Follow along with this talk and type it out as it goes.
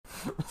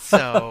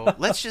So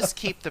let's just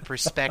keep the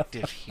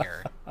perspective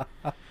here.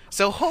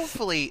 So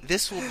hopefully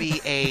this will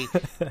be a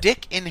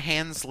dick in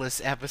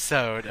handsless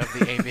episode of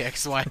the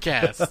ABXY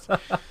cast.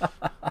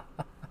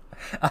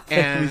 I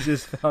think we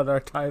just found our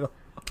title.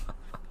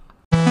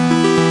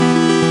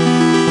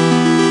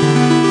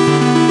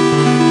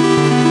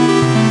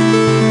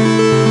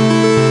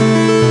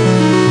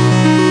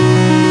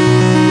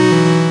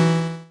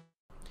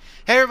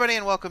 Hey everybody,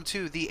 and welcome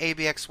to the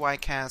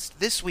ABXY cast.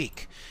 This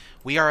week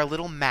we are a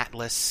little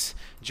matless.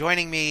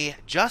 Joining me,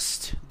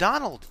 just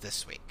Donald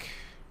this week.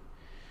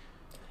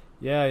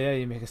 Yeah,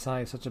 you make it sound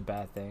like such a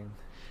bad thing.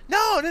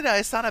 No,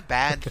 it's not a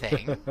bad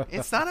thing.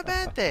 It's not a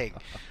bad thing.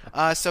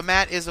 So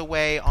Matt is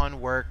away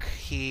on work.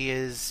 He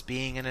is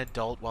being an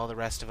adult while the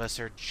rest of us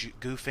are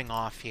goofing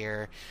off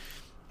here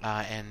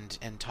and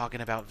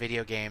talking about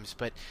video games.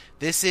 But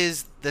this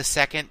is the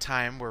second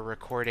time we're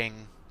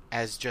recording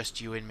as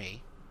just you and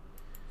me.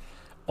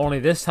 Only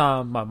this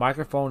time my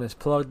microphone is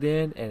plugged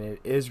in and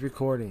it is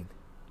recording.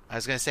 I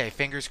was going to say,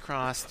 fingers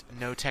crossed,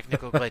 no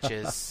technical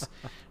glitches,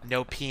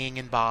 no peeing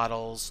in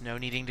bottles, no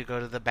needing to go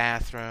to the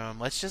bathroom.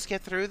 Let's just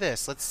get through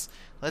this. Let's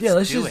do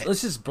it.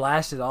 Let's just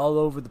blast it all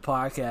over the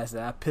podcast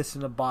that I pissed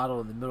in a bottle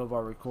in the middle of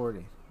our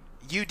recording.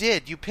 You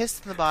did. You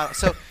pissed in the bottle.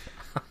 So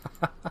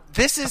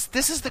this is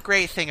the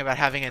great thing about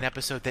having an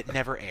episode that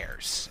never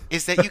airs,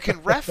 is that you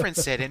can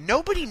reference it and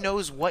nobody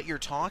knows what you're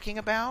talking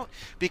about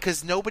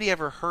because nobody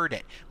ever heard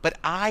it. But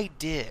I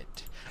did.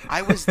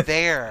 I was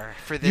there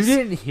for this you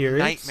didn't hear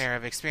nightmare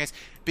of experience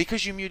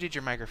because you muted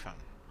your microphone.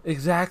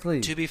 Exactly.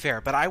 To be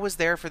fair, but I was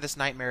there for this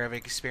nightmare of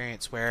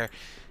experience where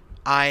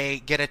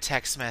I get a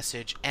text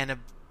message and a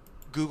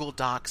Google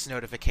Docs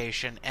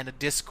notification and a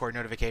Discord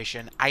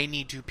notification. I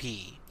need to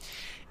pee.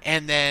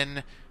 And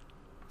then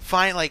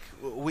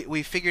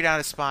we figured out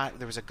a spot.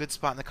 There was a good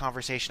spot in the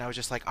conversation. I was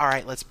just like, all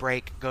right, let's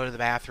break, go to the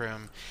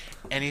bathroom.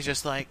 And he's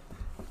just like,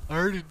 I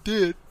already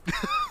did.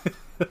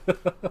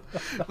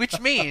 Which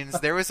means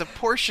there was a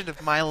portion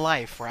of my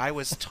life where I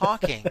was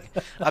talking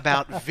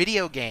about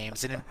video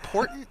games and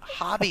important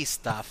hobby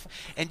stuff,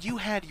 and you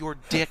had your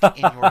dick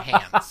in your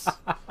hands.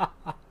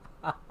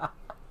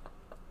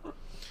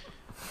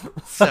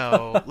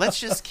 So let's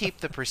just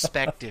keep the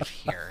perspective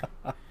here.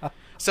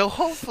 So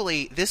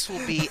hopefully this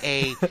will be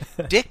a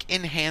dick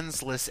in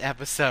handsless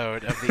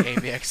episode of the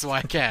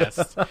ABXY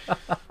cast.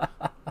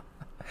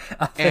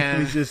 I think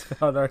we just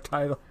found our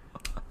title.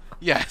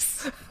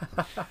 Yes.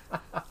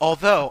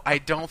 Although, I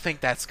don't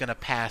think that's going to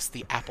pass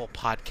the Apple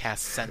Podcast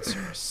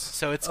censors.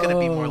 So it's going to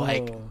be more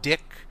like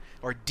Dick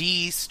or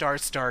D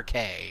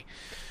 ***K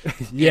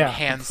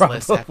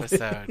enhanceless probably.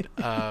 episode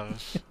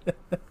of...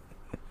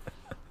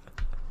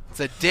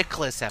 It's a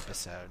dickless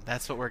episode.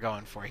 That's what we're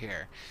going for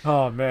here.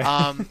 Oh,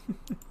 man.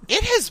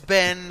 It has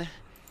been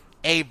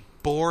a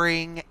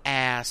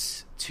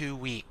boring-ass 2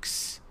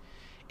 weeks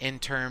in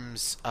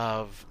terms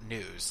of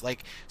news.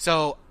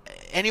 So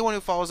anyone who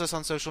follows us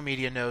on social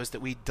media knows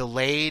that we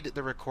delayed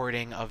the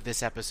recording of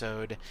this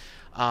episode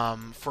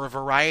for a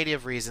variety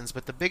of reasons,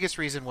 but the biggest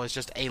reason was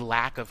just a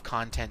lack of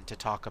content to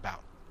talk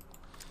about.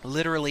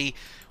 Literally,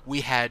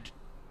 we had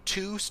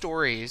 2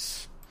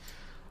 stories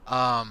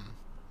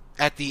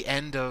at the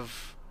end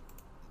of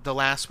the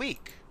last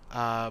week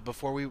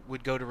before we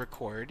would go to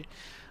record,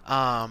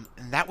 and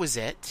that was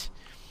it.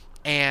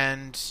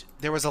 And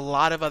there was a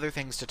lot of other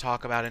things to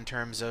talk about in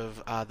terms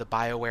of the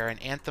BioWare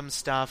and Anthem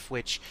stuff,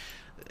 which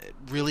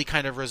really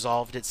kind of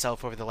resolved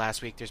itself over the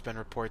last week. There's been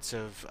reports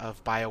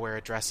of BioWare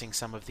addressing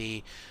some of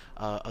the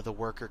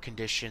worker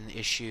condition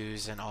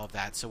issues and all of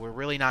that. So we're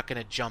really not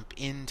going to jump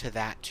into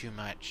that too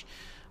much.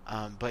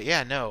 But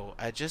yeah, no,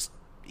 just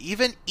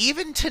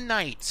even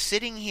tonight,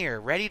 sitting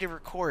here ready to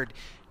record,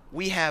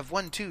 we have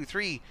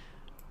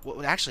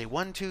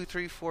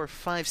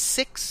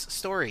 6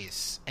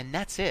 stories, and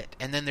that's it.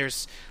 And then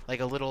there's like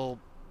a little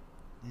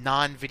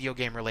non-video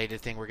game related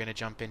thing we're going to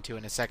jump into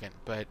in a second.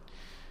 But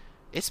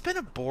it's been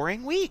a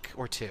boring week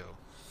or two.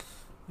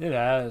 It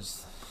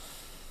has.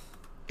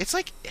 It's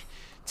like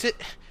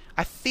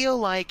I feel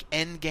like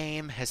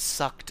Endgame has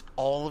sucked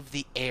all of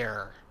the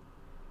air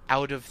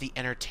out of the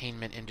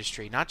entertainment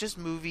industry. Not just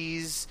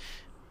movies,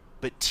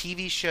 but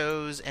TV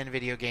shows and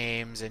video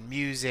games and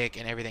music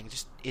and everything.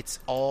 Just it's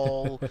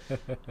all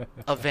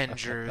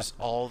Avengers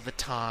all the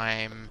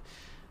time.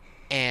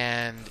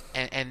 And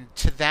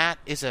to that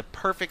is a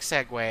perfect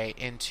segue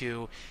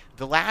into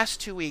the last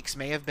 2 weeks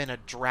may have been a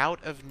drought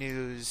of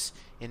news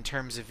in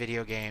terms of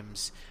video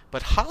games,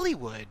 but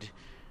Hollywood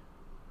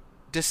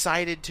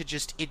decided to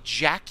just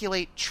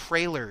ejaculate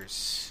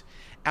trailers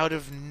out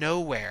of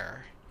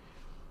nowhere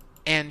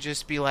and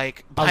just be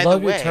like, by I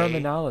love the way, your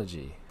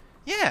terminology.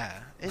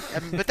 Yeah,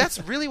 but that's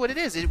really what it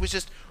is. It was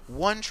just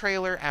one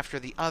trailer after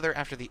the other,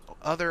 after the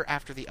other,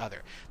 after the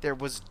other. There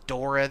was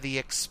Dora the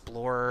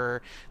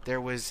Explorer. There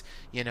was,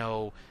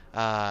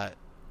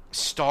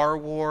 Star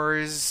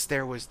Wars.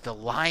 There was The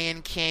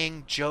Lion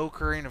King,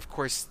 Joker, and of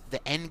course the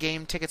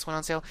Endgame tickets went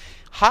on sale.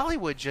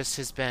 Hollywood just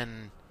has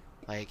been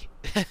like,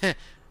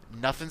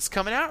 nothing's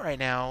coming out right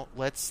now.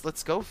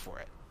 Let's go for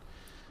it.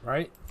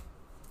 Right.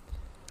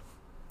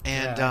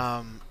 And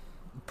Yeah,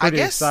 I pretty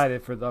guess,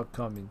 excited for the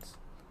upcomings.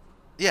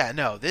 yeah,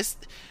 no, this,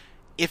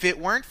 if it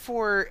weren't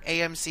for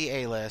AMC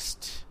A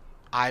List,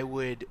 I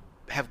would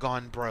have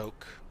gone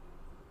broke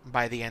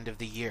by the end of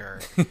the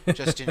year,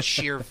 just in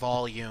sheer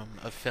volume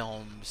of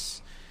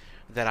films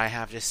that I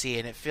have to see.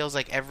 And it feels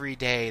like every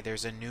day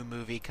there's a new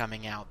movie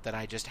coming out that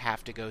I just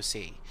have to go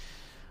see.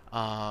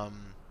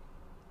 Um,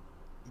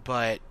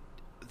 but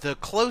the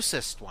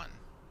closest one,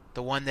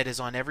 the one that is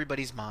on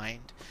everybody's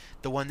mind,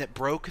 the one that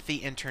broke the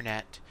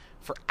internet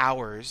for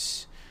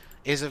hours,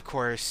 is of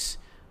course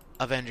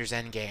Avengers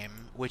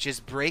Endgame, which is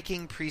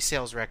breaking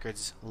pre-sales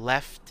records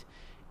left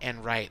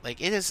and right.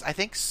 Like, it is, I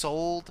think,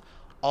 sold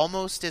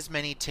almost as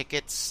many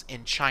tickets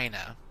in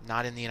China,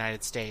 not in the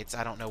United States.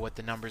 I don't know what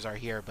the numbers are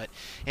here, but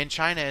in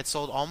China it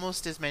sold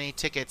almost as many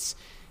tickets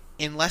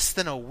in less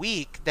than a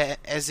week that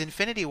as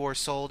Infinity War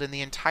sold in the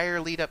entire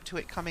lead up to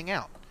it coming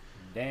out,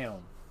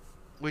 Damn.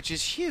 which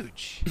is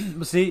huge.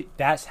 But see,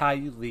 that's how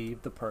you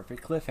leave the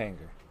perfect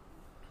cliffhanger.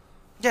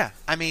 Yeah,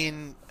 I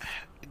mean,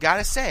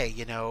 gotta say,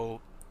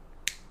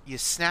 you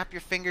snap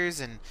your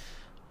fingers and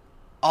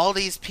all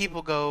these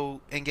people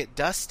go and get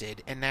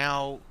dusted, and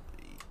now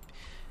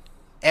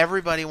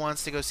everybody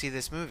wants to go see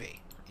this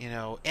movie.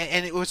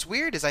 What's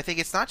weird is I think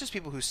it's not just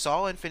people who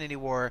saw Infinity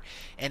War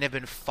and have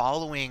been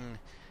following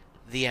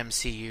the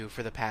MCU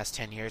for the past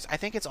 10 years. I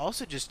think it's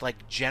also just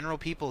like general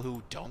people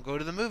who don't go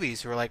to the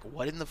movies who are like,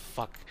 what in the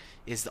fuck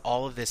is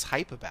all of this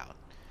hype about?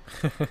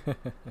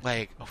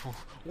 Like,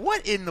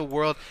 what in the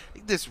world?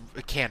 This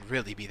can't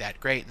really be that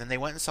great. And then they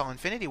went and saw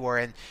Infinity War,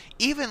 and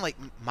even like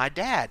my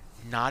dad,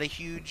 not a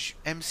huge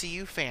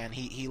MCU fan.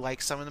 He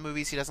likes some of the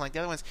movies, he doesn't like the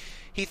other ones.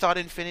 He thought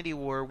Infinity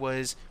War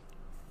was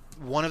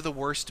one of the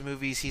worst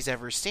movies he's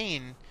ever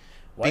seen.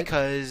 What?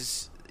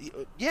 Because,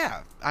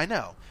 yeah, I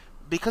know,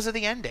 because of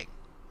the ending.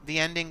 The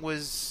ending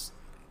was,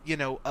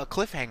 a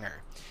cliffhanger.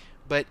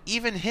 But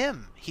even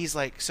him, he's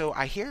like, so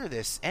I hear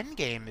this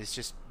Endgame is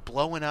just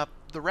blowing up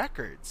the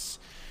records.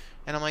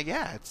 And I'm like,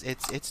 yeah,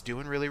 it's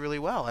doing really, really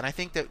well. And I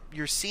think that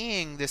you're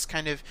seeing this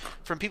kind of,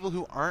 from people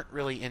who aren't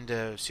really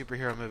into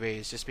superhero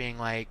movies, just being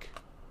like,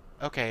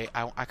 okay,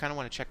 I kind of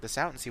want to check this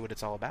out and see what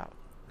it's all about.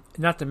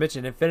 Not to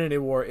mention, Infinity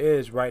War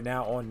is right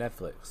now on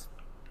Netflix.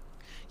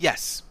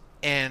 Yes.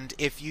 And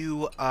if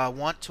you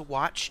want to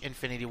watch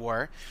Infinity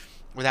War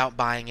without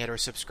buying it or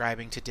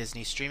subscribing to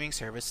Disney's streaming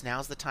service,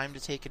 now's the time to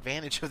take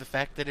advantage of the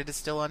fact that it is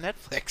still on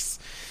Netflix.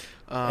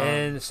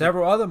 And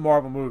several other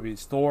Marvel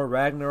movies. Thor,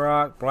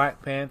 Ragnarok,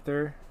 Black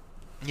Panther.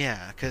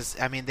 Yeah, because,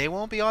 I mean, they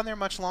won't be on there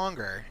much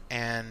longer.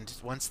 And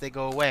once they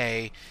go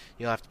away,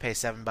 you'll have to pay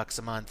 $7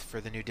 a month for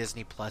the new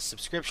Disney Plus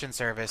subscription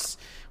service,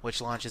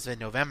 which launches in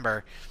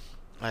November,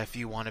 if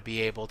you want to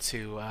be able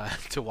to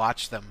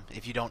watch them,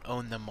 if you don't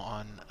own them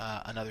on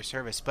another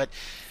service. But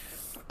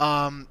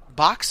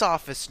box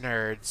office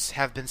nerds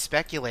have been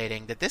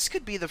speculating that this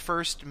could be the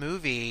first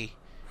movie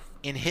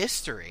in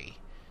history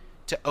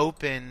to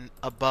open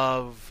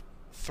above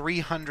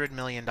 $300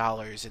 million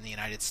in the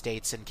United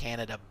States and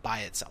Canada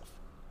by itself.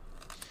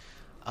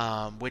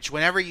 Which,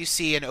 whenever you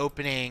see an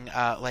opening,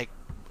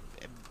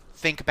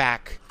 think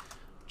back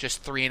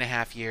just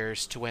 3.5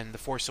 years to when The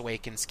Force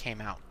Awakens came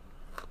out.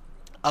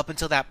 Up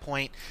until that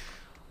point,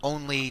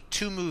 only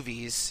 2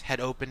 movies had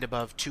opened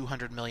above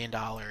 $200 million,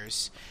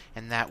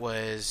 and that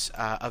was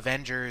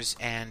Avengers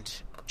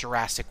and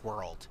Jurassic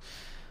World.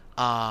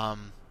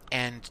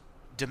 And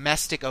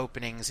domestic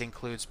openings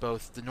includes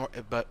both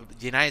the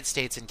United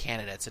States and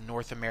Canada. It's a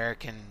North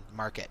American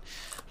market.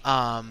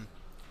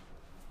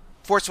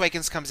 Force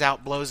Awakens comes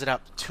out, blows it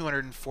up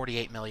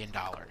 $248 million.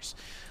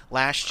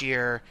 Last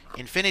year,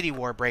 Infinity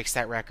War breaks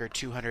that record,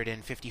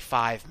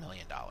 $255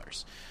 million.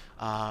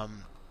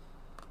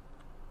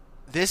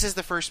 This is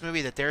the first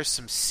movie that there's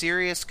some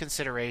serious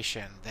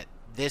consideration that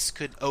this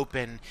could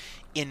open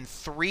in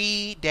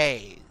 3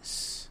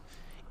 days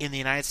in the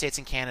United States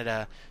and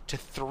Canada to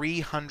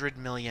 $300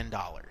 million.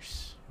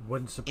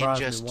 Wouldn't surprise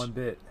in just me one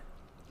bit.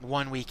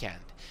 one weekend.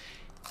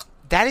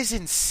 That is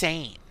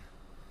insane.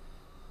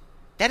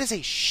 That is a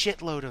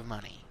shitload of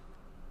money.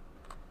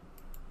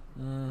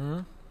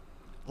 Mm-hmm.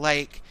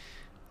 Like,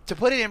 to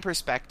put it in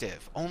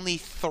perspective, only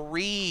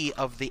 3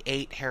 of the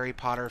 8 Harry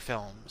Potter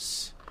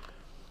films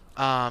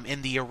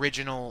in the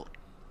original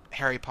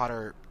Harry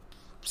Potter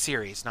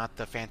series, not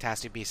the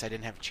Fantastic Beasts, I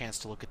didn't have a chance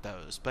to look at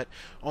those, but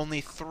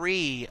only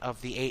 3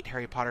 of the 8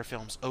 Harry Potter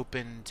films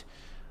earned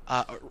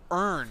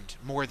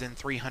more than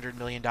 $300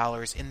 million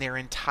in their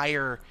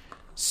entire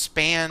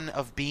span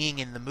of being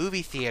in the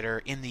movie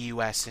theater in the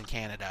US and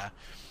Canada.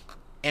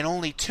 And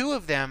only 2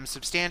 of them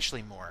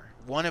substantially more.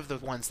 One of the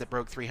ones that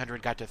broke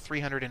 300 got to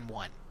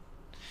 301,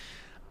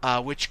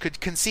 which could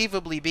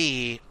conceivably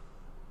be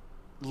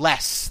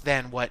less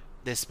than what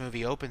this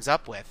movie opens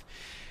up with.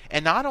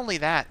 And not only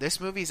that, this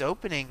movie's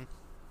opening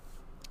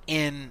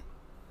in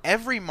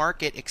every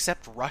market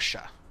except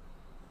Russia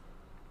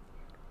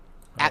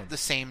at the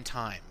same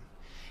time.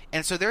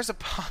 And so there's a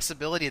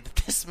possibility that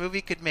this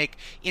movie could make,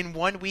 in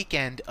one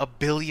weekend, $1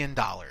 billion.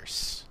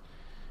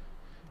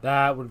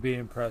 That would be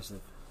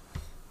impressive.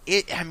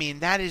 I mean,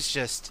 that is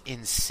just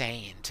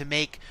insane to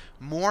make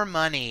more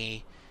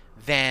money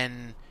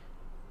than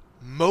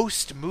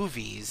most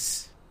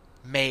movies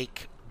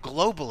make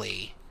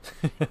globally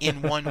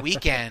in one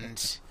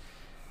weekend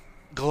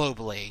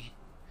globally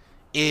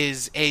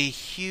is a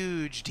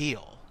huge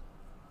deal.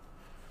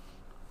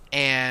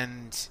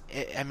 And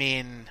I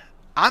mean,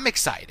 I'm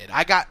excited.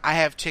 I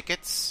have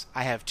tickets.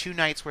 I have 2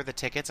 nights worth of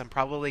tickets. I'm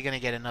probably going to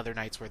get another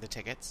night's worth of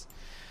tickets.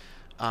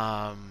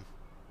 I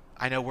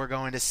know we're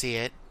going to see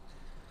it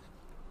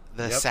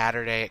the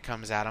Saturday it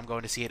comes out. I'm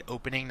going to see it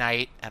opening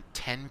night at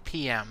 10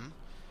 p.m.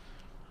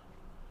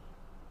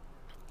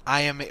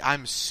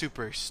 I'm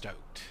super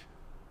stoked.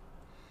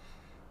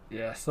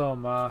 Yeah, so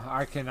am I.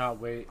 I cannot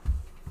wait.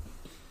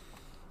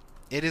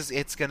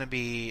 It's gonna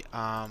be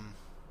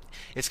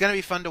it's gonna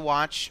be fun to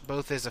watch,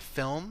 both as a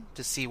film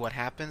to see what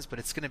happens, but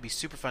it's gonna be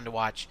super fun to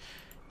watch,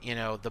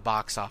 the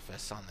box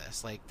office on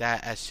this. Like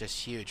that's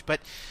just huge.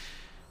 But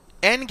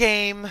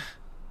Endgame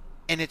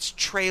and its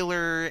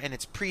trailer and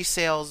its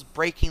pre-sales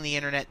breaking the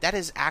internet, that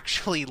is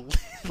actually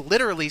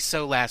literally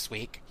so last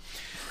week.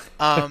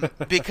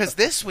 Because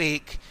this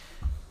week,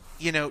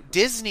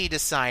 Disney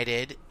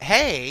decided,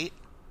 hey,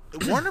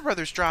 Warner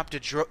Brothers dropped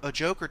a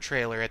Joker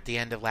trailer at the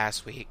end of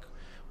last week,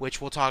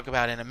 which we'll talk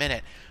about in a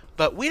minute.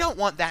 But we don't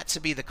want that to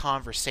be the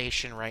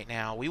conversation right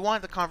now. We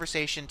want the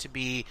conversation to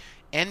be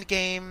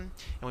Endgame, and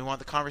we want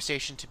the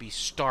conversation to be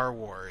Star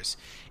Wars.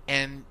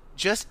 And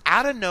just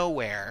out of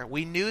nowhere,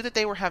 we knew that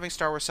they were having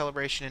Star Wars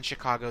Celebration in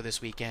Chicago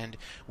this weekend.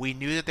 We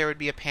knew that there would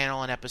be a panel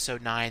on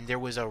Episode 9. There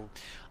was a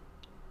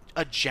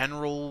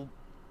general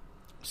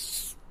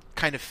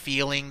kind of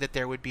feeling that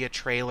there would be a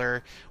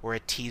trailer or a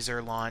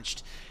teaser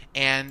launched.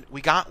 And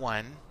we got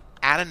one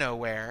out of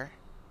nowhere,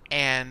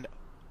 and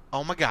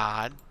oh my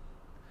god,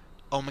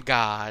 oh my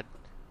god,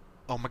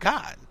 oh my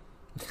god.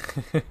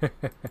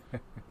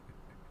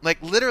 Like,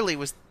 literally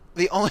was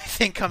the only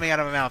thing coming out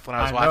of my mouth when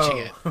I was watching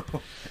it.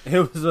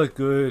 It was a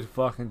good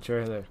fucking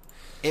trailer.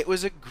 It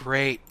was a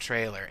great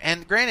trailer.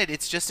 And granted,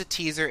 it's just a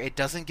teaser. It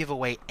doesn't give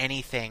away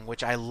anything,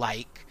 which I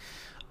like.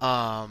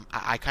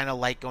 I kind of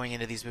like going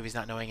into these movies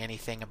not knowing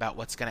anything about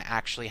what's going to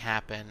actually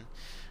happen.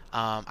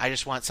 I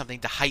just want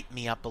something to hype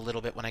me up a little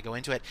bit when I go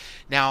into it.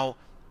 Now,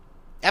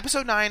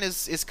 Episode 9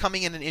 is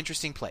coming in an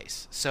interesting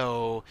place.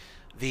 So,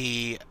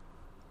 The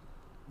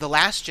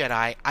Last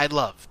Jedi, I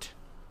loved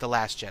The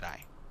Last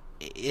Jedi.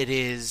 It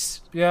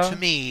is, to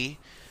me,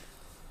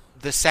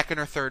 the second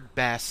or third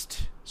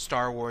best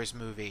Star Wars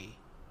movie.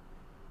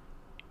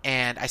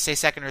 And I say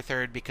second or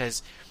third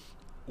because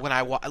when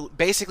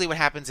basically what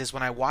happens is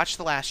when I watch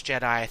The Last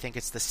Jedi, I think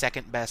it's the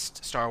second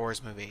best Star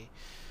Wars movie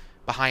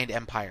behind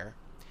Empire.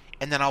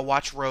 And then I'll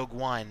watch Rogue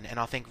One, and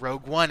I'll think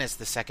Rogue One is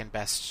the second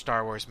best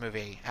Star Wars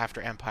movie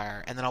after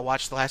Empire. And then I'll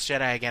watch The Last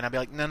Jedi again. I'll be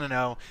like,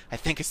 no, I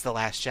think it's The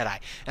Last Jedi.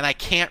 And I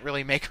can't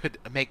really make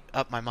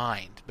up my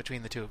mind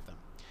between the two of them,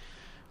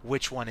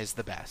 which one is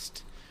the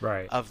best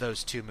of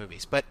those two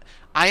movies. But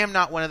I am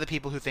not one of the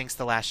people who thinks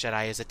The Last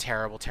Jedi is a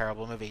terrible,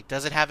 terrible movie.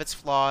 Does it have its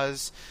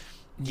flaws?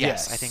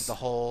 Yes. I think the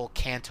whole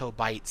Canto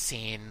Bight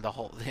scene, the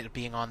whole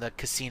being on the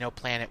casino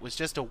planet was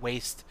just a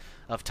waste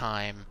of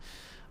time.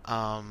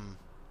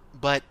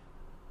 But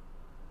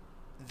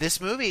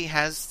this movie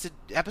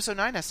Episode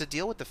 9 has to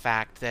deal with the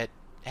fact that,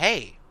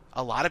 hey,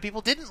 a lot of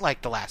people didn't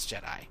like The Last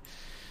Jedi.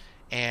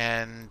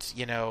 And,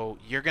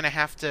 you're going to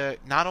have to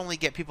not only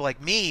get people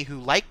like me who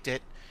liked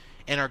it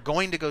and are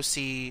going to go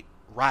see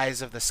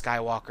Rise of the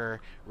Skywalker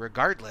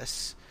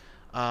regardless,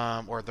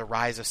 or The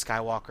Rise of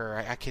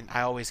Skywalker.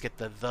 I always get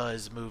the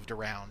thes moved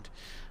around.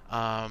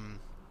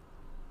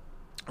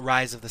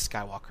 Rise of the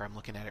Skywalker. I'm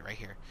looking at it right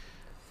here.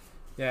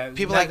 Yeah,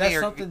 people that's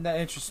something that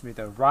interests me,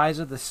 though. Rise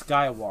of the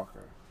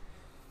Skywalker.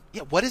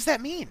 Yeah, what does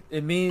that mean?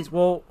 It means,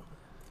 well,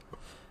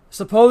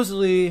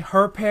 supposedly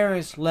her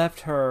parents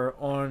left her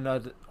on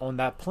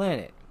that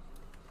planet,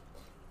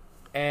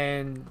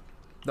 and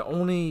the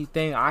only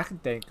thing I can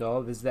think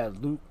of is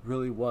that Luke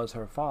really was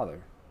her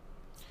father.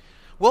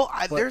 Well,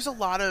 there's a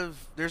lot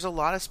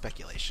of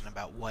speculation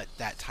about what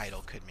that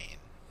title could mean.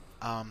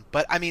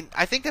 But I mean,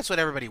 I think that's what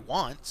everybody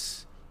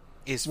wants,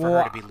 is for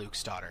her to be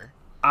Luke's daughter.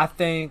 I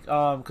think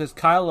because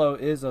Kylo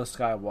is a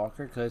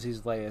Skywalker because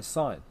he's Leia's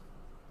son.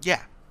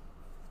 Yeah.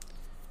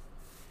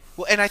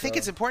 Well, and I think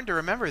it's important to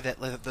remember that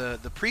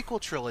the prequel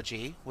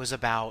trilogy was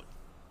about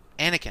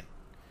Anakin.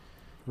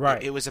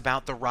 Right. It was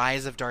about the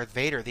rise of Darth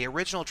Vader. The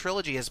original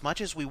trilogy, as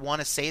much as we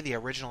want to say the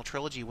original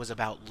trilogy was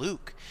about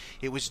Luke,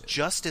 it was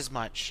just as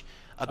much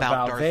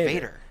about Darth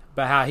Vader.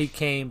 But how he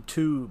came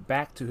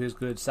back to his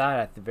good side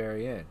at the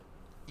very end.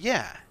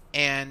 Yeah,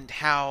 and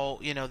how,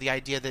 the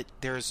idea that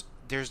there's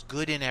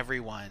good in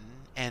everyone,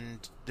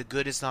 and the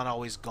good is not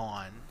always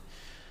gone,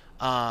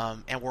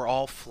 and we're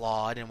all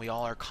flawed, and we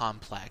all are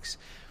complex.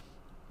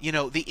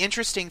 The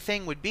interesting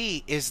thing would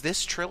be, is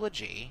this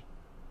trilogy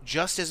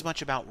just as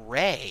much about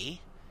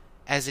Rey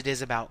as it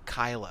is about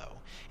Kylo?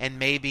 And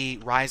maybe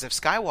Rise of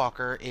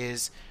Skywalker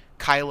is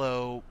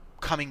Kylo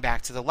coming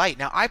back to the light.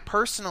 Now, I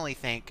personally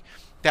think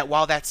that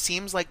while that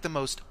seems like the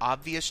most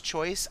obvious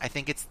choice, I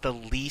think it's the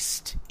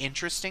least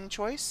interesting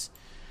choice.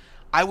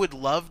 I would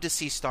love to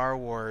see Star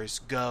Wars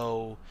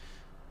go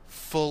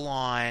full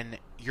on,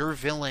 your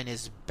villain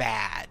is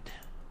bad.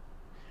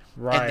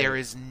 Right. And there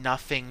is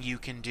nothing you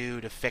can do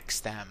to fix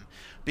them.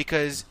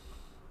 Because,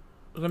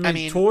 I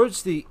mean,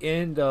 towards the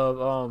end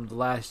of The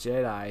Last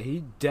Jedi,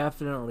 he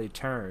definitely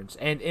turns.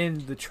 And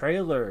in the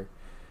trailer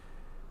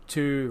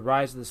to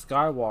Rise of the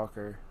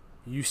Skywalker,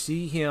 you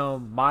see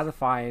him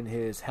modifying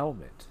his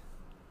helmet.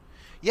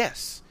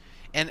 yes.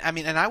 And I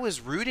mean, and I was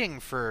rooting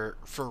for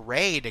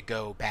Rey to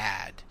go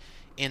bad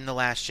in The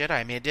Last Jedi.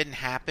 I mean, it didn't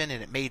happen,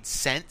 and it made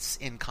sense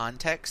in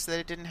context that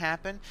it didn't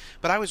happen.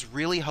 But I was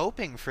really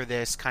hoping for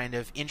this kind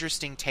of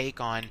interesting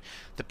take on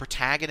the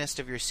protagonist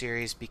of your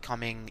series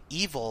becoming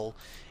evil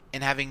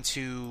and having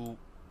to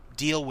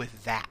deal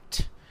with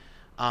that.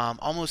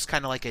 Almost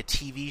kind of like a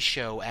TV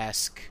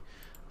show-esque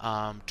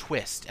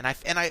twist. And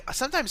I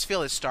sometimes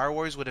feel that Star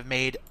Wars would have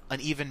made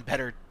an even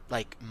better,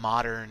 like,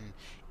 modern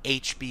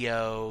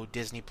HBO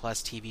Disney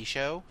Plus TV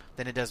show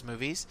than it does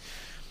movies.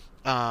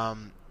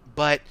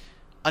 But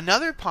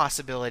another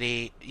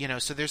possibility,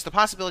 so there's the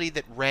possibility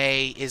that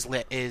Rey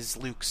is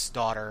Luke's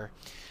daughter,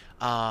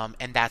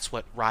 and that's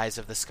what Rise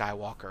of the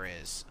Skywalker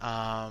is,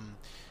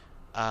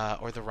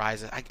 or the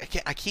Rise of,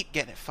 I keep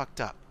getting it fucked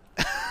up.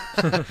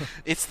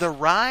 It's the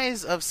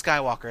Rise of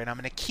Skywalker, and I'm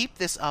going to keep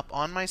this up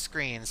on my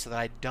screen so that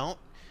I don't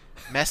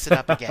mess it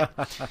up again.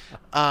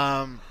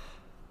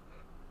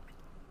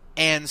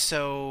 And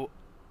so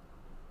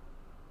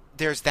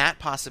there's that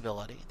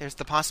possibility. There's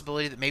the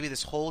possibility that maybe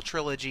this whole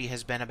trilogy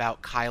has been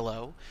about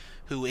Kylo,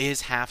 who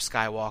is half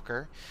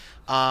Skywalker.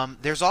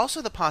 There's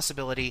also the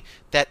possibility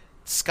that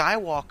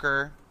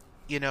Skywalker,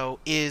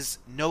 is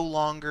no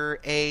longer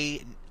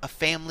a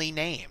family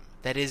name.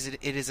 That is,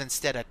 it is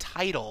instead a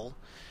title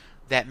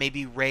that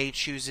maybe Rey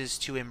chooses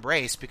to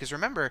embrace. Because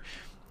remember,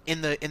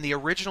 in the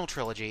original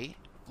trilogy,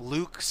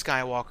 Luke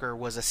Skywalker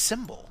was a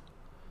symbol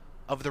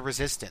of the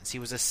Resistance. He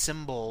was a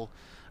symbol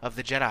of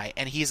the Jedi,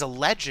 and he's a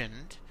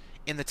legend.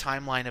 In the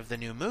timeline of the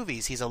new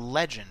movies, he's a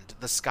legend,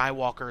 the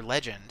Skywalker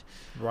legend.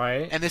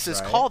 Right. And this is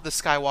called the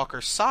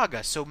Skywalker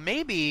Saga. So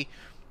maybe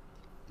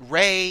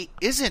Rey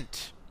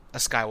isn't a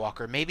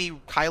Skywalker. Maybe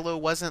Kylo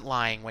wasn't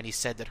lying when he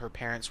said that her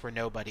parents were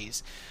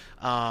nobodies.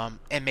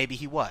 And maybe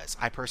he was.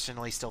 I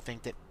personally still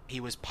think that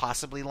he was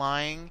possibly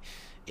lying.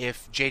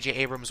 If J.J.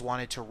 Abrams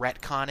wanted to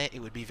retcon it,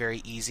 it would be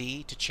very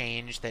easy to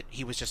change that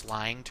he was just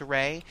lying to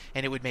Rey,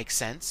 and it would make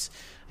sense.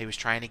 He was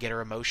trying to get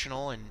her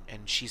emotional, and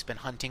she's been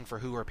hunting for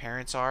who her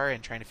parents are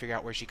and trying to figure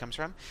out where she comes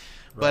from.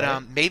 Right.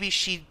 But maybe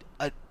she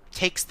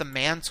takes the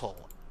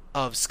mantle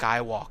of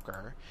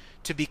Skywalker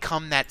to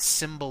become that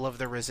symbol of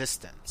the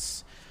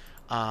Resistance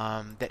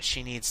that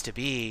she needs to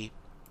be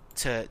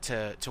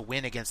to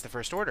win against the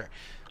First Order.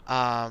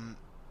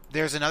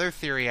 There's another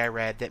theory I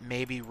read that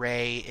maybe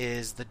Rey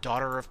is the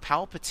daughter of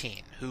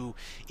Palpatine, who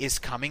is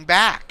coming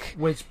back.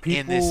 Which people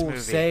in this movie.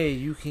 Say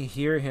you can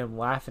hear him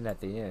laughing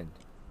at the end.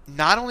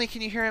 Not only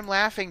can you hear him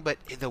laughing, but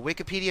the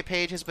Wikipedia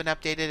page has been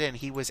updated, and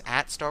he was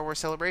at Star Wars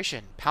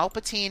Celebration.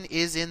 Palpatine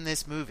is in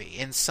this movie.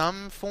 In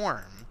some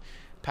form,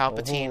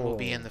 Palpatine will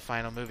be in the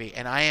final movie.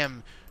 And I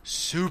am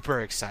super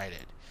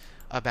excited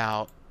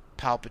about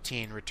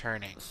Palpatine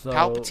returning. So,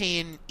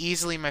 Palpatine,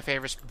 easily my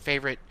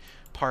favorite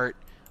part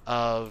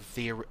of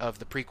the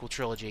prequel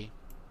trilogy.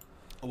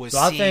 Was so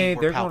I think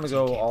they're going to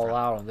go all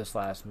out on this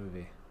last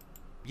movie.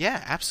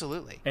 Yeah,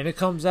 absolutely. And it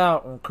comes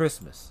out on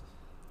Christmas.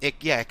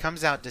 It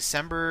comes out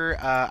December.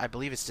 I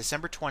believe it's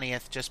December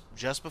 20th,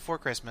 just before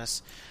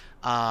Christmas.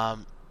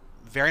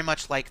 Very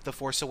much like The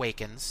Force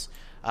Awakens,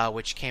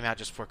 which came out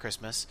just before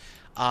Christmas.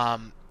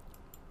 I'm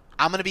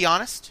going to be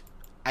honest.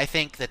 I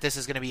think that this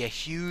is going to be a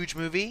huge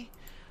movie.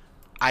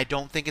 I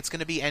don't think it's going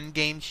to be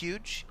Endgame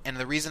huge, and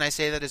the reason I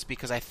say that is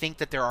because I think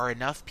that there are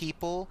enough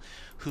people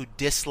who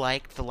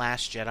disliked The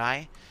Last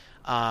Jedi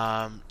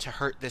to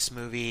hurt this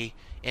movie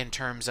in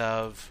terms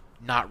of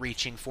not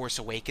reaching Force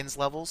Awakens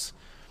levels.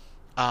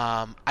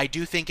 I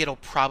do think it'll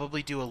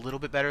probably do a little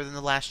bit better than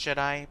The Last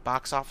Jedi,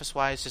 box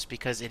office-wise, just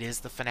because it is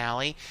the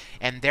finale,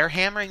 and they're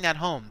hammering that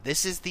home.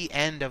 This is the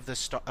end of the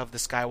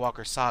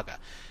Skywalker saga.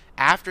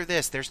 After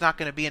this, there's not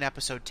going to be an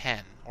episode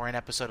 10 or an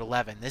episode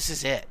 11. This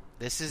is it.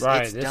 It's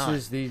done. This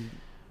is the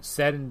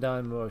said and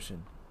done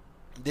motion.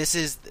 This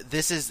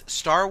is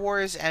Star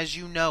Wars as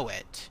you know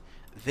it.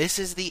 This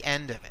is the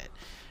end of it.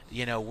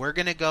 We're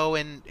gonna go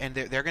and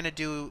they're gonna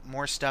do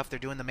more stuff. They're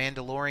doing The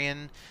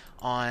Mandalorian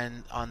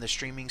on the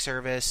streaming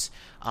service.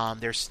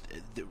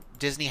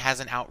 Disney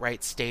hasn't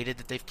outright stated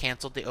that they've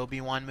canceled the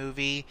Obi-Wan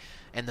movie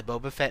and the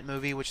Boba Fett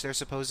movie, which they're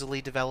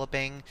supposedly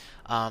developing.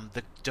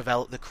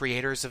 The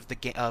creators of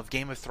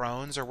Game of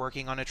Thrones are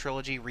working on a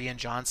trilogy. Rian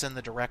Johnson,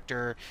 the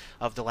director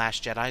of The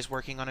Last Jedi, is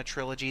working on a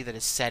trilogy that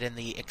is set in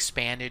the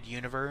expanded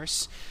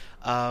universe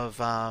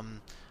of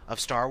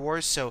Star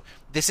Wars. So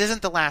this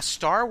isn't the last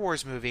Star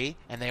Wars movie,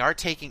 and they are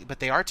taking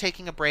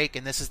a break,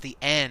 and this is the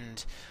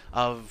end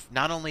of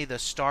not only the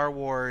Star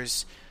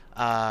Wars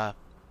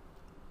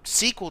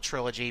sequel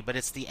trilogy, but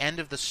it's the end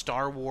of the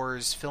Star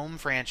Wars film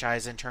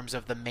franchise in terms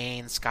of the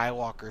main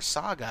Skywalker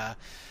saga.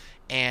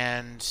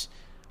 And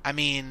I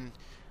mean,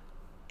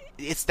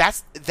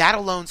 that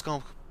alone's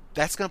gonna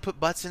put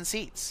butts in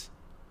seats.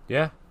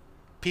 Yeah.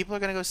 People are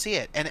gonna go see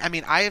it, and I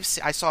mean, I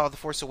saw The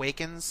Force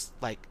Awakens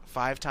like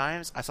 5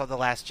 times. I saw The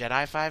Last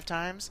Jedi 5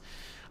 times.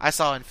 I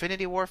saw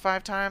Infinity War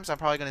 5 times. I'm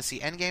probably gonna see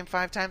Endgame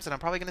 5 times, and I'm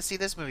probably gonna see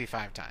this movie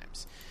 5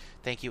 times.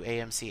 Thank you,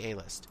 AMC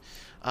A-List.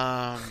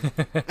 I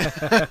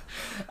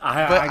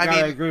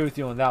gotta agree with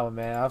you on that one,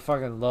 man. I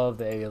fucking love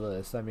the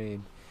A-List. I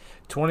mean,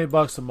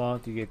 $20 a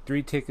month, you get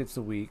 3 tickets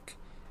a week.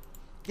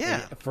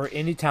 Yeah. And for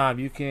any time,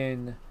 you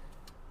can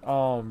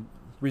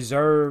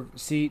reserve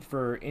seat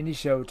for any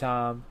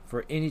showtime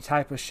for any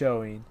type of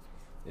showing.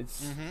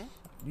 It's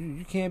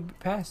you can't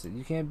pass it.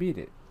 You can't beat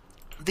it.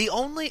 The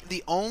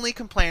only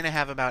complaint I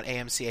have about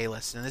AMC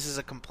A-List, and this is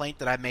a complaint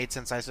that I've made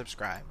since I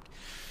subscribed,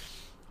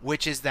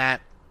 which is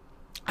that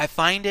I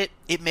find it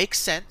makes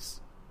sense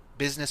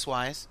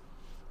business-wise,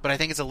 but I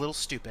think it's a little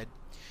stupid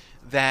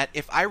that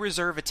if I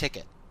reserve a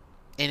ticket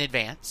in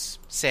advance,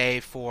 say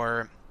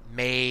for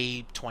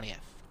May 20th,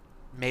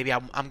 maybe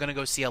I'm going to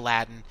go see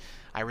Aladdin,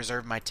 I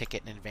reserved my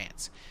ticket in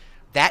advance.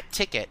 That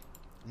ticket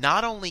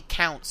not only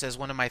counts as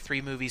one of my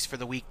 3 movies for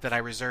the week that I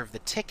reserved the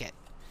ticket,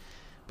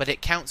 but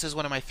it counts as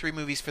one of my 3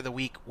 movies for the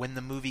week when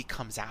the movie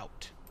comes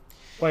out.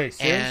 Wait,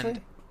 seriously?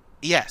 And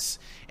yes,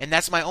 and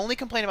that's my only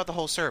complaint about the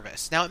whole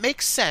service. Now, it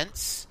makes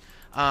sense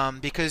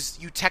because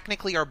you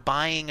technically are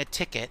buying a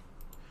ticket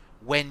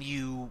when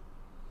you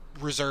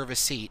reserve a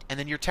seat, and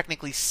then you're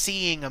technically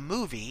seeing a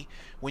movie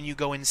when you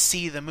go and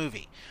see the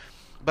movie.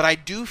 But I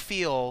do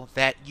feel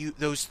that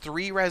those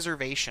 3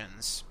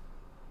 reservations,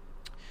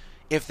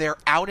 if they're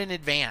out in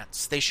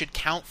advance, they should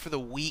count for the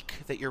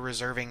week that you're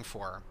reserving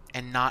for,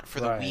 and not for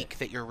the week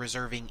that you're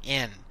reserving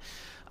in.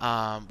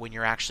 When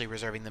you're actually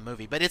reserving the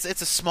movie. But it's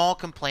a small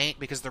complaint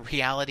because the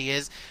reality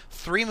is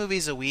 3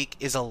 movies a week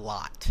is a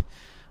lot,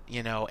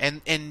 you know,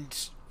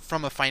 and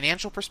from a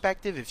financial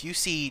perspective, if you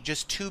see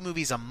just 2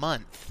 movies a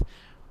month,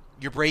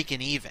 you're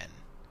breaking even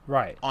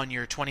on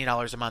your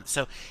 $20 a month.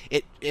 So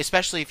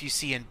especially if you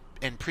see in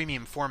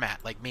premium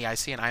format like me, I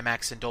see in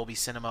IMAX and Dolby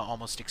Cinema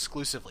almost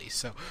exclusively.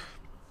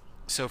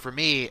 So for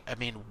me, I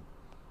mean,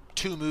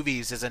 2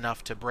 movies is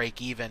enough to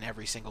break even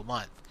every single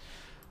month.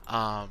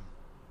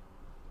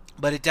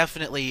 But it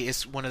definitely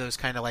is one of those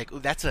kind of like, ooh,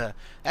 that's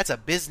a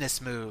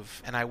business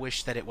move, and I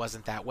wish that it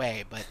wasn't that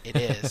way, but it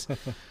is.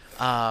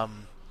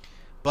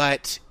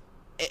 But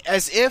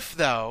as if,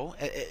 though,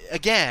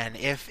 again,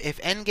 if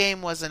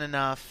Endgame wasn't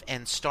enough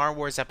and Star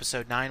Wars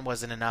Episode 9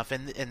 wasn't enough,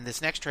 and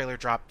this next trailer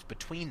dropped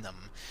between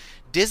them,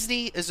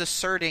 Disney is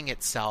asserting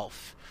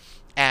itself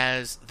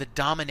as the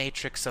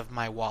dominatrix of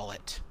my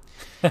wallet.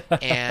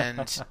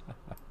 And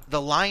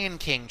the Lion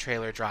King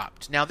trailer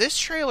dropped. Now, this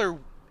trailer,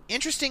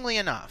 interestingly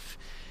enough,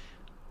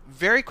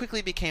 very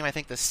quickly became, I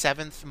think, the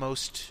 7th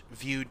most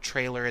viewed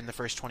trailer in the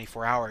first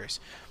 24 hours.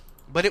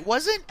 But it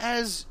wasn't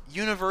as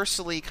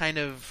universally kind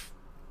of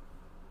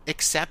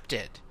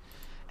accepted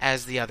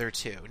as the other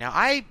 2. Now,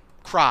 I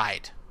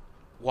cried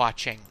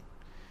watching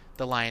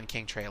the Lion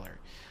King trailer.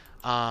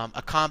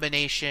 A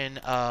combination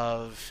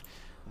of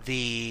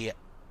the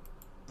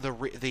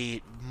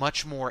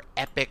much more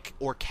epic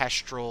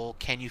orchestral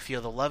 "Can You Feel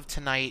the Love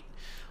Tonight"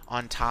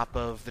 on top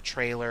of the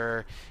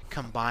trailer,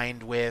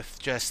 combined with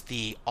just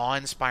the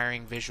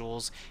awe-inspiring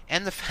visuals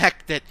and the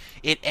fact that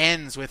it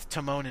ends with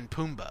Timon and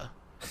Pumbaa.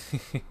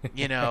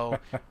 You know,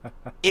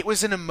 it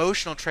was an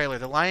emotional trailer.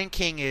 The Lion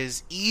King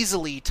is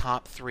easily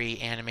top 3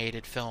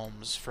 animated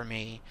films for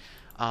me.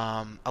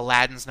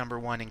 Aladdin's number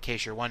 1, in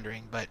case you're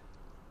wondering, but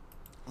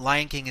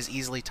Lion King is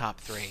easily top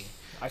 3.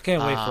 I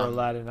can't wait for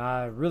Aladdin.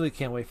 I really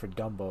can't wait for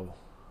Dumbo.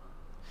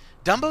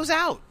 Dumbo's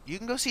out. You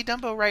can go see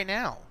Dumbo right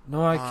now.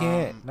 No, I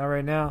can't. Not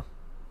right now.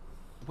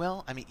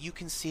 Well, I mean, you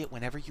can see it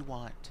whenever you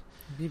want.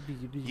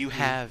 You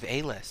have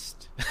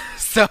A-List.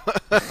 So,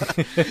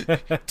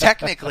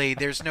 technically,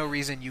 there's no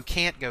reason you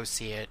can't go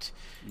see it.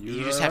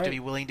 You just have to be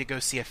willing to go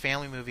see a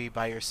family movie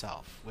by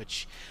yourself,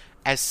 which,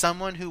 as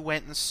someone who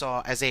went and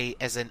saw, as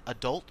an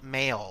adult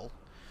male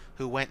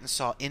who went and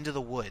saw Into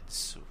the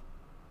Woods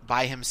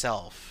by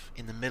himself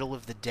in the middle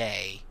of the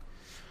day,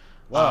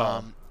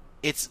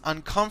 it's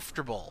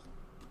uncomfortable.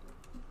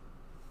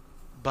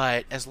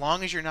 But as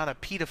long as you're not a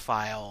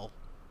pedophile,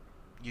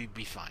 you'd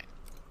be fine.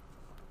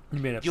 You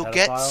mean You'll pedophile?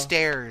 get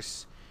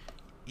stares.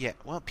 Yeah,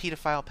 well,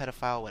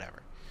 pedophile,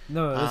 whatever.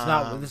 No, it's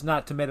not. It's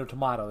not tomato.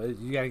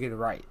 You got to get it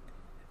right.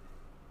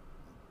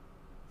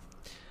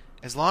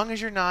 As long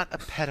as you're not a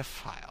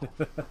pedophile.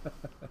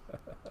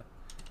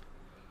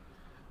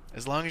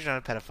 As long as you're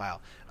not a pedophile.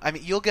 I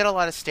mean, you'll get a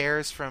lot of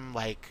stares from,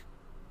 like,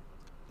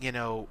 you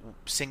know,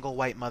 single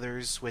white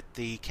mothers with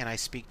the "Can I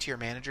speak to your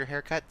manager"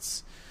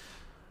 haircuts,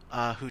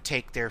 who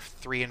take their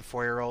 3- and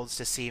 4-year-olds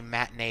to see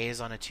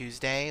matinees on a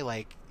Tuesday.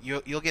 Like,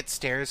 you'll get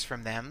stares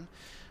from them,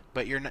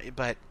 but you're not.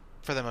 But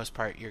for the most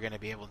part, you're going to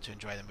be able to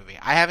enjoy the movie.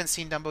 I haven't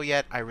seen Dumbo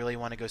yet. I really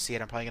want to go see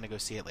it. I'm probably going to go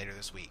see it later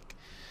this week.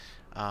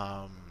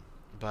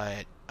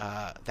 But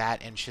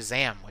that and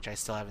Shazam, which I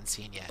still haven't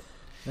seen yet.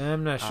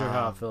 I'm not sure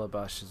how I feel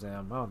about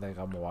Shazam. I don't think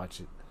I'm gonna watch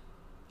it.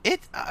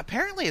 It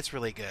apparently it's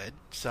really good,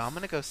 so I'm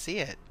gonna go see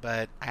it,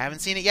 but I haven't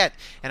seen it yet.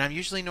 And I'm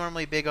usually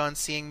normally big on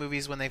seeing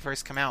movies when they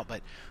first come out,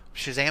 but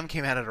Shazam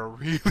came out at a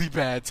really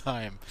bad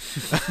time.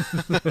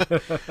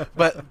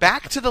 But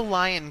back to The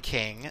Lion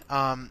King.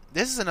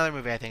 This is another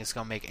movie I think is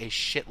gonna make a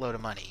shitload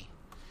of money,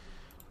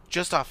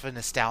 just off of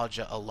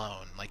nostalgia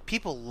alone. Like,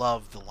 people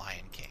love The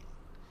Lion King.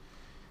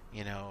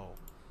 You know,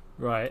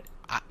 right?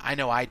 I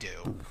know I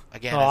do.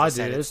 Again, I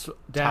said, do. It's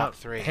down, top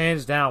 3,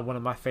 hands down, one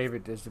of my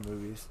favorite Disney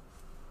movies.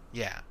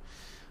 Yeah.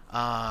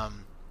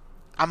 I'm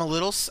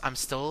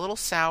still a little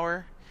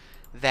sour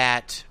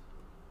that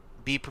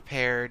Be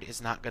Prepared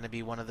is not going to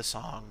be one of the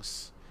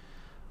songs.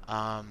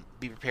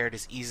 Be Prepared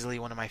is easily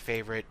one of my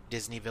favorite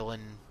Disney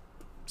villain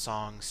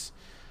songs.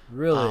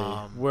 Really?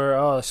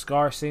 Where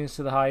Scar sings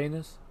to the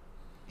hyenas?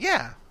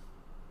 Yeah.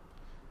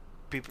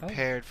 Be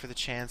prepared for the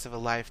chance of a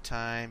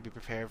lifetime. Be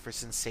prepared for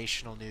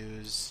sensational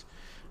news.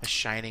 A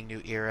shining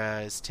new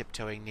era is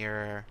tiptoeing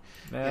nearer.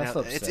 Man, you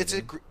know,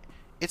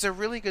 it's a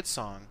really good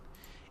song,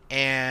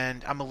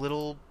 and I'm a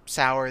little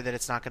sour that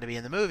it's not going to be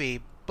in the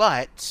movie.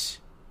 But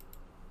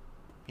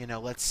you know,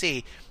 let's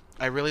see.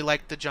 I really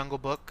liked The Jungle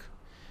Book.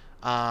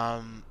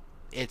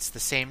 It's the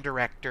same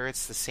director.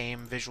 It's the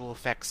same visual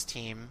effects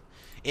team.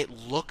 It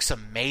looks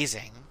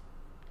amazing.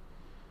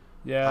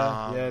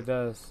 Yeah, it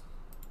does.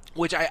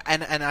 Which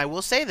I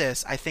will say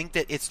this, I think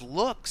that its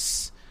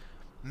looks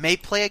may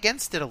play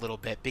against it a little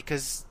bit,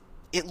 because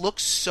it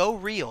looks so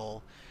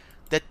real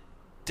that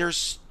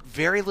there's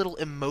very little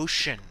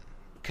emotion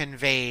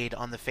conveyed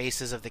on the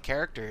faces of the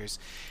characters.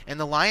 And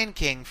The Lion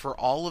King, for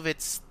all of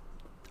it's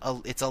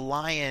a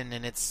lion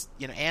and its,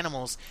 you know,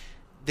 animals,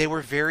 they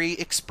were very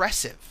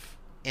expressive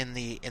in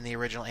the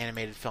original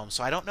animated film.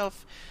 So I don't know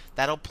if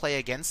that'll play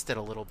against it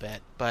a little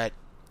bit, but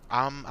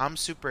I'm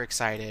super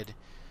excited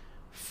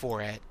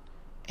for it.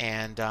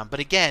 And but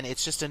again,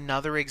 it's just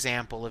another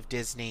example of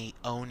Disney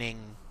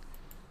owning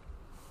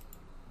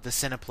the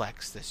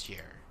Cineplex this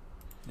year.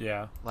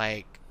 Yeah.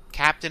 Like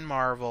Captain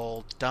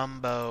Marvel,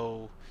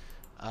 Dumbo,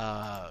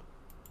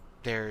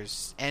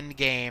 there's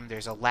Endgame,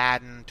 there's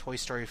Aladdin, Toy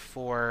Story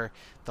 4,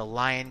 The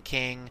Lion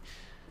King.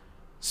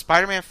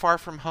 Spider-Man Far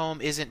From Home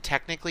isn't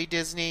technically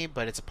Disney,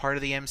 but it's a part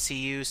of the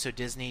MCU, so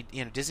Disney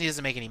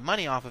doesn't make any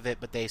money off of it,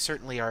 but they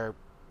certainly are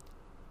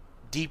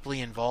deeply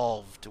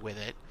involved with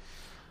it.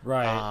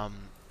 Right.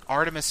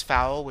 Artemis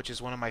Fowl, which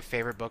is one of my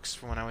favorite books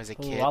from when I was a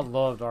kid. I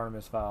loved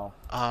Artemis Fowl.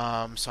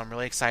 So I'm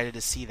really excited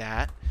to see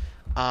that.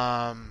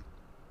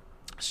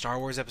 Star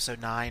Wars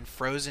Episode 9,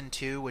 Frozen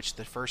 2, which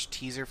the first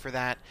teaser for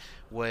that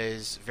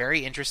was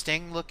very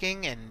interesting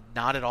looking and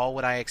not at all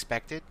what I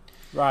expected.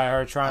 Right,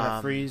 her trying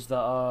to freeze the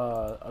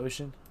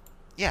ocean.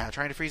 Yeah,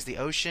 trying to freeze the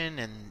ocean,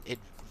 and it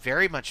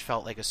very much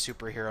felt like a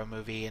superhero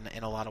movie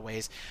in a lot of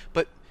ways.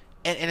 But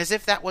and as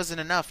if that wasn't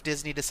enough,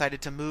 Disney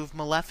decided to move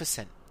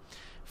Maleficent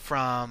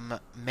from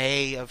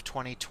May of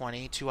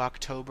 2020 to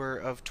October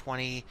of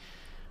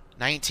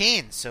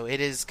 2019. So it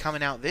is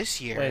coming out this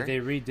year. Wait, they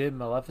redid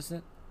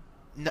Maleficent?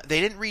 No,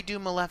 they didn't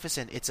redo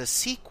Maleficent. It's a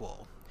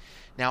sequel.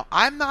 Now,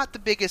 I'm not the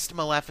biggest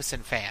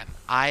Maleficent fan.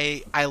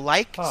 I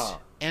liked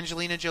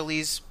Angelina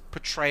Jolie's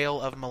portrayal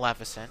of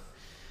Maleficent,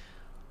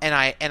 and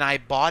I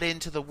bought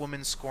into the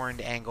woman scorned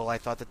angle. I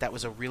thought that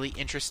was a really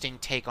interesting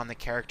take on the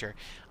character.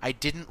 I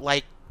didn't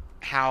like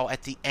how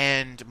at the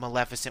end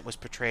Maleficent was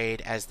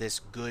portrayed as this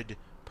good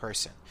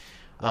person.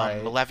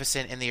 Right.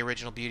 Maleficent in the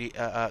original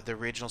the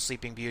original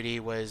Sleeping Beauty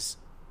was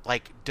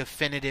like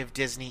definitive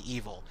Disney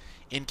evil.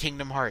 In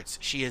Kingdom Hearts,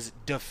 she is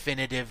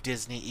definitive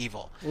Disney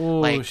evil. Ooh,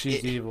 like,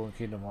 she's evil in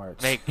Kingdom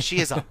Hearts. Like, she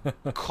is a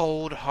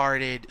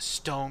cold-hearted,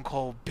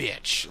 stone-cold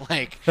bitch.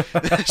 Like,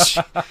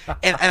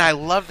 and I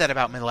love that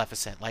about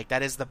Maleficent. Like,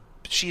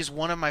 she's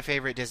one of my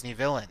favorite Disney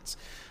villains.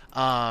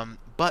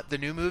 But the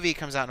new movie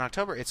comes out in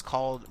October. It's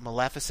called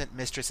Maleficent,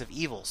 Mistress of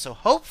Evil. So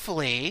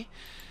hopefully,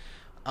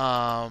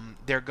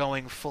 they're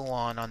going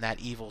full-on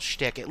that evil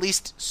shtick. At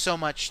least so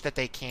much that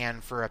they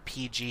can for a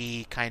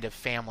PG kind of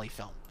family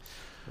film.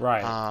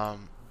 Right.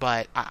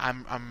 But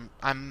I'm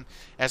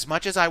as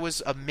much as I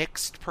was a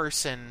mixed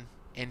person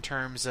in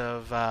terms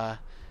of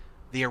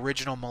the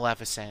original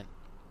Maleficent,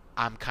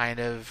 I'm kind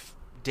of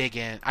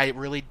digging. I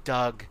really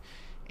dug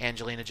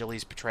Angelina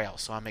Jolie's portrayal,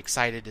 so I'm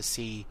excited to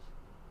see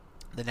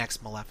the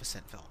next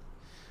Maleficent film.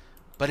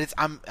 But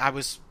I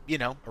was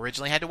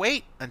originally had to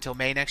wait until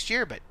May next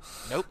year, but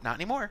nope, not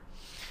anymore.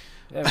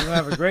 Yeah, we're gonna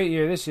have a great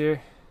year this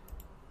year.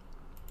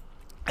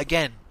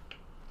 Again.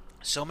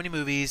 So many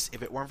movies.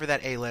 If it weren't for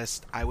that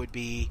A-list, I would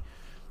be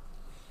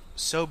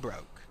so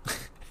broke.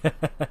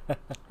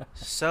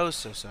 so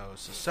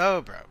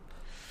broke.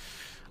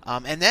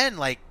 And then,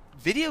 like,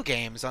 video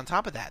games on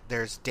top of that.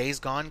 There's Days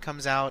Gone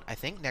comes out, I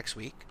think, next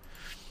week.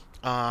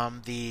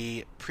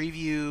 The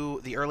preview,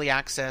 the early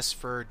access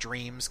for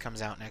Dreams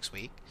comes out next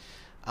week.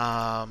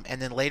 And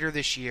then later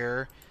this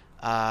year,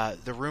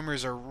 the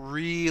rumors are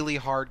really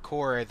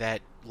hardcore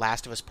that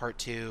Last of Us Part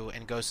 2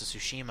 and Ghost of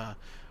Tsushima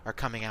are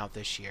coming out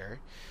this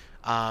year.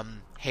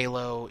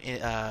 Halo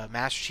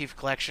Master Chief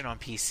Collection on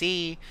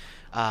PC.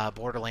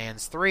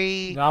 Borderlands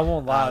 3. No, I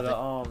won't lie.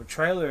 The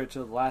trailer to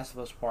The Last of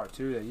Us Part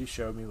 2 that you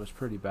showed me was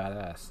pretty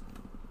badass.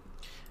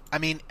 I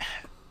mean,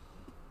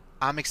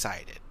 I'm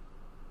excited.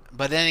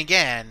 But then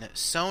again,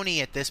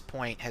 Sony at this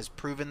point has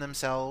proven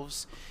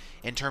themselves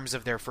in terms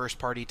of their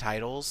first-party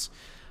titles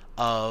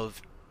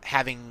of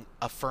having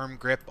a firm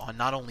grip on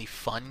not only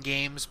fun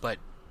games, but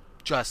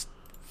just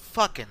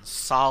fucking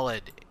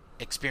solid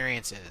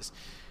experiences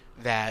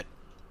that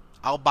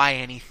I'll buy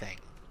anything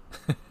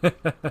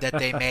that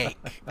they make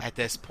at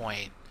this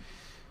point,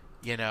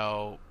 you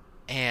know,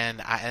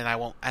 and I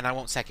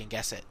won't second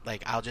guess it.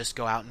 Like, I'll just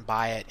go out and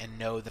buy it and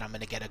know that I'm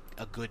going to get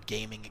a good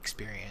gaming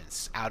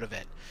experience out of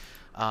it.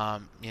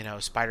 You know,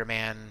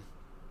 Spider-Man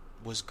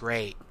was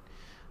great.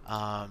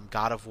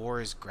 God of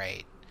War is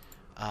great.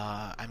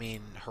 I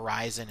mean,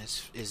 Horizon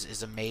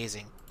is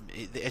amazing.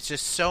 It's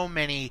just so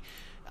many.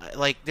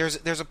 Like,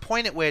 there's a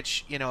point at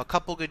which, you know, a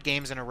couple good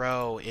games in a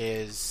row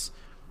is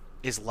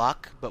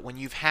luck, but when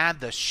you've had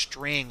the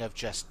string of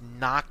just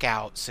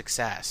knockout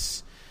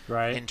success,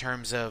 right, in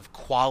terms of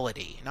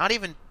quality, not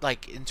even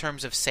like in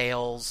terms of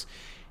sales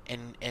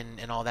and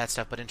all that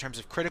stuff, but in terms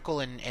of critical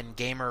and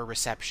gamer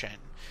reception,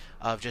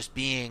 of just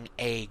being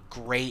a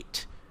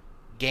great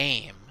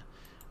game,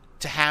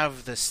 to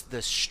have this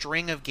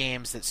string of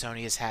games that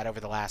Sony has had over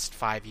the last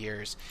 5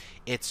 years,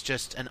 it's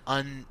just an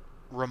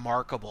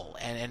unremarkable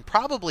and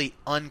probably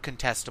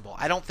uncontestable.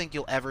 I don't think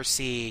you'll ever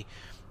see,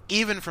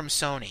 even from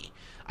Sony,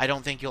 I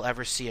don't think you'll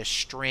ever see a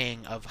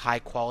string of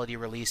high-quality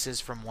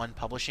releases from one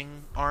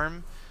publishing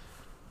arm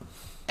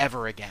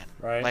ever again.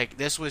 Right. Like,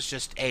 this was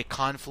just a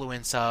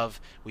confluence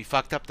of, we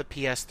fucked up the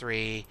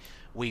PS3,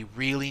 we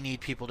really need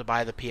people to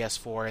buy the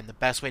PS4, and the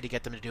best way to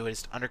get them to do it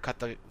is to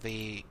undercut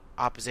the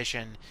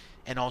opposition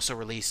and also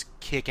release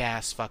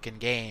kick-ass fucking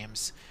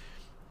games.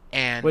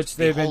 And which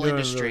they've the whole been doing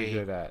industry, really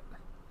good at.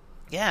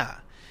 Yeah.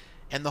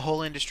 And the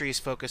whole industry is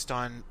focused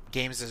on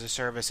games as a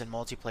service and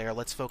multiplayer.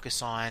 Let's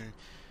focus on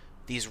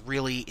these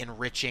really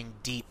enriching,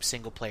 deep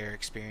single-player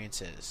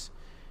experiences.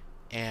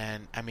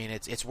 And, I mean,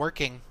 it's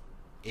working.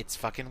 It's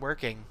fucking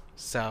working.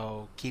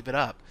 So, keep it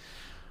up.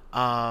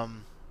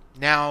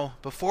 Now,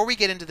 before we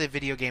get into the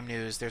video game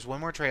news, there's one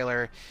more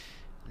trailer,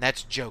 and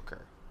that's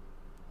Joker.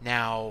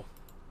 Now,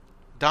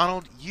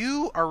 Donald,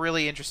 you are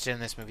really interested in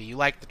this movie. You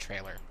like the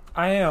trailer.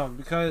 I am,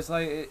 because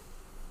a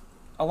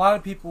lot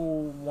of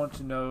people want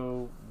to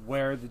know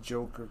where the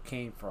Joker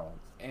came from.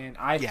 And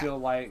I feel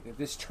like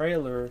this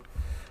trailer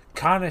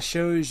kind of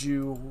shows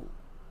you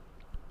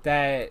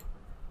that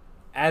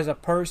as a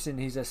person,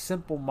 he's a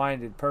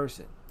simple-minded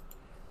person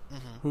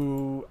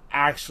who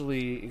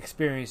actually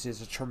experiences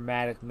a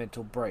traumatic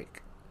mental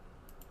break.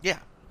 Yeah.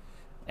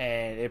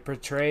 And it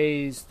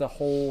portrays the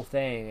whole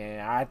thing,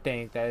 and I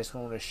think that it's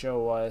going to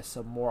show us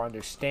some more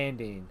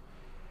understanding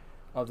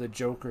of the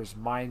Joker's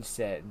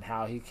mindset and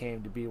how he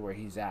came to be where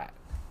he's at.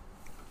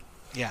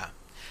 Yeah.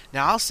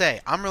 Now, I'll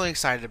say, I'm really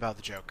excited about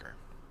the Joker.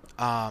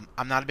 I'm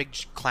not a big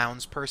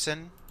clowns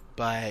person,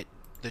 but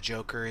the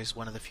Joker is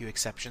one of the few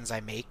exceptions I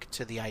make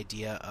to the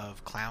idea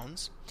of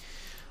clowns.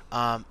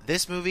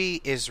 This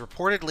movie is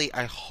reportedly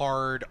a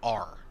hard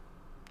R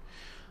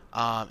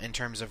in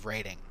terms of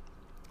rating.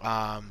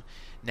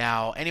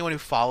 Now, anyone who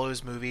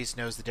follows movies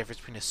knows the difference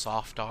between a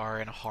soft R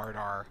and a hard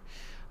R.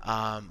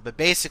 But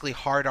basically,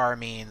 hard R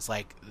means,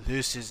 like,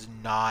 this is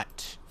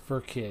not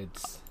for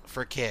kids.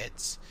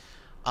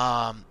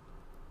 I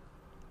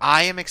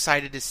am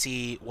excited to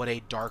see what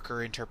a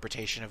darker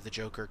interpretation of the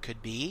Joker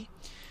could be.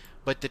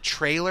 But the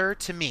trailer,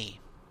 to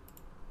me,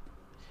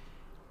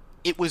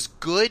 it was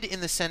good in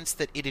the sense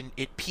that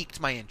it piqued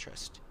my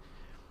interest.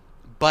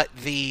 But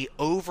the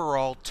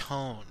overall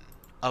tone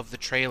of the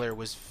trailer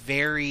was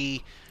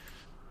very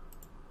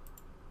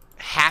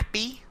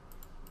happy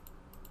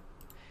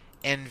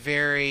and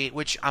very,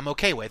 which I'm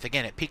okay with.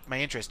 Again, it piqued my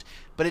interest,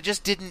 but it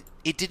just didn't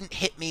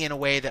hit me in a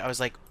way that I was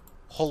like,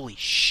 holy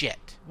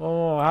shit.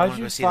 Well, how did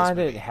you find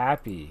it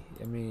happy?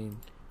 I mean,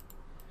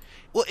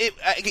 well,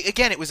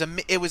 it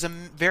was a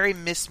very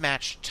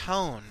mismatched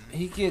tone.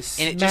 He gets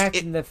smacked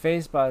in the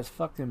face by his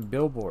fucking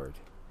billboard.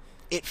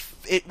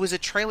 It was a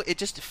trailer. It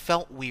just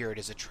felt weird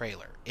as a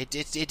trailer. It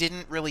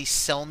didn't really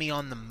sell me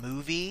on the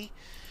movie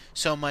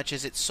so much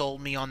as it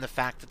sold me on the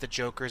fact that the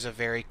Joker is a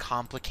very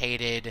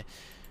complicated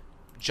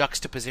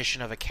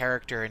juxtaposition of a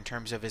character in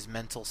terms of his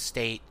mental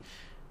state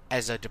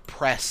as a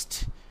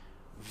depressed,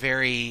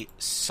 very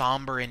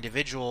somber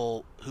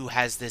individual who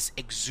has this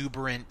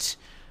exuberant,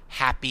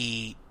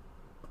 happy,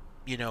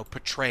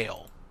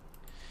 portrayal.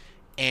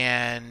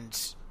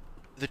 And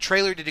the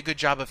trailer did a good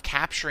job of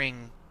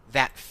capturing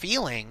that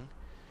feeling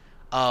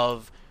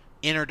of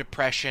inner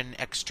depression,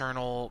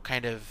 external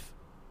kind of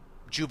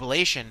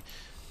jubilation,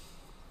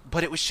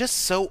 but it was just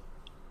so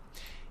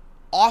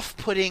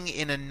off-putting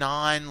in a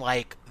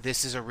non-like,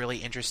 this is a really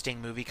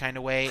interesting movie kind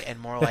of way, and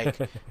more like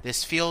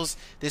this feels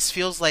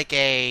like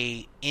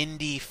a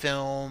indie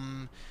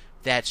film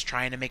that's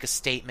trying to make a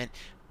statement.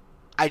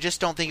 I just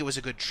don't think it was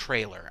a good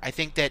trailer. I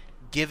think that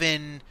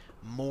given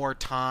more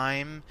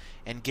time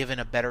and given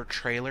a better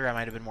trailer, I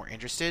might have been more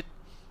interested.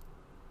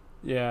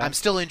 Yeah. I'm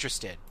still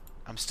interested.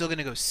 I'm still going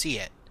to go see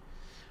it.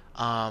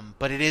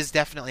 But it is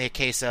definitely a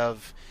case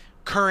of,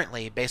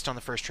 currently, based on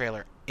the first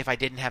trailer, if I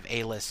didn't have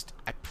A-list,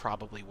 I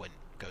probably wouldn't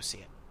go see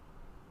it.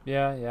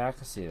 Yeah, I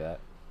can see that.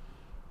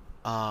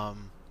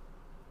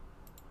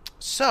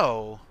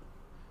 So,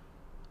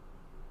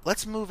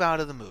 let's move out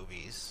of the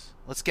movies.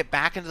 Let's get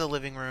back into the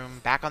living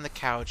room, back on the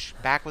couch,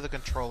 back with a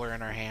controller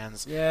in our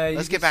hands. Yeah,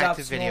 let's get back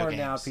to video games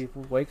now,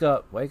 people. Wake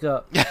up.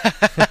 Well,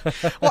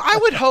 I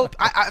would hope.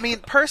 I mean,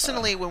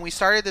 personally, when we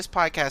started this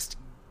podcast,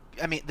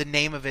 I mean, the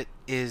name of it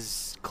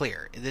is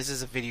clear. This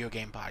is a video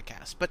game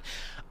podcast, but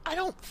I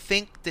don't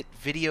think that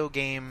video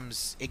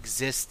games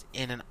exist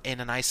in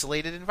an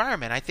isolated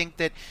environment. I think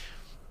that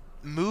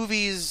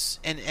movies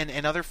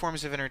and other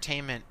forms of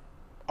entertainment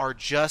are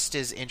just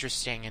as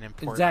interesting and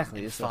important. Exactly,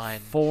 and it's fun. a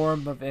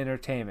form of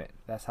entertainment.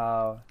 That's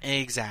how.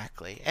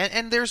 Exactly,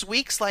 and there's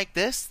weeks like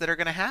this that are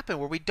going to happen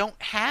where we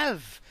don't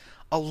have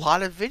a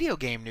lot of video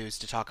game news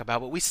to talk about,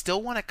 but we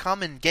still want to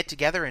come and get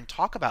together and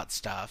talk about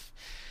stuff,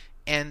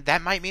 and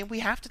that might mean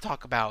we have to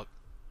talk about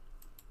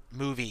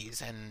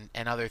movies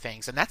and other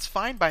things, and that's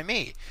fine by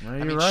me. No, I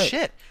mean, right.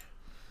 Shit.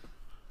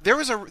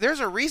 There's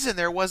a reason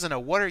there wasn't a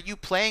 "What are you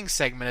playing?"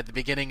 segment at the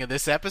beginning of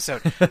this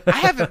episode. I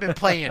haven't been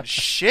playing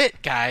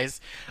shit,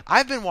 guys.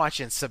 I've been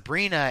watching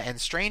Sabrina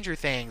and Stranger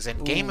Things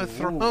and Game of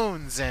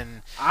Thrones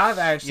and I've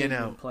actually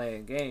been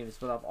playing games,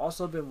 but I've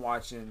also been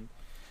watching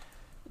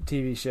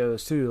TV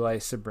shows too,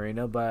 like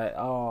Sabrina. But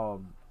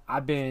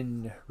I've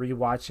been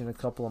rewatching a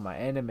couple of my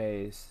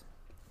animes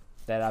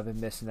that I've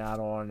been missing out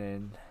on,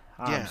 and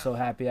I'm so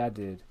happy I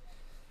did.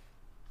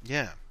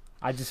 Yeah,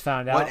 I just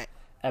found out.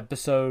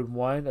 Episode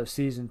 1 of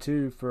Season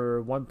 2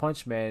 for One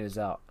Punch Man is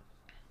out.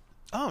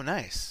 Oh,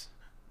 nice.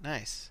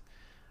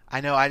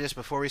 I know,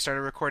 before we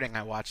started recording,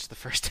 I watched the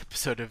first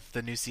episode of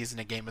the new season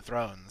of Game of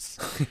Thrones.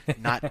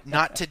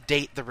 Not to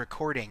date the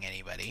recording,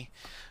 anybody.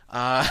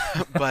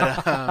 But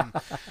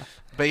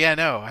yeah,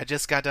 no, I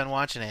just got done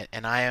watching it,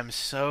 and I am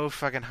so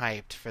fucking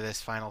hyped for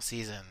this final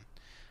season.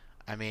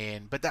 I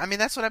mean,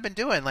 that's what I've been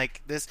doing.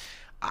 Like, this,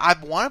 I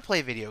want to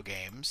play video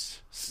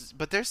games,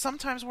 but there's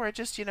sometimes where I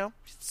just,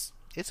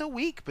 it's a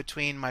week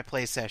between my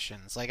play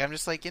sessions. Like, I'm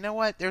just like, you know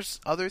what? There's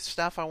other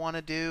stuff I want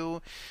to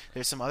do.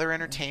 There's some other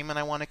entertainment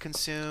I want to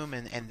consume,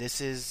 and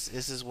this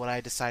is what I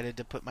decided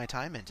to put my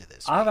time into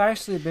this week. I've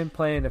actually been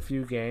playing a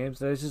few games.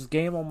 There's this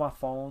game on my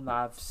phone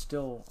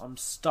I'm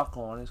stuck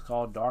on. It's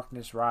called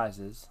Darkness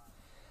Rises.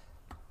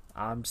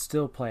 I'm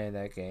still playing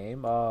that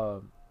game.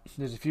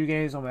 There's a few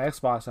games on my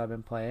Xbox I've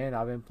been playing.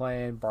 I've been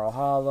playing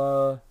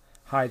Brawlhalla,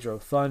 Hydro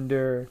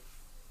Thunder.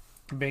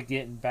 Been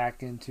getting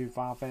back into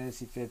Final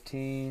Fantasy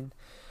 15.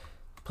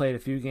 Played a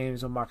few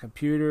games on my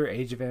computer.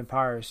 Age of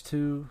Empires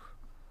 2.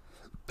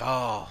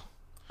 Oh,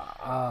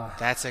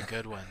 that's a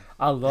good one.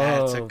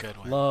 That's a good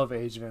one. Love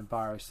Age of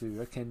Empires 2.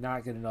 I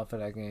cannot get enough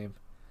of that game.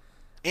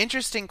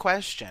 Interesting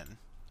question.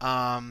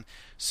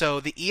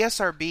 So the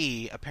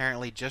ESRB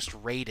apparently just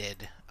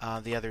rated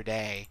the other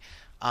day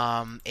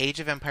Age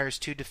of Empires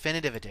 2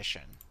 Definitive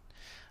Edition.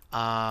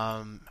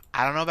 I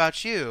don't know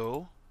about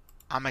you.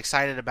 I'm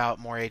excited about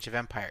more Age of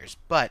Empires,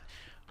 but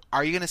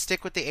are you going to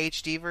stick with the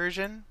HD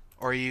version,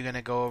 or are you going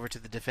to go over to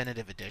the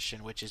Definitive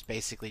Edition, which is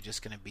basically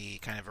just going to be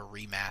kind of a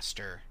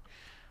remaster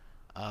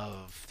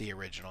of the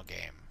original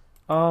game?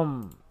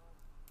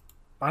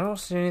 I don't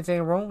see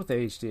anything wrong with the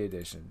HD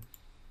edition.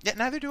 Yeah,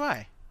 neither do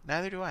I.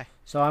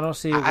 So I don't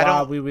see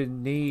why we would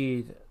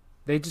need.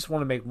 They just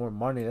want to make more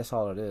money. That's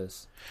all it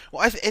is.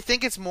 Well, I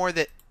think it's more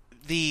that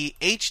the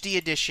HD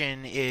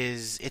edition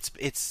is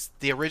it's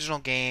the original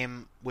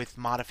game with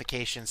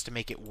modifications to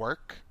make it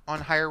work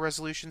on higher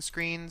resolution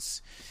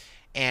screens,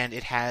 and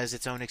it has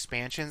its own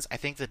expansions. I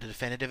think the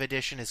Definitive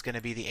Edition is going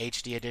to be the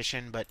HD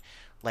edition, but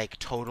like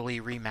totally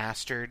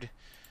remastered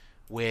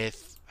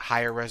with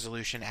higher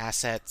resolution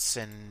assets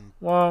and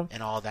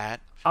all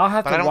that.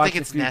 I don't think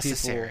it's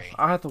necessary.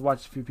 I'll have to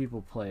watch a few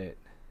people play it.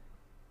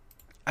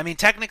 I mean,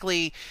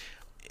 technically,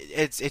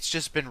 it's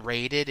just been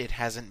rated. It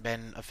hasn't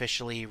been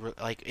officially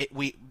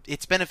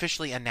it's been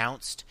officially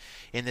announced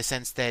in the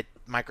sense that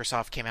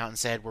Microsoft came out and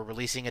said we're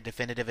releasing a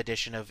definitive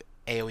edition of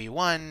AoE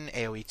 1,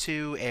 AoE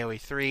 2, AoE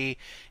 3,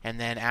 and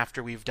then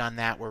after we've done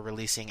that, we're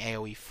releasing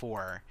AoE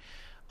 4,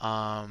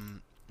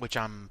 which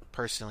I'm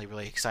personally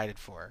really excited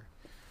for.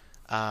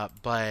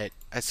 But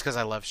it's because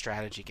I love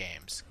strategy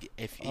games.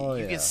 If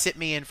you can sit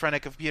me in front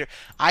of a computer,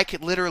 I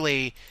could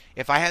literally,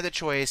 if I had the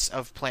choice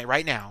of playing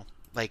right now,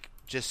 like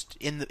just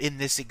in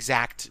this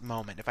exact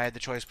moment, if I had the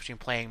choice between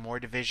playing more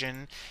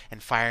Division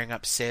and firing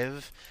up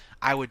Civ,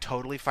 I would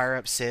totally fire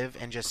up Civ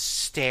and just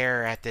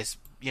stare at this,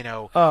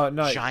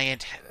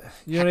 giant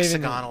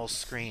hexagonal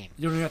screen.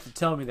 You don't even have to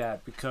tell me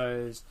that,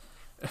 because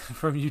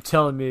from you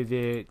telling me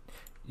that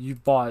you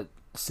bought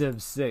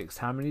Civ 6,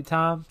 how many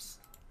times?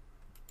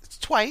 It's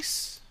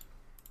twice.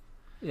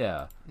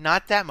 Yeah.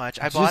 Not that much.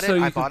 I bought it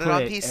on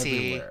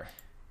PC. Everywhere.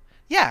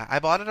 Yeah, I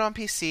bought it on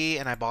PC,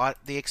 and I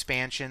bought the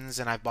expansions,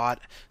 and I bought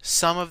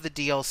some of the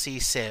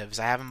DLC Civs.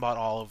 I haven't bought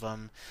all of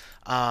them.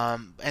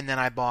 And then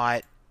I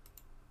bought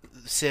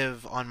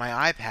Civ on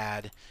my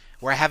iPad,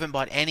 where I haven't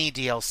bought any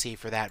DLC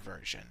for that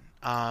version.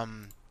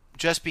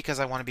 just because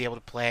I want to be able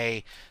to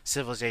play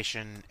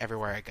Civilization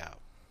everywhere I go.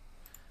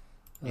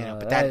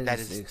 But that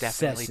is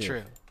definitely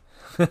true.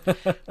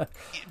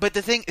 But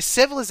the thing,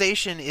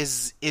 Civilization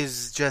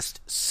is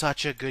just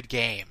such a good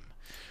game.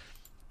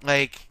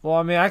 Like, well,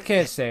 I mean, I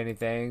can't say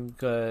anything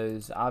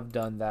because I've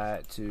done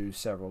that to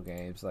several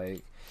games.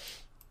 Like,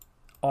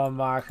 on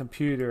my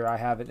computer, I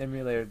have an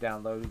emulator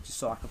downloaded just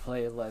so I can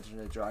play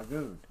Legend of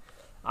Dragoon.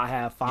 I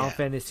have Final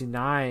Fantasy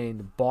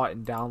IX bought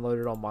and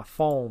downloaded on my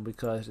phone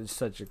because it's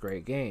such a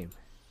great game.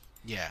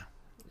 Yeah.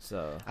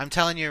 So I'm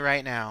telling you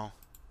right now,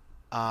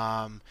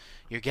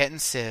 you're getting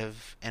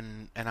Civ,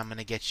 and I'm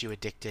gonna get you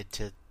addicted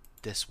to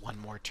this one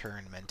more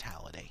turn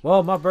mentality.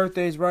 Well, my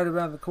birthday's right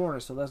around the corner,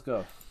 so let's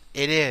go.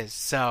 It is.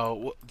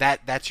 So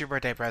that's your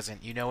birthday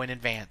present. You know in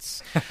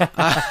advance.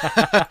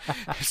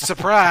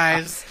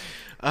 Surprise!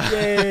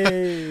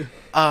 Yay!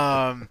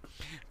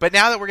 But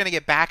now that we're going to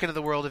get back into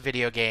the world of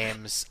video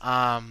games,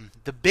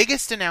 the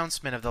biggest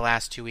announcement of the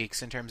last 2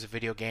 weeks in terms of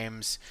video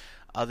games,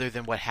 other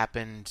than what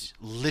happened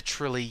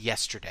literally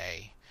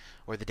yesterday,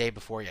 or the day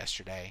before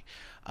yesterday,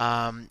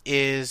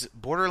 is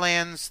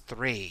Borderlands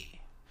 3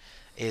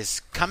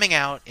 is coming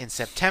out in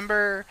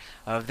September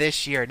of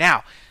this year.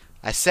 Now,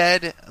 I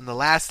said in the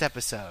last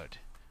episode,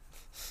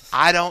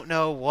 I don't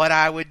know what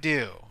I would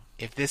do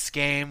if this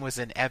game was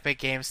an Epic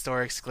Game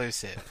Store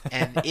exclusive.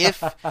 And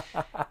if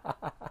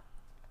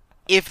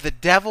the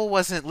devil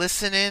wasn't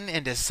listening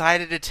and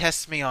decided to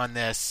test me on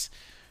this,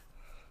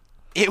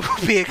 it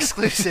will be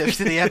exclusive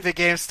to the Epic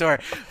Game Store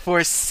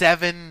for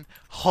 7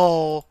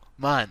 whole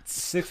months.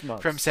 6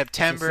 months. From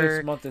September. It's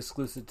a 6-month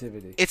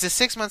exclusivity. It's a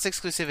 6 months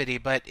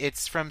exclusivity, but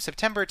it's from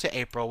September to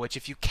April, which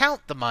if you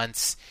count the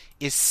months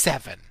is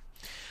 7.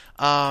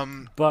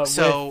 But with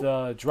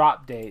the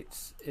drop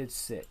dates, it's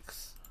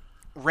 6.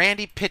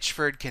 Randy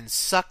Pitchford can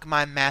suck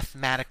my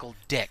mathematical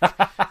dick.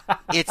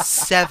 It's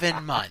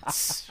 7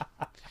 months.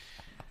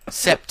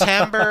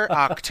 September,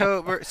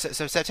 October.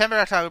 So September,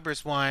 October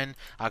is 1.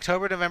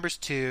 October, November is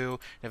 2.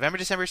 November,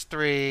 December is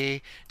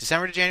 3.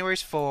 December to January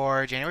is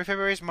 4. January,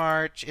 February is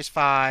March is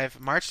 5.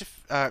 March to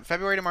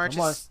February to March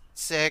is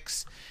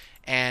 6.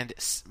 And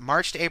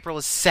March to April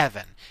is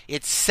 7.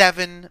 It's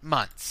 7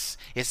 months.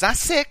 It's not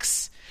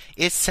 6.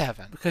 It's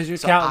 7. Because you're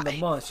counting the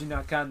months. You're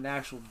not counting the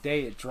actual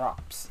day it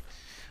drops.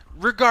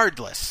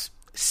 Regardless,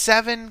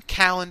 7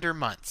 calendar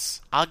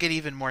months. I'll get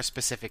even more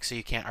specific so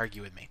you can't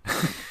argue with me.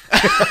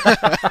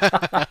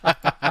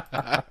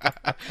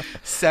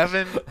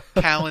 7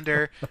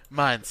 calendar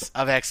months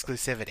of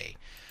exclusivity.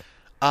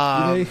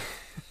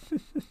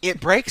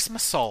 It breaks my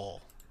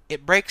soul.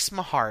 It breaks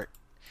my heart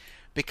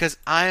because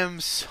I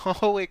am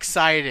so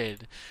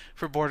excited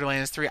for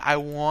Borderlands 3. I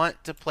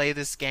want to play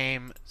this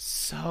game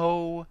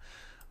so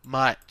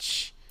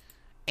much.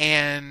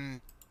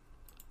 And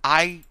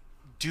I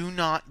do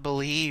not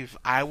believe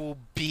I will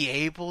be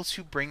able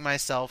to bring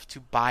myself to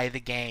buy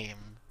the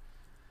game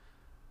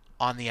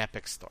on the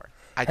Epic Store.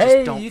 I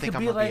just don't think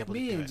I'm going to be able to do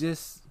it. You could be like me and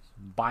just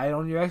buy it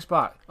on your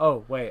Xbox.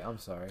 Oh, wait, I'm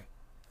sorry.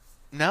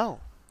 No.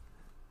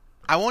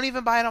 I won't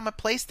even buy it on my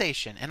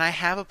PlayStation, and I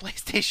have a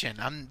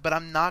PlayStation. But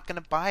I'm not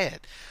going to buy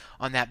it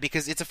on that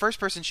because it's a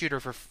first-person shooter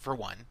for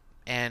one,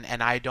 and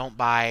I don't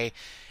buy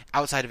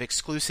outside of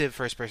exclusive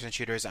first-person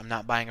shooters. I'm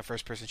not buying a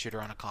first-person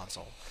shooter on a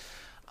console.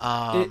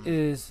 It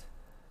is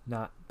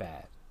not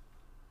bad.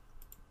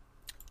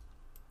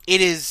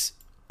 It is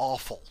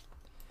awful.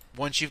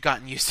 Once you've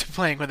gotten used to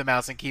playing with a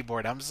mouse and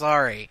keyboard, I'm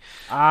sorry.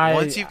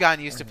 Once you've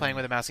gotten used to playing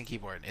with a mouse and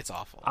keyboard, it's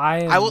awful.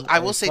 I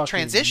will say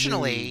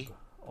transitionally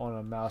on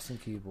a mouse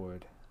and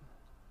keyboard.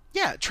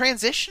 Yeah,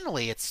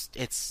 transitionally,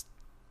 it's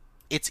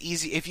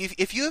easy.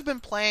 If you have been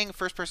playing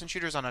first-person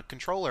shooters on a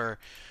controller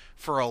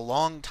for a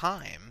long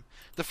time,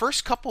 the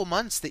first couple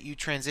months that you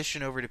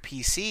transition over to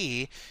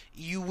PC,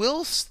 you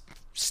will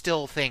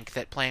still think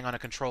that playing on a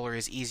controller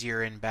is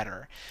easier and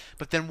better.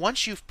 But then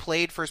once you've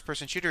played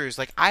first-person shooters,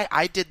 like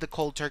I did the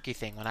cold turkey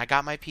thing. When I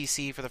got my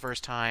PC for the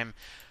first time,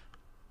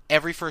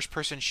 every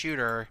first-person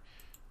shooter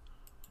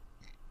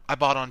I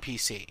bought on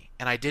PC.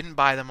 And I didn't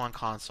buy them on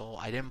console.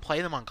 I didn't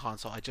play them on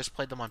console. I just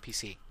played them on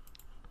PC.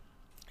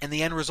 And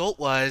the end result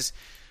was,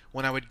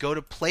 when I would go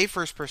to play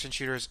first-person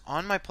shooters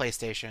on my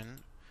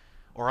PlayStation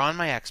or on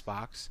my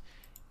Xbox,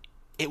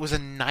 it was a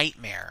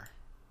nightmare.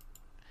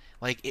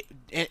 Like,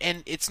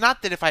 and it's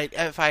not that if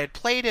I had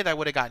played it, I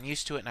would have gotten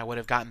used to it and I would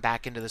have gotten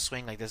back into the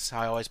swing. Like, this is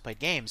how I always played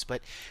games.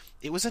 But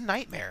it was a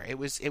nightmare. It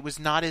was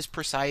not as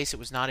precise. It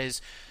was not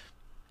as...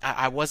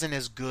 I wasn't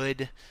as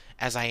good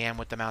as I am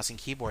with the mouse and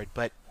keyboard.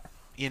 But,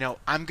 you know,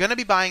 I'm going to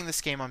be buying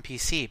this game on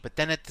PC. But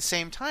then at the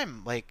same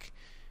time, like,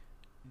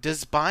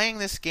 does buying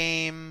this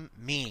game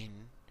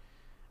mean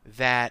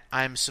that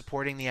I'm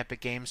supporting the Epic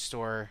Games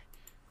Store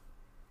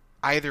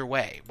either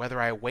way? Whether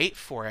I wait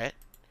for it,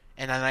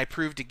 and then I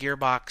prove to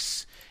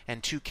Gearbox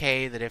and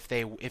 2K that if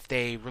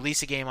they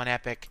release a game on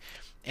Epic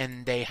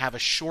and they have a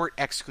short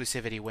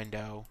exclusivity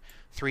window,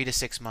 3 to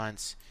 6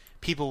 months,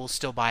 people will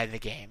still buy the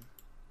game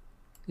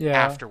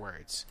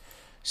afterwards.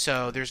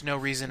 So there's no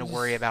reason to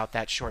worry about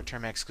that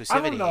short-term exclusivity. I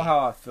don't know how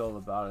I feel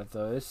about it,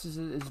 though. It's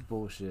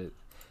bullshit.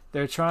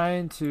 They're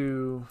trying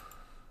to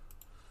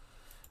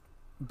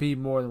be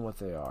more than what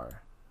they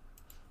are.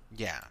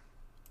 Yeah.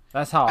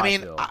 That's how I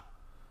feel.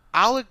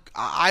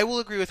 I will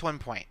agree with one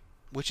point,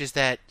 which is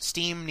that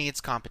Steam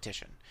needs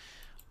competition.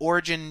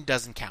 Origin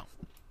doesn't count.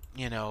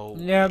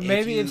 Yeah,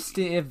 maybe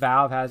if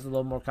Valve has a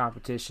little more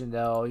competition,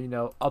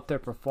 they'll up their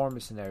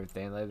performance and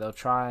everything. Like they'll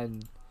try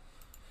and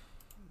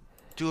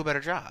do a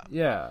better job.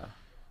 Yeah,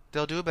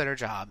 they'll do a better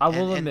job. I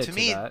will admit to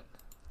that.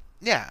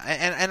 Yeah,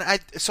 and I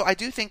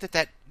do think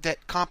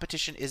that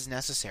competition is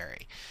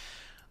necessary.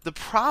 The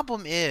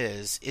problem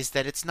is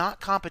that it's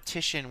not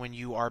competition when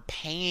you are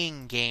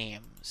paying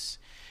games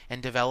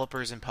and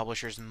developers and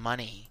publishers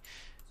money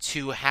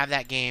to have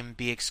that game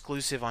be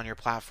exclusive on your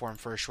platform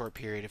for a short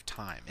period of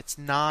time. It's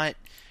not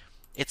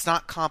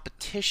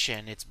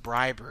competition, it's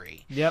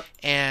bribery. Yep.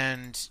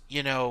 And,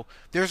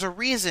 there's a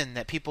reason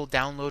that people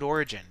download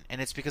Origin, and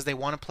it's because they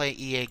want to play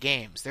EA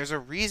games. There's a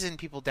reason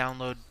people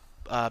download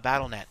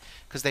Battle.net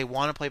because they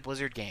want to play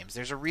Blizzard games.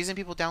 There's a reason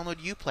people download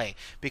Uplay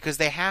because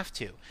they have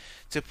to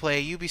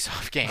play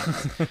Ubisoft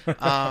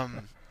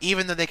games.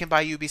 Even though they can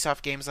buy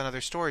Ubisoft games on other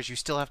stores, you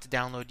still have to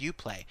download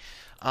Uplay.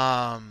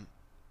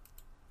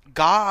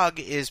 GOG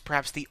is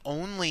perhaps the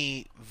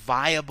only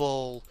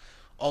viable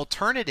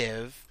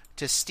alternative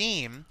to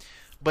Steam,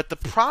 but the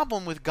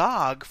problem with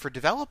GOG for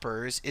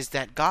developers is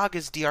that GOG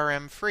is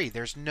DRM free.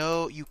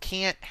 You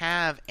can't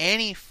have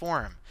any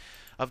form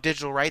of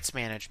digital rights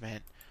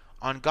management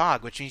on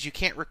GOG, which means you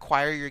can't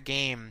require your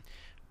game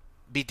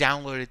be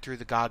downloaded through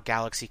the GOG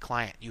Galaxy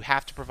client. You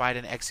have to provide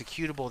an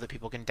executable that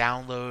people can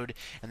download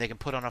and they can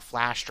put on a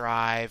flash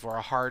drive or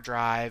a hard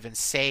drive and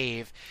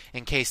save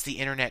in case the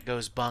internet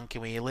goes bunk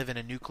and we live in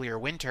a nuclear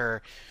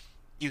winter.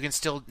 You can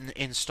still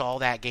install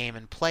that game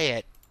and play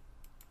it.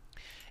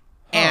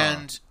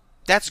 And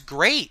that's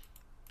great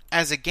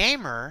as a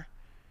gamer.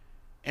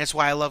 And it's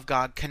why I love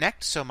GOG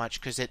Connect so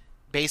much, because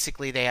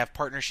they have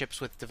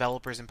partnerships with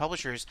developers and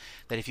publishers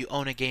that if you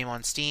own a game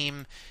on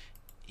Steam,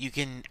 you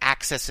can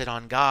access it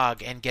on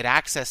GOG and get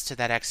access to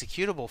that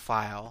executable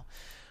file.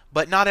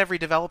 But not every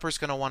developer is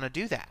going to want to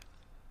do that.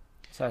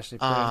 It's actually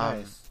pretty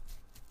nice.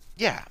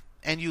 Yeah,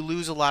 and you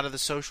lose a lot of the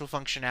social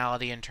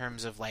functionality in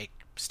terms of like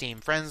Steam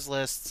friends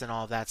lists and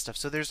all of that stuff.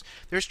 So there's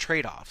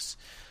trade-offs.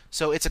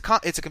 So it's a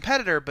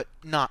competitor, but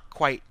not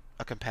quite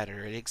a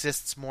competitor. It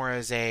exists more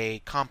as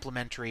a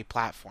complementary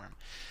platform.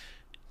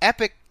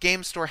 Epic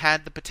Game Store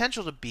had the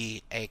potential to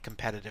be a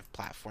competitive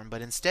platform,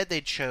 but instead they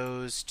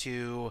chose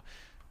to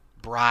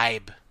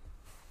bribe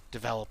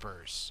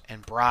developers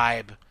and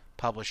bribe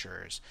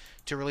publishers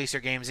to release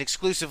their games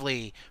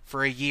exclusively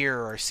for a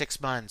year or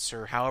 6 months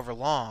or however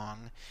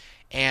long,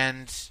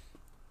 and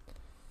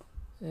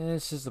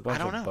it's just a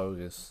bunch of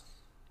bogus.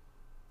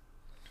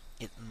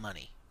 It's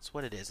money. It's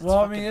what it is.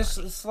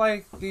 It's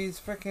like these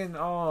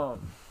freaking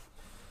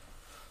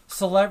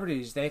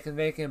celebrities. They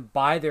can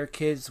buy their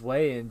kids'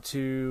 way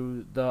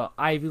into the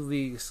Ivy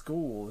League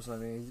schools. I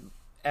mean,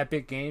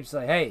 Epic Games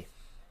like, hey,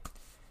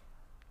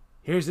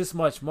 here's this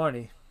much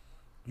money.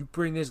 You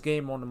bring this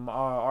game on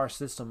our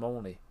system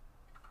only.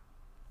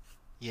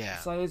 Yeah.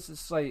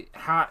 It's like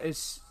how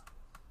is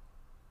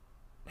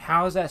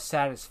that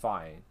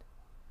satisfying?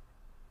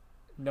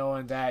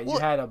 Knowing that you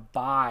had to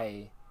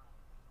buy.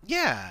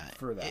 Yeah.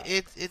 For that.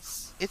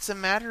 It's a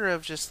matter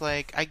of just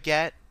like, I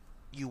get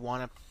you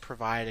want to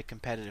provide a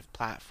competitive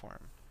platform,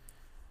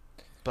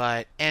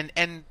 but and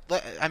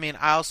I mean,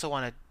 I also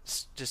want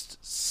to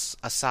just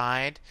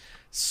aside,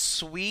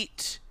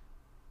 sweet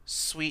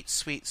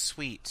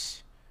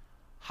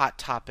hot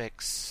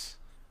topics,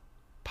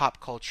 pop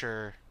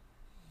culture,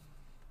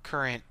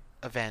 current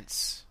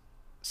events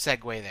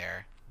segue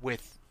there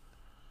with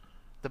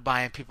the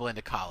buying people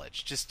into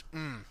college. Just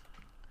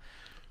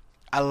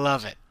I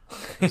love it.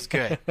 It was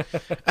good.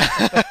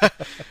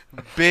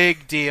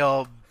 Big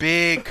deal,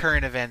 big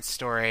current events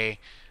story.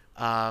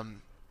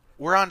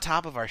 We're on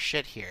top of our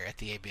shit here at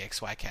the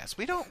ABXYcast.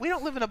 We don't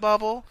live in a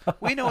bubble.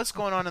 We know what's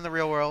going on in the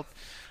real world.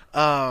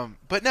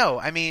 But no,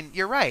 I mean,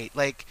 you're right.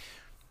 Like,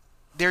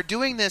 they're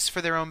doing this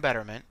for their own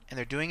betterment, and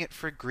they're doing it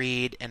for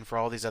greed and for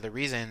all these other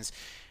reasons,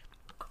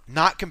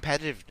 not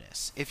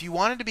competitiveness. If you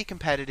wanted to be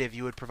competitive,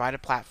 you would provide a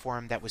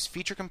platform that was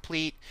feature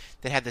complete,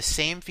 that had the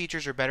same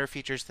features or better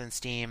features than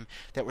Steam,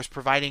 that was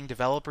providing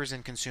developers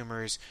and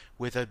consumers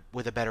with a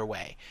better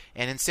way.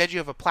 And instead, you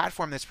have a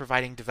platform that's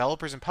providing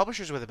developers and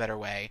publishers with a better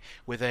way,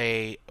 with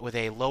a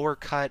lower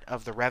cut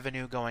of the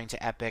revenue going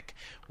to Epic,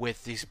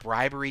 with these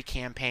bribery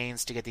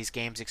campaigns to get these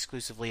games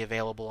exclusively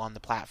available on the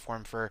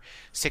platform for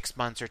 6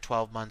 months or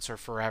 12 months or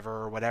forever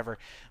or whatever.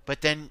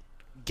 But then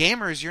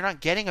gamers, you're not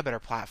getting a better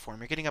platform.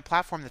 You're getting a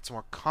platform that's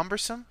more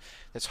cumbersome,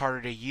 that's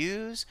harder to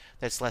use,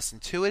 that's less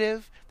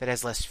intuitive, that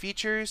has less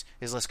features,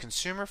 is less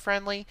consumer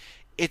friendly.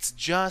 It's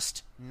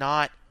just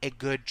not a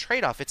good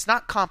trade-off. It's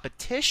not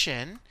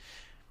competition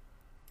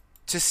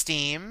to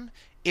Steam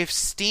if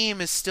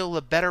Steam is still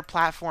a better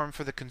platform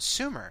for the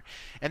consumer.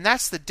 And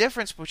that's the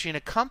difference between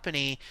a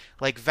company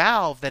like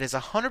Valve that is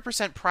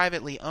 100%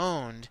 privately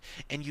owned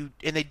and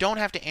they don't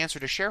have to answer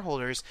to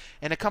shareholders,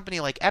 and a company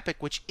like Epic,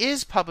 which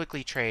is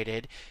publicly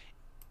traded,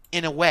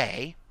 in a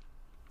way,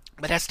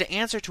 but has to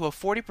answer to a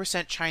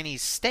 40%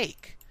 Chinese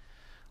stake.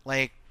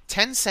 Like,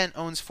 Tencent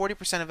owns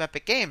 40% of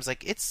Epic Games.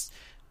 Like, it's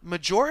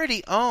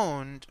majority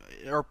owned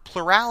or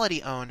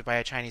plurality owned by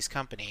a Chinese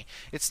company.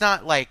 It's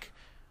not like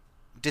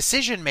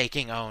decision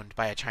making owned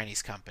by a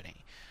Chinese company.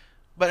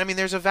 But I mean,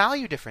 there's a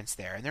value difference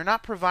there, and they're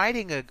not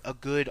providing a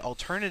good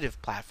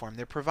alternative platform.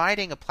 They're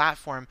providing a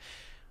platform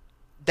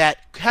that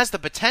has the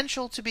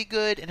potential to be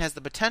good and has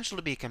the potential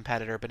to be a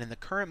competitor, but in the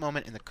current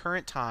moment, in the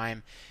current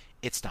time,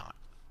 it's not.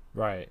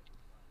 Right.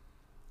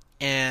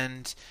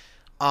 And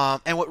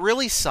what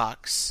really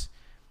sucks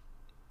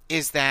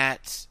is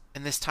that,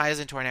 and this ties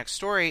into our next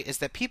story, is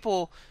that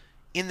people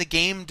in the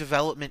game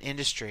development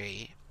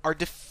industry are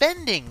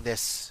defending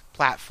this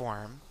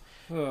platform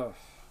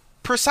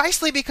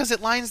precisely because it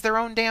lines their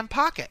own damn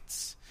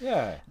pockets.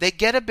 Yeah. They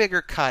get a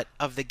bigger cut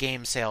of the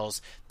game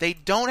sales. They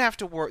don't have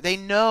to work. They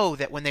know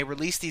that when they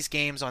release these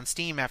games on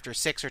Steam after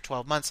 6 or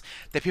 12 months,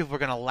 that people are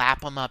going to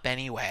lap them up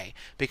anyway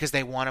because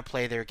they want to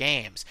play their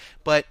games.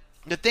 But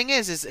the thing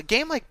is a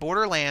game like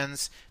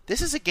Borderlands,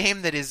 this is a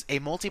game that is a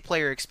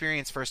multiplayer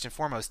experience first and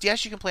foremost.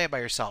 Yes, you can play it by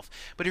yourself,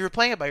 but if you're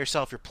playing it by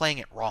yourself, you're playing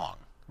it wrong.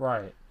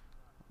 Right.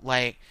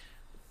 Like,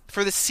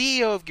 for the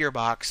CEO of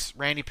Gearbox,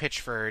 Randy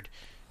Pitchford,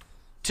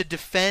 to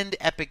defend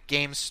Epic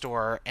Games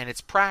Store and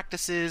its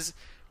practices,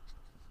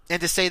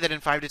 and to say that in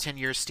 5 to 10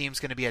 years Steam's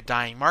going to be a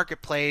dying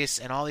marketplace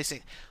and all these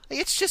things,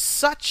 it's just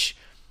such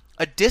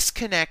a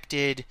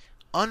disconnected,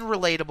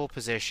 unrelatable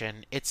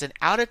position. It's an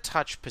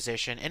out-of-touch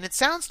position, and it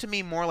sounds to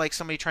me more like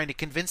somebody trying to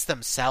convince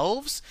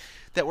themselves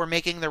that we're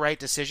making the right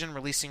decision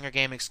releasing our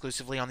game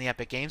exclusively on the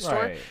Epic Games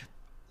Store,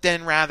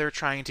 than rather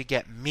trying to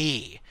get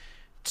me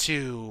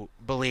to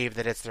believe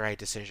that it's the right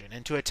decision.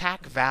 And to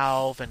attack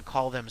Valve and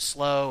call them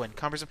slow and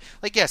cumbersome.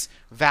 Like, yes,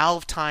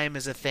 Valve time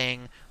is a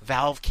thing.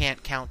 Valve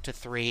can't count to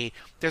 3.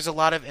 There's a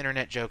lot of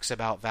internet jokes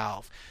about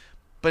Valve.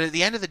 But at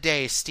the end of the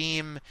day,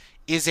 Steam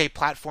is a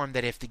platform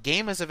that if the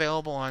game is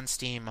available on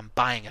Steam, I'm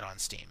buying it on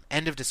Steam.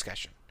 End of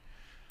discussion.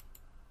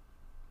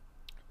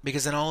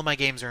 Because then all of my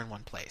games are in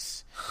one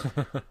place.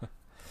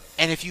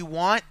 And if you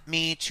want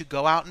me to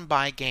go out and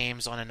buy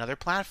games on another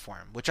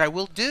platform, which I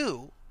will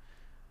do,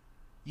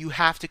 you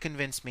have to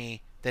convince me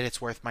that it's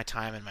worth my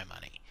time and my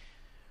money.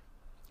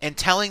 And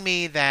telling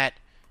me that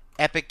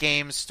Epic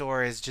Games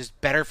Store is just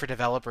better for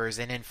developers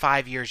and in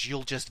 5 years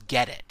you'll just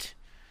get it.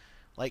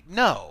 Like,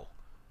 no.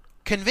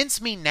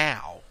 Convince me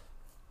now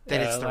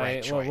that it's the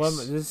right choice. Well,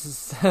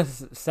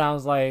 this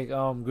sounds like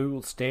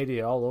Google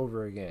Stadia all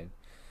over again.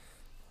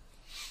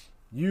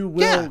 You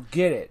will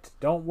get it.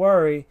 Don't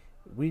worry.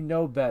 We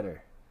know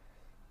better.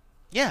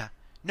 Yeah.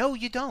 No,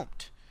 you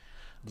don't.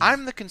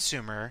 I'm the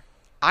consumer.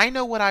 I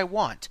know what I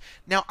want.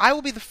 Now, I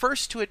will be the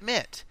first to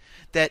admit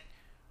that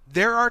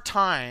there are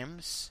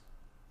times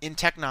in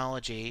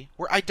technology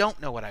where I don't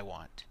know what I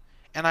want,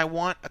 and I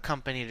want a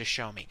company to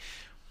show me.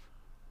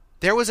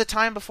 There was a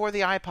time before the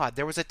iPod.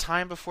 There was a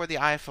time before the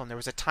iPhone. There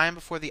was a time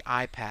before the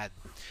iPad.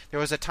 There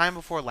was a time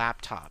before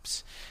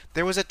laptops.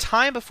 There was a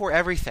time before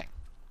everything.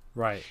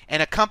 Right.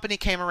 And a company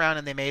came around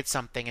and they made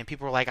something, and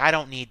people were like, I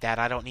don't need that,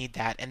 I don't need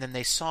that. And then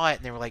they saw it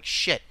and they were like,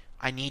 shit,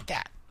 I need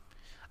that.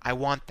 I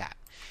want that.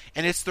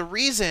 And it's the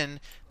reason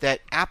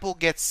that Apple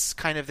gets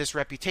kind of this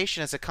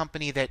reputation as a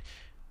company that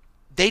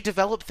they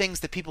develop things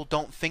that people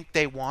don't think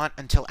they want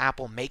until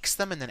Apple makes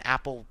them, and then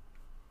Apple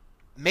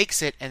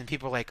makes it, and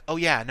people are like, oh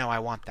yeah, no, I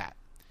want that.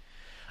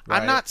 Right.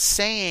 I'm not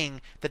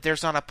saying that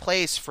there's not a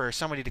place for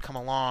somebody to come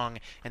along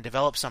and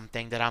develop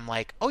something that I'm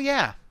like, oh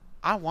yeah,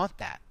 I want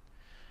that.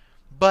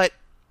 But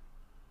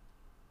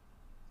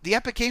the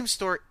Epic Games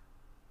Store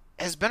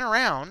has been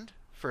around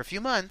for a few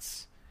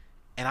months,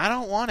 and I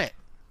don't want it.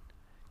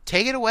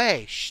 Take it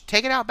away.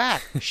 Take it out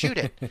back. Shoot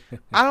it.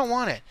 I don't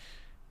want it.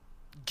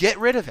 Get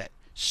rid of it.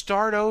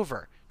 Start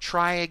over.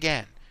 Try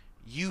again.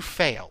 You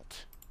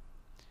failed.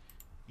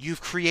 You've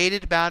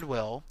created bad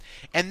will.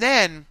 And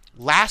then,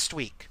 last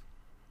week,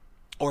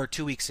 or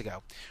 2 weeks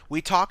ago,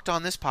 we talked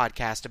on this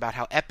podcast about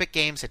how Epic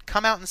Games had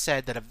come out and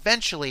said that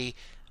eventually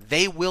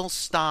they will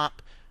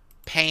stop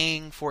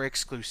paying for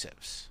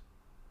exclusives.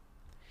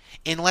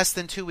 In less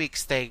than 2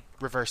 weeks, they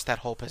reversed that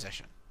whole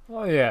position.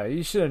 Oh yeah,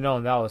 you should have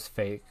known that was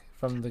fake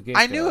from the get-go.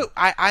 I knew it.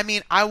 I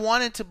mean, I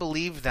wanted to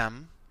believe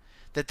them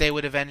that they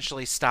would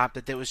eventually stop,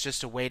 that it was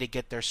just a way to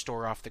get their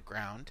store off the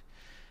ground.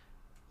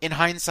 In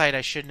hindsight,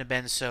 I shouldn't have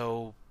been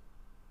so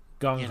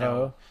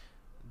gung-ho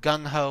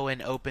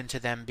and open to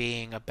them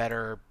being a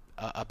better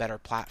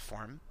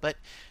platform. But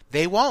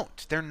they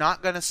won't. They're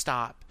not going to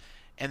stop,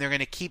 and they're going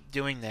to keep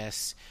doing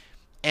this.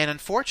 And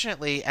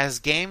unfortunately, as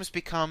games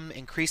become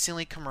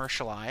increasingly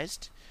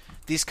commercialized,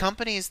 these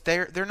companies,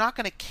 they're not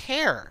going to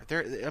care.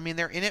 They're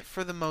in it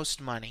for the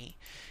most money,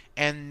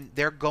 and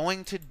they're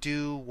going to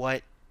do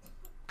what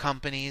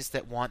companies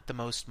that want the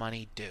most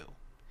money do.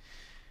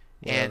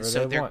 Whatever and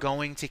so they're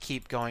going to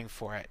keep going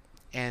for it.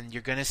 And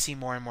you're going to see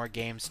more and more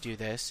games do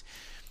this.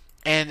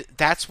 And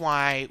that's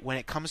why when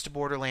it comes to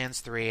Borderlands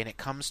 3 and it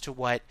comes to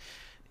what,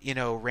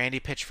 Randy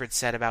Pitchford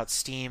said about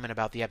Steam and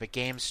about the Epic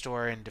Games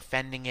Store and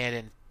defending it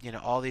and,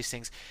 all these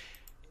things,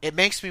 it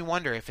makes me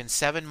wonder if in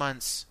 7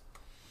 months,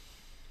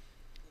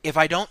 if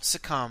I don't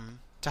succumb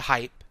to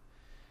hype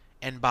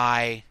and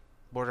buy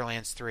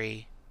Borderlands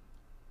 3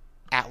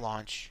 at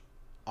launch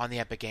on the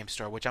Epic Game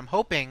Store, which I'm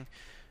hoping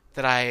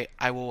that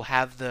I will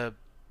have the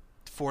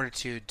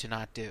fortitude to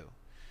not do.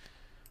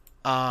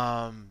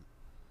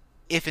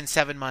 If in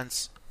 7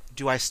 months,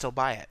 do I still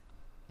buy it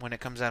when it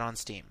comes out on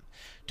Steam?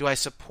 Do I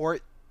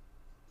support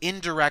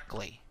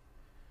indirectly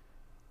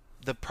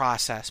the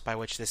process by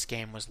which this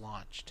game was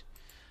launched?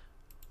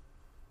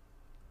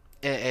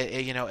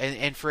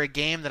 And for a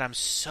game that I'm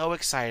so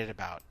excited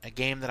about, a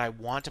game that I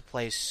want to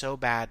play so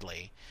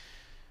badly,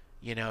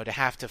 to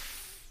have to,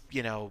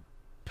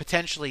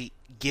 potentially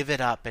give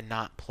it up and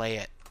not play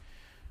it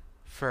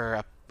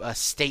for a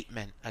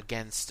statement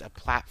against a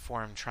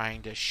platform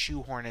trying to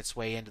shoehorn its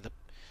way into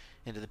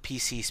the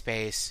PC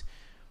space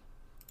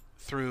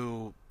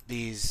through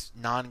these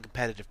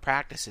non-competitive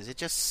practices. It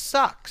just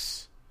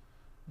sucks.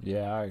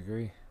 Yeah, I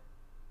agree.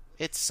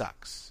 It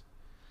sucks.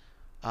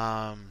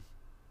 Unfriggin'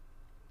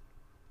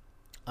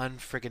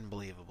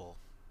 believable.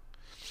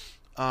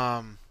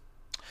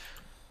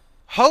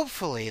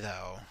 Hopefully,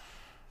 though,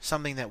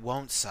 something that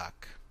won't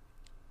suck.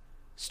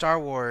 Star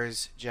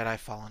Wars Jedi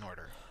Fallen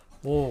Order.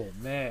 Oh,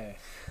 man.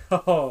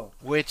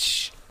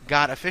 Which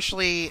got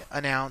officially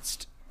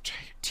announced,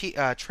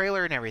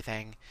 trailer and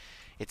everything.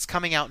 It's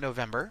coming out in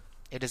November.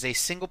 It is a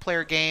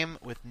single-player game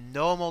with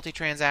no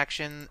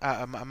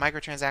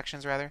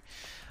microtransactions, rather.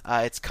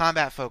 It's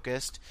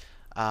combat-focused.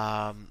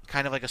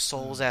 Kind of like a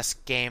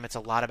Souls-esque game. It's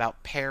a lot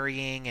about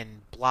parrying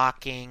and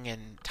blocking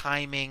and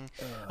timing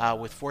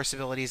with force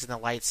abilities and the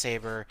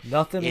lightsaber.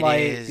 Nothing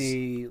like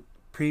the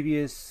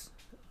previous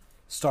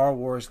Star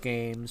Wars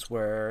games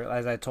where,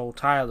 as I told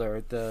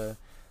Tyler, the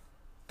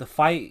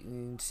fight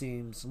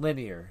seems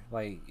linear.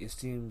 Like, it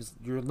seems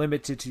you're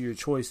limited to your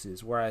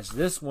choices. Whereas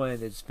this one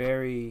is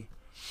very,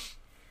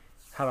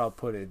 how do I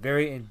put it,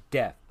 very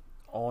in-depth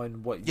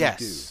on what you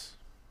do.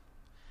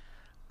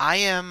 I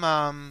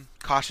am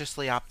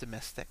cautiously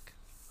optimistic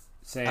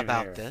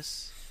about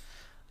this.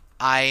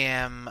 I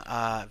am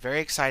very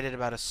excited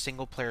about a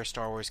single-player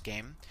Star Wars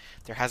game.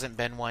 There hasn't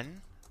been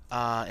one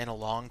in a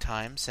long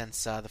time,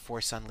 since The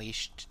Force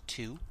Unleashed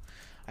 2,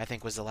 I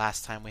think, was the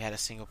last time we had a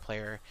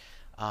single-player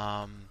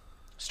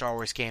Star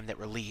Wars game that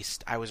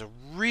released. I was a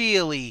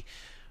really,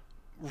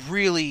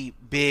 really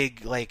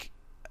big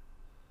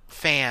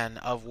fan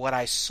of what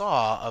I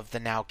saw of the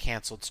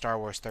now-canceled Star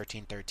Wars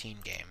 1313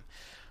 game.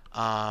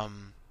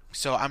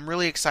 So I'm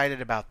really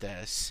excited about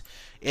this.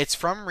 It's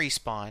from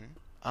Respawn,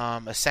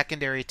 a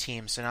secondary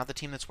team, so not the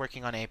team that's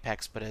working on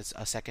Apex, but it's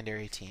a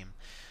secondary team.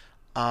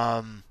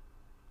 I'm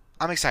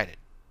excited.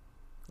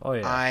 Oh,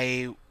 yeah.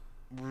 I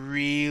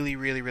really,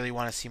 really, really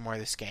want to see more of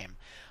this game.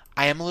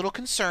 I am a little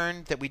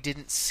concerned that we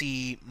didn't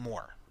see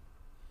more.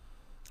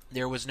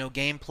 There was no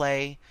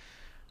gameplay.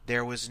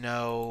 There was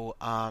no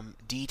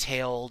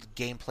detailed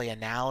gameplay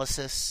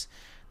analysis.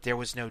 There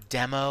was no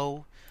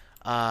demo.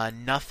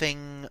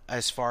 Nothing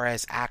as far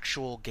as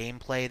actual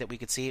gameplay that we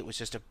could see. It was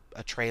just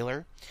a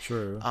trailer.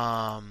 True.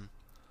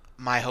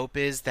 My hope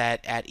is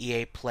that at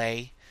EA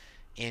Play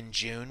in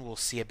June we'll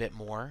see a bit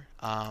more,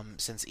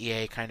 since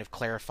EA kind of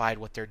clarified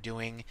what they're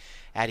doing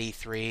at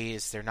E3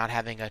 is they're not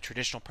having a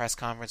traditional press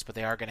conference, but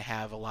they are going to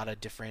have a lot of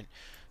different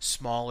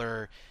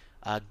smaller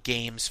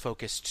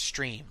games-focused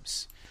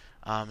streams.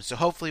 So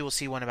hopefully we'll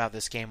see one about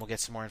this game. We'll get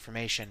some more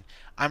information.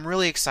 I'm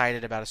really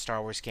excited about a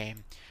Star Wars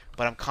game,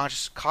 but I'm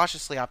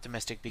cautiously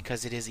optimistic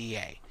because it is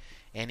EA.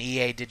 And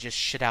EA did just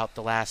shit out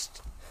the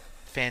last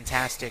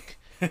fantastic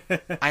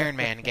Iron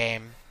Man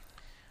game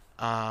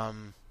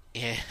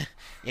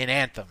in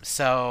Anthem.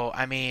 So,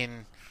 I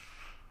mean,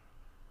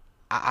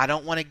 I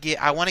don't want to give...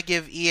 I want to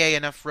give EA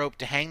enough rope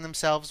to hang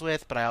themselves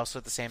with, but I also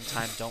at the same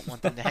time don't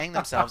want them to hang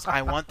themselves.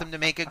 I want them to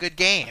make a good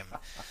game.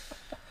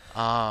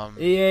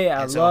 EA,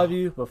 I love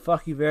you, but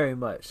fuck you very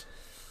much.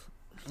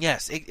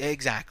 Yes,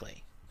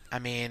 exactly. I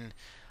mean,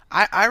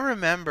 I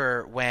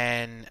remember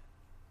when,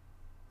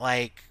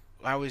 I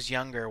was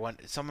younger, when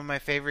some of my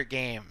favorite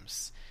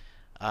games,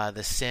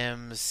 The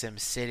Sims,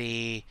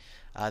 SimCity,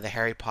 the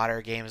Harry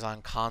Potter games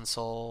on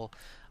console,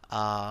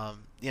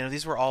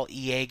 these were all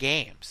EA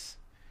games.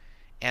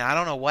 And I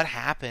don't know what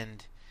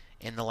happened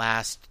in the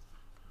last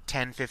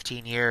 10,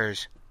 15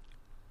 years,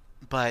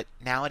 but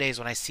nowadays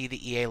when I see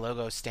the EA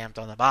logo stamped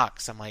on the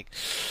box, I'm like,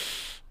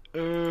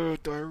 oh,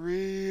 do I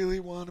really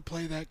want to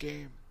play that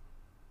game?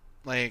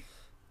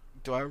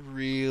 Do I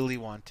really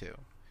want to?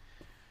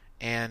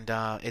 And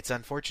it's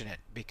unfortunate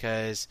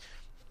because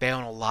they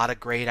own a lot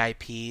of great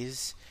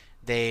IPs.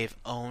 They've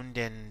owned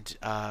and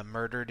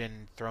murdered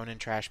and thrown in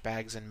trash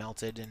bags and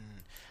melted and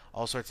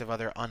all sorts of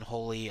other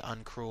unholy,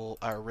 uncruel,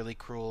 really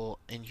cruel,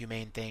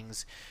 inhumane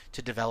things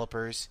to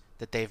developers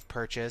that they've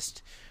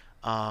purchased.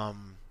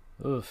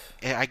 Oof.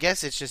 I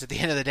guess it's just at the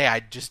end of the day, I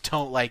just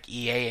don't like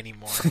EA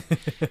anymore,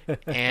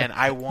 and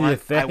I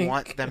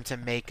want them to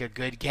make a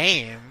good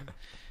game,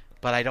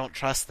 but I don't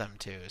trust them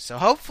to. So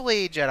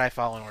hopefully, Jedi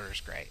Fallen Order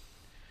is great.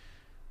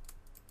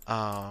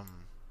 I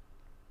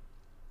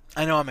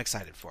know I'm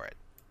excited for it.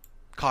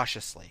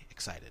 cautiously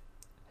excited.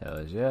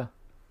 Hell yeah.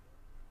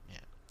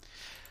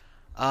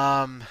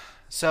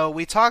 So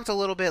we talked a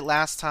little bit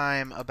last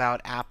time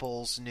about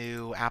Apple's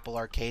new Apple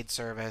Arcade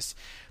service.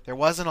 There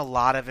wasn't a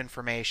lot of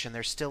information.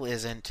 There still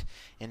isn't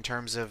in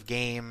terms of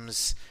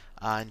games,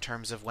 in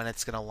terms of when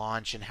it's going to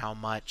launch and how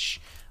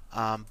much.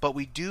 But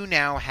we do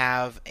now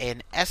have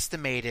an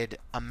estimated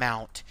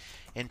amount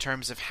in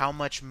terms of how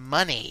much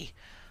money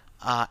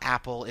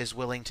Apple is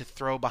willing to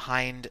throw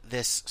behind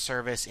this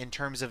service in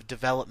terms of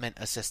development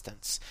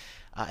assistance.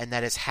 And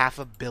that is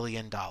 $500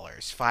 million,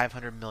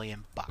 $500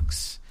 million.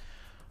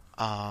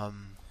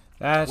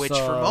 That's which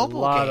for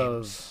mobile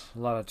games, a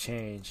lot of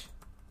change.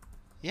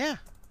 Yeah,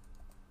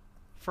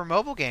 for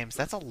mobile games,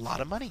 that's a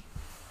lot of money.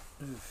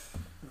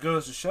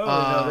 Goes to show,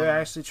 they're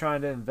actually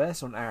trying to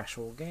invest on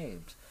actual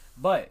games.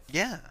 But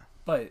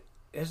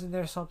isn't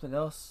there something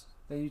else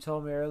that you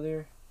told me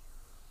earlier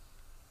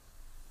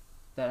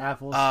that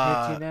Apple's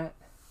hinting at?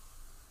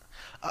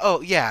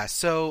 Oh yeah,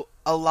 so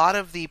a lot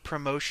of the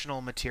promotional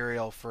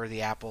material for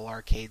the Apple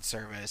Arcade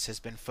service has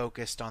been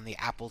focused on the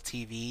Apple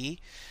TV.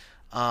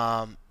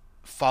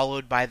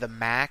 Followed by the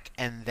Mac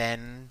and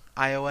then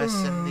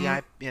iOS and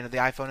the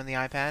iPhone and the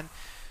iPad.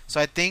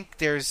 So I think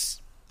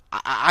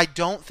I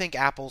don't think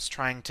Apple's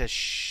trying to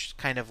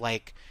kind of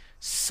like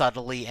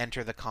subtly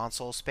enter the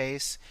console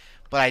space,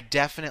 but I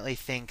definitely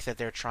think that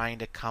they're trying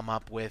to come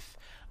up with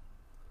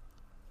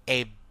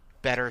a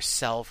better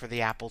sell for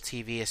the Apple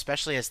TV,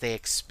 especially as they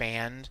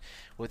expand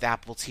with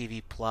Apple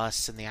TV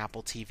Plus and the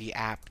Apple TV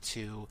app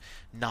to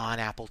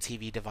non-Apple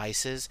TV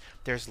devices.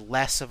 There's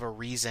less of a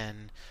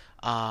reason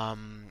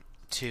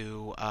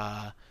to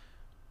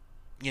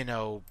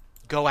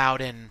go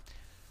out and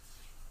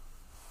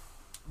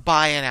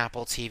buy an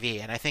Apple TV.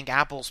 And I think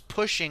Apple's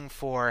pushing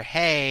for,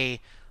 hey,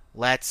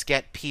 let's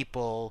get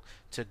people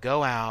to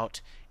go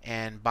out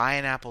and buy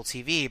an Apple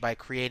TV by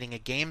creating a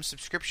game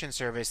subscription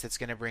service that's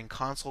going to bring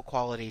console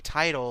quality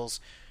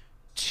titles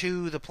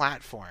to the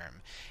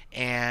platform.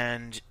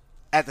 And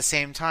at the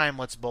same time,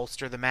 let's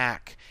bolster the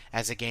Mac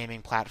as a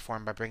gaming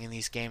platform by bringing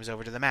these games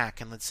over to the Mac,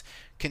 and let's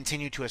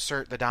continue to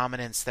assert the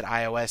dominance that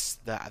iOS,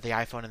 the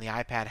iPhone, and the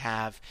iPad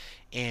have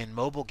in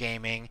mobile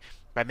gaming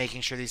by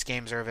making sure these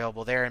games are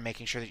available there and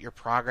making sure that your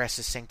progress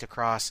is synced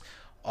across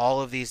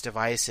all of these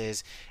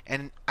devices.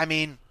 And, I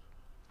mean,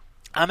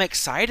 I'm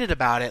excited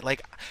about it.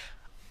 Like,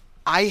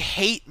 I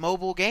hate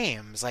mobile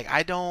games. Like,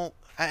 I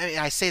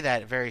say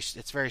that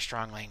it's very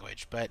strong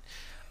language, but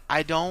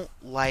I don't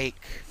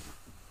like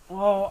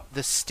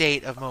the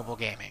state of mobile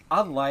gaming. I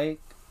like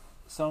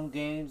some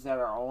games that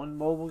are on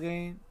mobile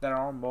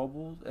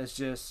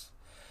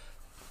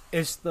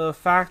It's the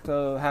fact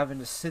of having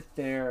to sit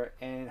there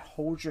and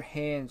hold your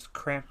hands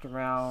cramped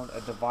around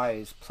a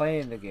device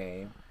playing the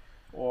game,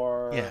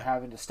 or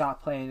having to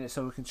stop playing it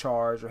so it can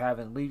charge, or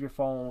having to leave your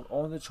phone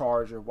on the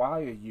charger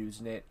while you're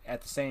using it,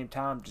 at the same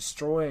time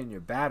destroying your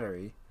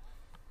battery.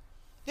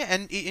 Yeah,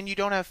 and you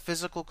don't have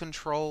physical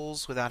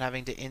controls without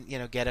having to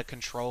get a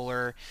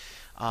controller,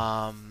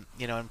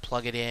 and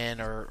plug it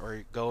in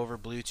or go over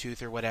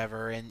Bluetooth or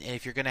whatever. And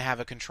if you're going to have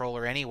a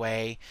controller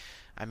anyway,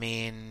 I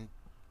mean,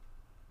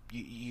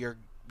 you're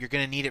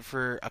going to need it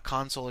for a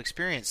console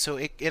experience. So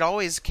it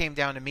always came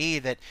down to me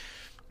that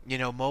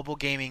mobile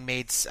gaming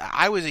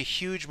I was a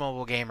huge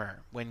mobile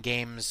gamer when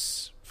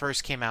games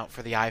first came out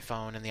for the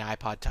iPhone and the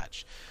iPod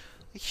Touch.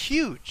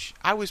 Huge.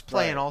 I was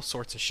playing all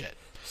sorts of shit.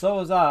 So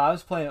was I. I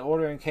was playing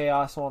Order and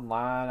Chaos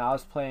Online. I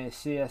was playing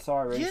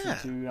CSR Racing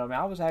 2. I mean,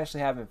 I was actually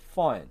having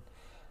fun.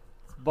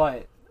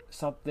 But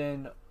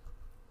something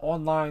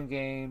online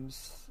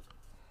games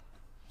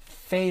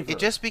favor. It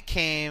just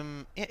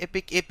became it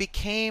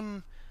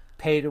became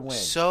pay to win.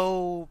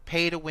 So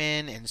pay to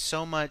win, and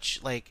so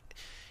much like,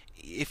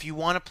 if you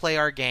want to play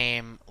our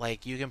game,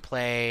 like, you can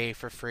play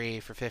for free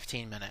for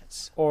 15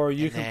 minutes. Or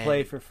you can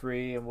play for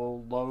free and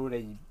we'll load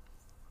a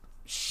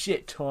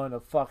shit ton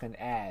of fucking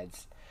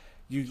ads.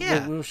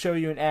 We'll show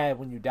you an ad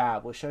when you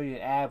die. We'll show you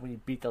an ad when you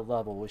beat the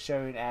level. We'll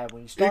show you an ad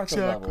when you start the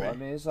level. I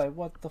mean, it's like,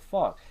 what the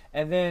fuck?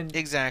 And then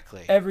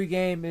every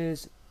game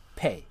is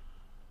pay.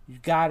 You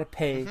gotta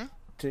pay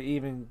to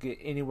even get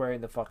anywhere in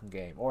the fucking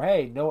game. Or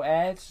hey, no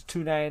ads,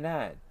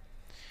 $2.99.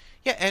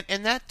 Yeah,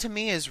 and that to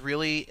me is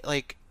really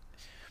like,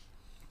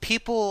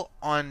 people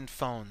on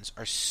phones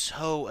are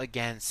so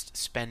against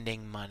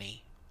spending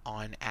money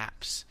on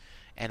apps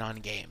and on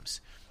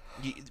games.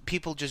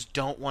 People just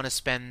don't want to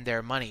spend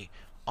their money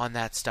on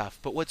that stuff.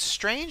 But what's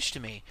strange to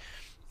me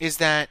is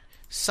that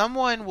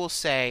someone will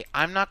say,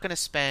 I'm not going to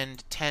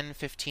spend $10,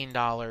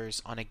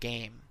 $15 on a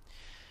game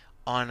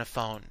on a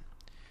phone,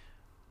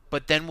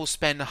 but then will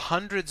spend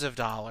hundreds of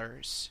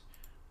dollars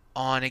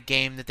on a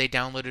game that they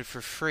downloaded for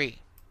free.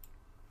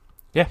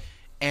 Yeah.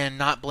 And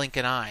not blink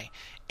an eye.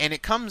 And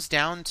it comes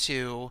down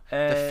to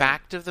the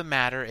fact of the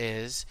matter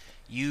is,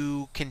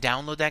 you can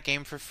download that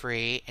game for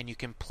free and you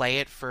can play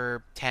it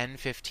for 10,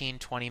 15,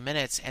 20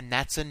 minutes, and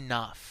that's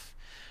enough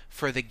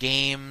for the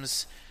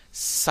game's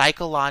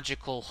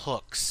psychological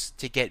hooks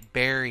to get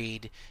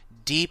buried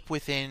deep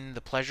within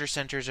the pleasure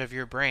centers of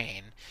your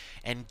brain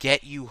and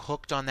get you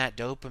hooked on that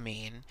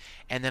dopamine,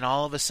 and then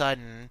all of a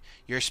sudden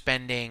you're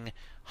spending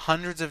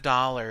hundreds of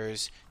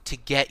dollars to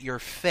get your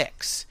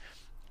fix.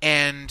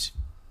 And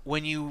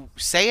when you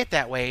say it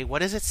that way, what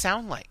does it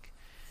sound like?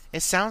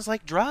 It sounds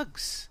like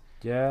drugs.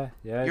 Yeah,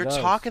 You're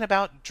talking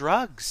about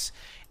drugs.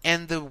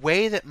 And the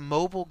way that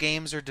mobile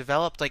games are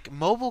developed, like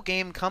mobile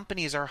game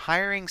companies are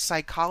hiring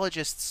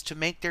psychologists to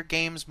make their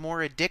games more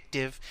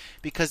addictive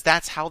because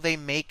that's how they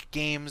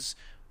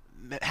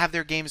have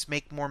their games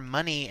make more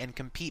money and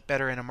compete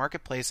better in a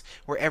marketplace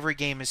where every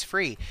game is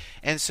free.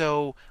 And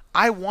so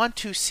I want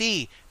to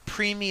see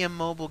premium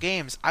mobile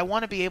games. I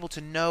want to be able to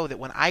know that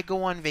when I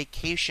go on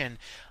vacation,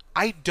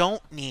 I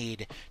don't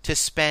need to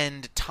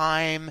spend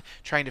time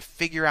trying to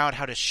figure out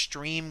how to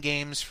stream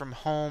games from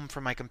home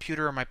from my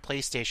computer or my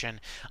PlayStation.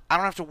 I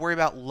don't have to worry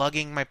about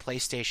lugging my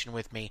PlayStation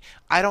with me.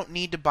 I don't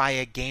need to buy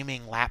a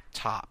gaming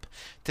laptop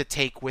to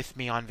take with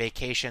me on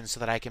vacation so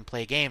that I can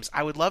play games.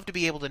 I would love to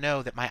be able to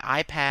know that my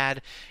iPad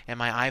and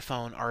my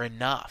iPhone are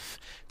enough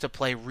to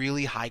play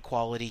really high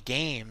quality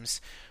games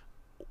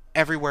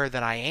everywhere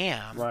that I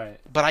am.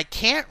 Right. But I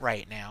can't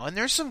right now. And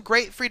there's some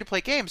great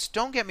free-to-play games.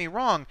 Don't get me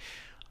wrong.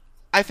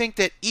 I think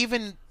that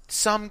even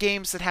some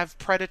games that have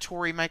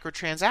predatory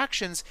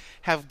microtransactions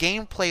have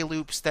gameplay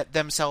loops that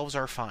themselves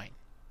are fine.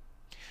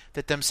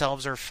 That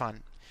themselves are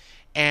fun.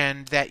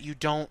 And that you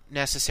don't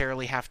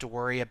necessarily have to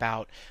worry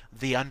about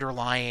the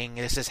underlying,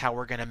 this is how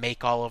we're going to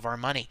make all of our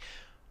money.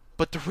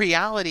 But the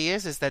reality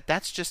is that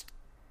that's just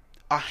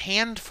a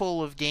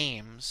handful of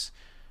games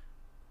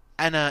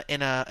in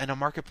a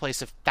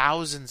marketplace of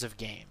thousands of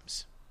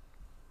games,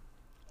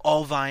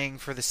 all vying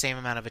for the same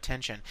amount of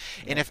attention.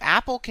 And if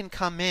Apple can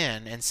come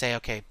in and say,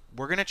 okay,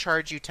 we're going to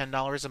charge you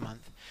 $10 a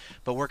month,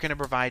 but we're going to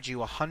provide you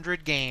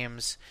 100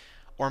 games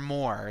or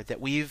more that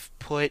we've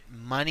put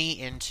money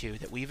into,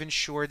 that we've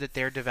ensured that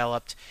they're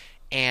developed,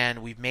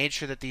 and we've made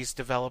sure that these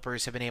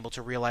developers have been able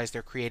to realize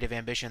their creative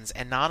ambitions.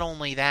 And not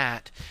only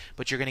that,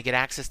 but you're going to get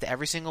access to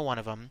every single one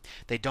of them.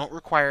 They don't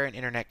require an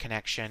internet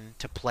connection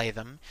to play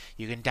them.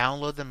 You can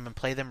download them and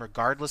play them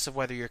regardless of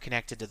whether you're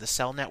connected to the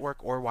cell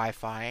network or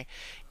Wi-Fi.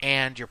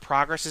 And your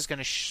progress is going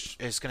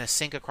to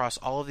sync across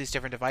all of these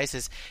different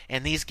devices.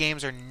 And these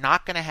games are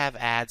not going to have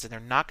ads, and they're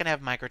not going to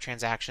have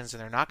microtransactions,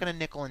 and they're not going to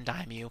nickel and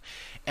dime you.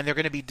 And they're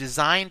going to be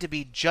designed to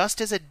be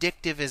just as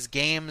addictive as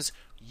games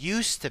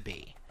used to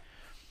be.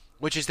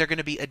 Which is, they're going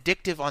to be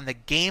addictive on the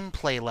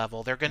gameplay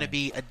level. They're going to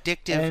be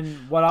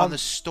addictive on the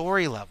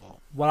story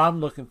level. What I'm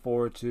looking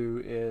forward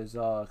to is,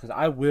 because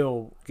I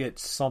will get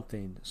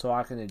something so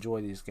I can enjoy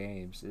these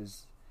games,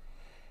 is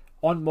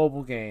on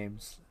mobile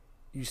games,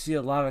 you see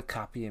a lot of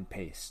copy and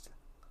paste.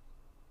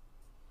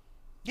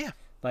 Yeah.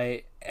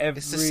 Like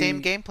it's the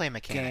same gameplay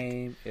mechanic.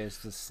 Game is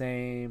the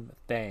same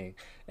thing.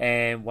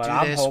 And what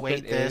I'm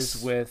hoping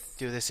is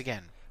do this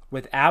again.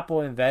 With Apple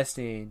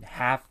investing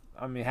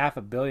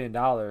 $500 million.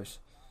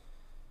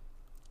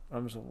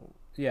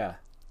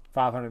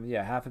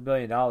 $500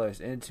 million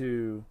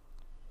into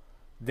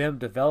them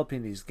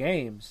developing these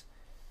games,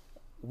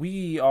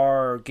 we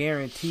are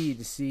guaranteed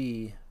to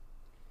see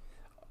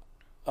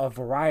a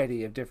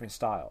variety of different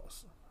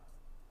styles.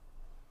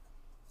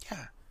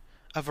 Yeah,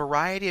 a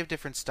variety of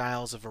different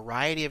styles, a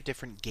variety of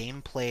different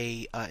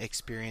gameplay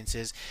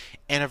experiences,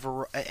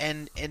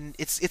 and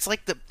it's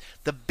like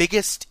the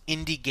biggest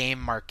indie game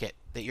market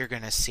that you're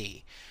going to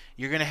see.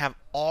 You're going to have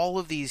all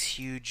of these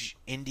huge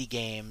indie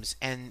games,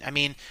 and I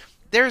mean,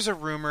 there's a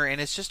rumor, and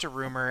it's just a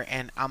rumor,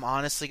 and I'm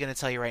honestly going to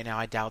tell you right now,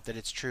 I doubt that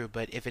it's true,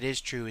 but if it is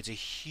true, it's a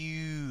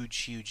huge,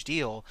 huge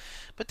deal.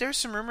 But there's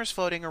some rumors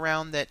floating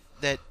around that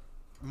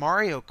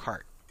Mario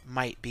Kart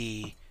might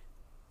be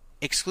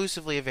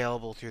exclusively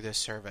available through this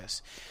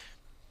service.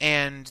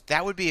 And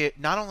that would be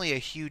not only a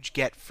huge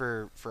get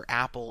for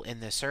Apple in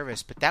this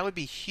service, but that would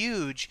be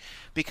huge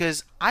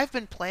because I've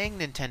been playing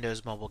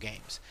Nintendo's mobile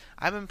games.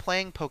 I've been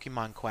playing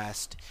Pokemon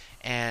Quest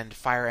and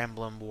Fire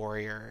Emblem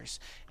Warriors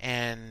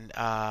and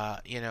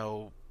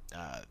Animal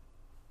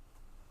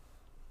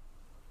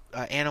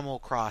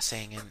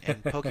Crossing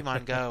and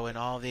Pokemon Go and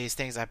all of these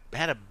things. I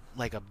had a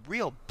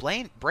real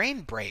brain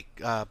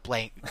break.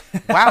 Blank.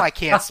 Wow, I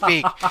can't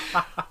speak.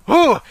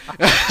 Whew.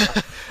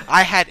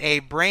 I had a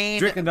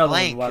brain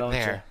blank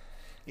there.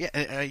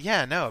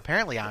 Yeah, no.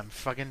 Apparently, I'm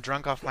fucking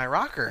drunk off my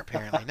rocker.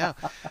 Apparently, no.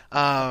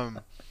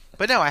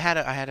 But no, I had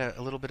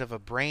a little bit of a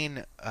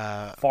brain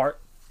fart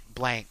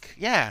blank.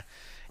 Yeah.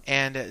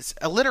 And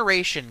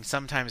alliteration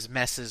sometimes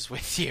messes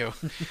with you.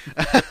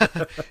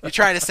 You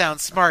try to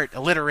sound smart,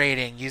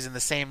 alliterating, using the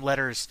same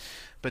letters,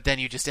 but then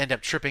you just end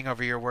up tripping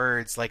over your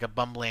words like a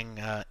bumbling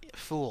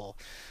fool.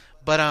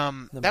 But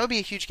that would be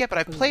a huge get. But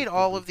I've played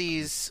all of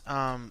these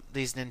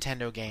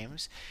Nintendo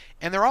games,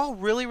 and they're all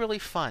really, really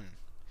fun.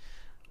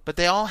 But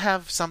they all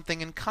have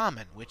something in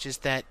common, which is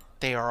that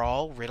they are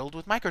all riddled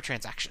with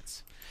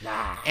microtransactions.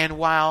 Nah. And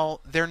while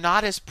they're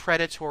not as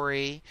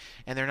predatory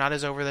and they're not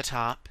as over the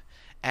top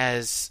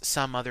as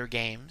some other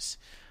games,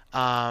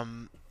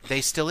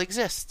 they still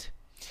exist.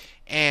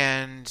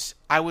 And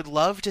I would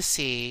love to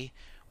see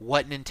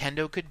what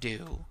Nintendo could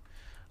do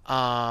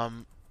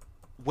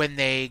when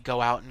they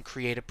go out and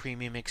create a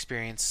premium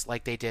experience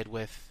like they did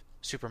with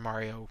Super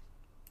Mario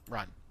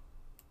Run.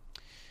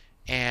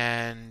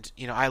 And,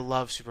 I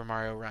love Super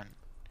Mario Run.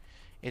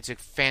 It's a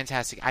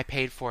fantastic... I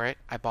paid for it.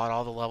 I bought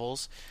all the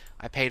levels.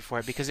 I paid for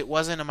it because it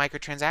wasn't a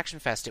microtransaction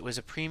fest. It was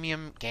a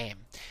premium game.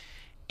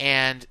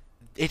 And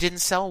it didn't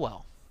sell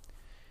well.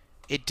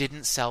 It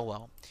didn't sell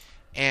well.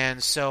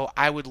 And so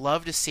I would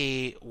love to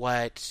see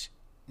what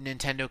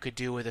Nintendo could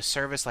do with a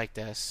service like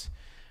this,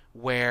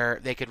 where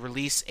they could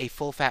release a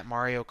full-fat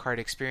Mario Kart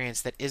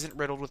experience that isn't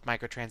riddled with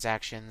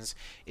microtransactions,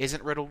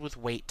 isn't riddled with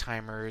wait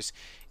timers,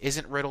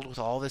 isn't riddled with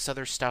all this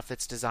other stuff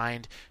that's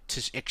designed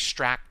to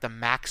extract the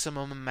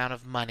maximum amount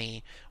of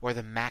money or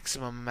the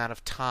maximum amount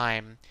of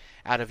time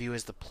out of you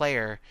as the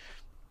player,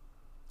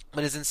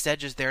 but is instead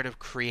just there to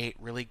create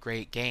really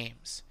great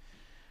games.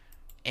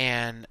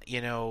 And,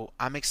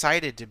 I'm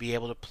excited to be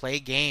able to play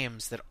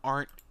games that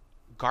aren't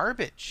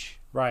garbage.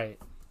 Right.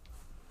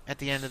 At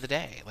the end of the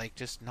day,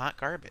 just not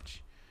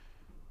garbage.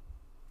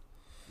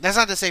 That's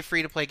not to say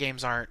free-to-play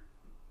games are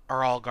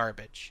all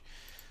garbage.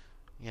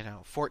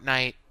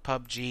 Fortnite,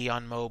 PUBG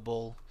on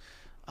mobile,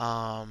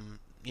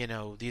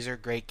 these are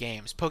great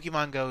games.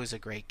 Pokemon Go is a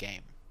great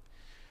game.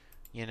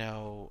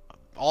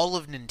 All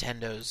of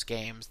Nintendo's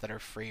games that are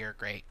free are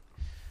great.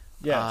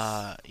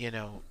 Yes.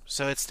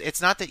 So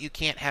it's not that you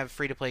can't have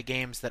free-to-play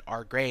games that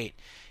are great.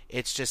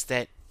 It's just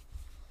that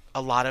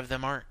a lot of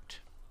them aren't,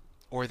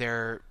 or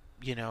they're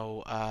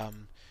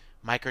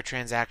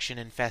microtransaction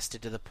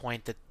infested to the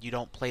point that you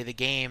don't play the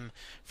game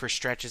for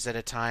stretches at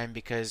a time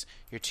because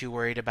you're too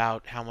worried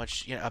about how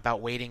much about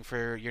waiting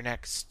for your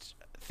next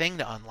thing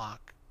to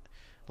unlock,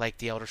 like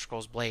the Elder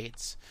Scrolls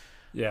Blades.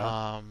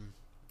 Yeah.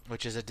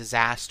 Which is a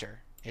disaster.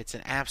 It's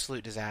an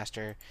absolute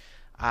disaster.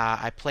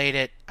 I played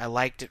it. I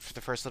liked it for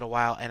the first little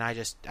while, and I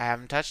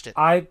haven't touched it.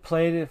 I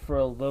played it for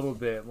a little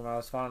bit when I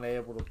was finally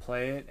able to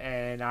play it,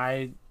 and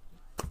I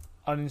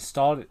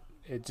uninstalled it.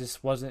 It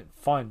just wasn't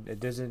fun. It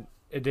didn't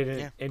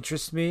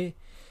interest me.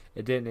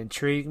 It didn't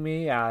intrigue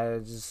me. I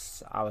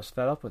was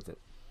fed up with it.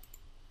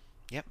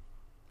 Yep.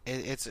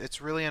 It's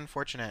really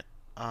unfortunate.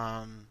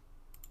 But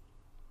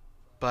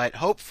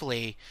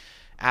hopefully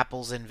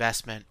Apple's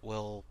investment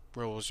will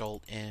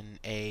result in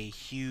a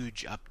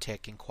huge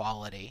uptick in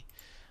quality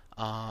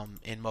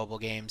in mobile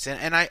games.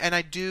 And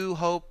I do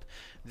hope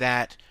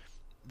that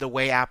the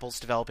way Apple's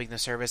developing the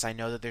service, I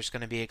know that there's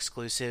going to be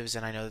exclusives,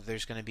 and I know that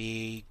there's going to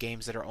be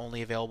games that are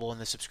only available in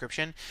the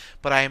subscription,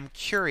 but I am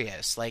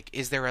curious,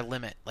 is there a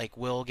limit?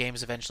 Will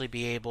games eventually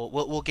be able...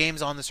 Will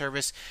games on the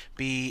service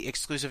be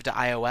exclusive to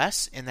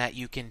iOS in that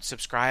you can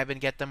subscribe and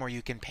get them, or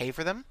you can pay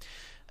for them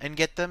and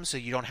get them, so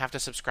you don't have to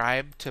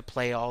subscribe to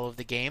play all of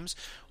the games?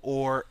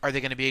 Or are they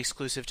going to be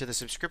exclusive to the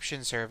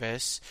subscription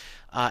service?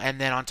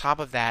 And then on top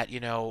of that, you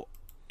don't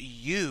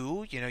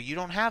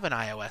have an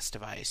iOS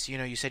device.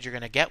 You said you're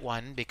going to get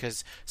one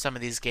because some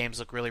of these games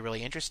look really,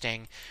 really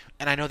interesting.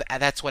 And I know that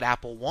that's what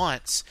Apple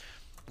wants.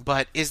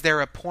 But is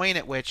there a point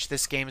at which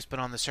this game's been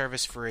on the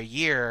service for a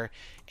year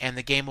and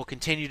the game will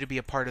continue to be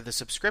a part of the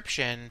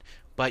subscription,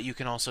 but you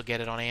can also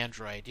get it on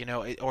Android?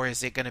 Or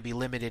is it going to be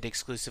limited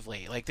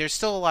exclusively? There's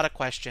still a lot of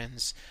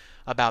questions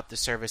about the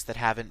service that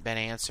haven't been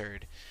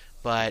answered.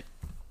 But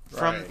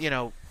from,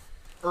 right.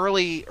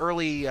 Early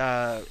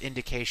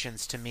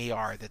indications to me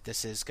are that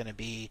this is going to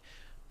be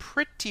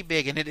pretty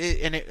big, and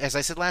it, as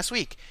I said last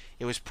week,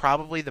 it was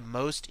probably the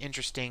most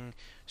interesting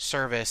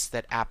service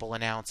that Apple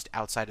announced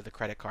outside of the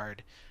credit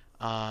card,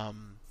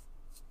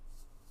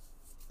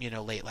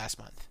 late last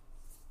month.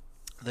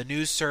 The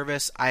news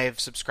service, I have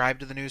subscribed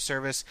to the news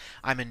service.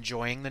 I'm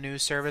enjoying the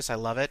news service. I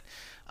love it.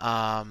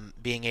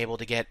 Being able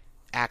to get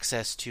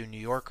access to New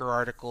Yorker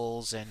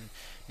articles and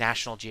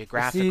National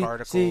Geographic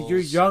articles. See, you're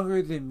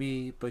younger than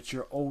me, but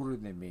you're older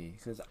than me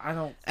because I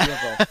don't give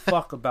a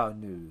fuck about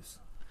news.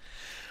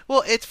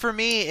 Well, for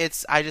me,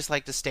 I just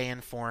like to stay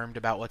informed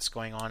about what's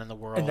going on in the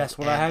world, and that's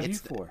what I have you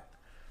for.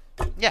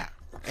 Yeah,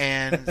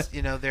 and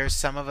there's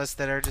some of us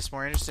that are just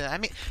more interested. I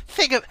mean,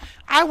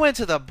 I went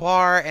to the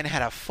bar and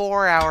had a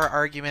 4-hour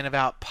argument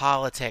about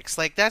politics.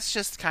 That's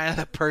just kind of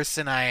the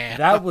person I am.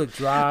 That would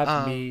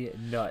drive me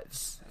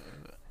nuts.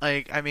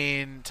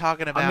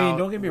 Talking about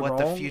don't get me what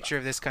wrong, the future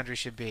of this country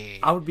should be.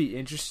 I would be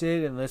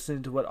interested in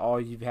listening to what all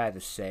you've had to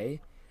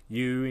say,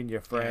 you and your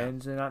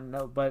friends, and I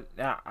know, but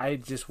I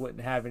just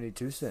wouldn't have any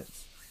 2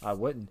 cents. I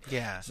wouldn't.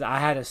 Yeah. So I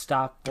had to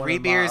stop. 3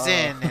 beers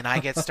in, and I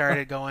get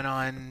started going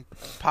on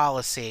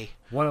policy.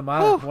 One of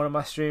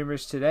my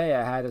streamers today,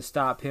 I had to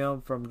stop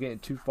him from getting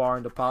too far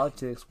into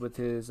politics with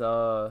his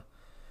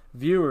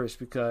viewers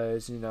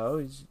because you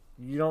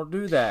don't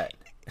do that.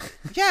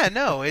 Yeah,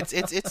 no, it's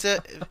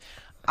a.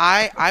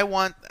 I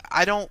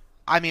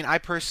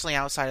personally,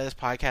 outside of this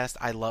podcast,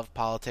 I love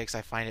politics.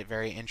 I find it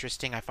very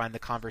interesting. I find the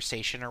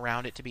conversation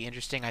around it to be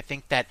interesting. I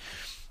think that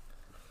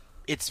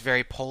it's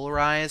very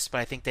polarized, but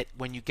I think that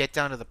when you get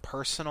down to the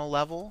personal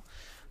level,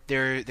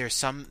 there's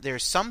some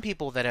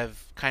people that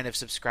have kind of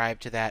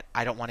subscribed to that.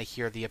 I don't want to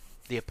hear the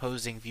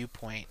opposing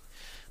viewpoint,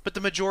 but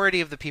the majority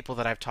of the people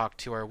that I've talked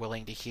to are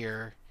willing to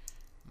hear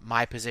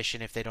my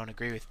position if they don't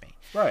agree with me.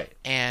 Right.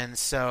 And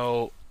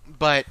so,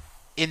 but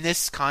in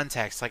this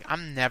context, like,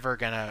 I'm never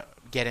going to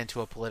get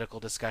into a political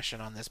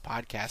discussion on this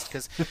podcast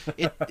because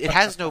it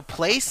has no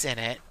place in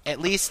it, at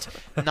least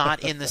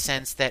not in the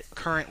sense that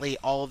currently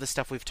all of the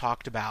stuff we've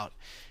talked about,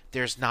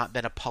 there's not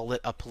been a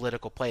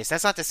political place.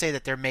 That's not to say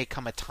that there may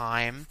come a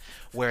time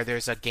where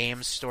there's a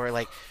game story.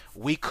 Like,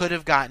 we could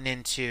have gotten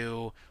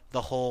into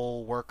the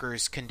whole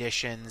workers'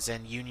 conditions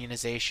and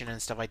unionization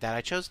and stuff like that.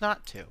 I chose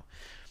not to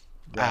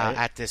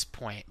at this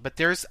point. But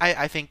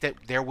I think that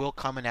there will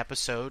come an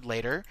episode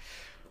later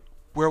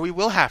where we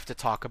will have to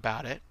talk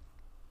about it,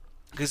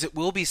 because it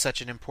will be such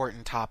an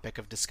important topic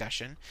of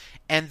discussion,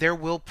 and there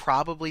will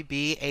probably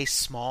be a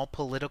small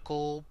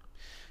political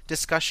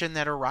discussion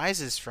that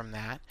arises from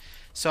that.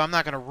 So I'm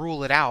not going to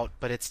rule it out,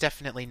 but it's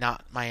definitely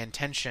not my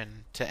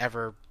intention to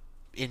ever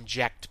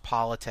inject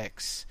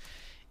politics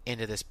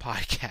into this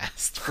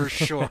podcast, for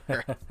sure.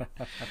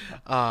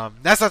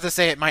 That's not to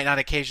say it might not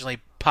occasionally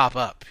pop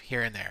up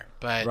here and there,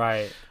 but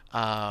right.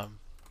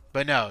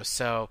 But no,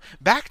 so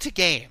back to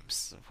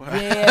games.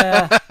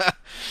 Yeah.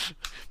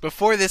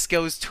 Before this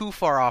goes too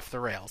far off the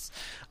rails.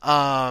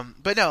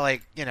 But no,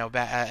 like, you know,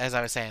 as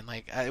I was saying,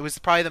 like, it was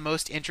probably the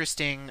most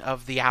interesting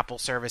of the Apple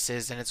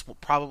services, and it's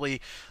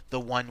probably the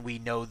one we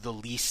know the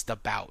least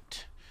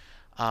about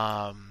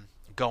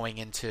going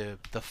into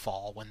the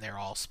fall when they're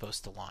all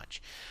supposed to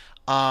launch.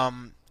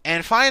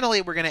 And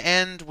finally, we're going to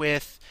end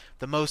with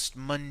the most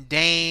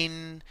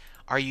mundane...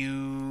 Are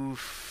you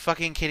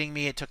fucking kidding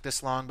me? It took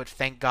this long, but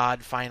thank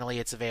God finally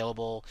it's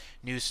available.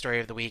 News story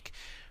of the week.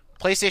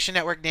 PlayStation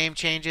Network name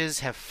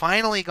changes have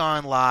finally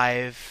gone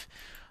live.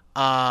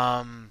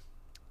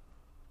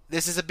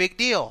 This is a big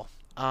deal.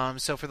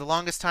 So for the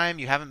longest time,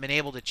 you haven't been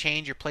able to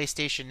change your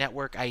PlayStation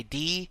Network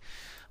ID.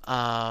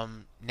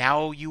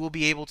 Now you will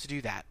be able to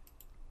do that.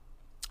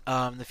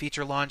 The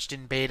feature launched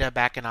in beta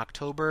back in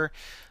October,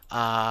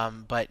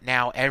 but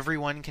now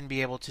everyone can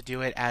be able to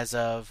do it as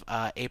of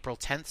April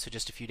 10th, so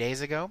just a few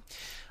days ago.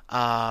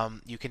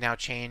 You can now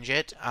change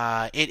it.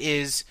 It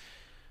is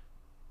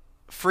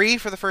free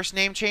for the first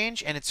name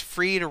change, and it's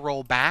free to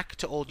roll back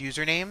to old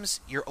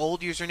usernames. Your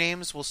old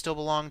usernames will still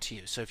belong to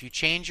you. So if you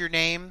change your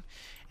name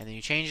and then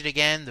you change it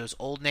again, those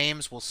old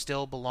names will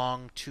still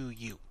belong to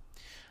you.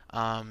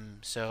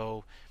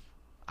 So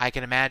I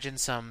can imagine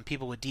some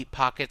people with deep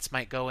pockets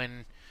might go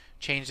and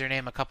change their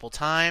name a couple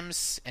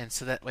times, and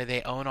so that way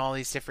they own all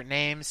these different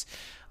names.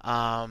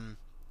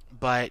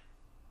 But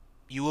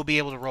you will be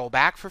able to roll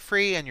back for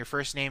free, and your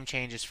first name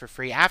changes for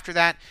free. After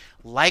that,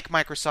 like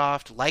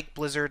Microsoft, like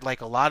Blizzard, like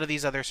a lot of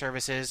these other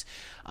services,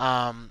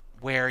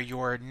 where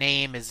your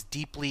name is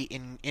deeply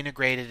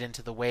integrated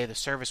into the way the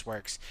service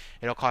works,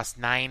 it'll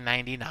cost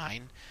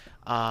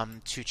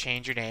 $9.99 to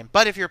change your name.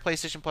 But if you're a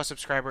PlayStation Plus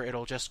subscriber,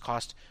 it'll just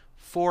cost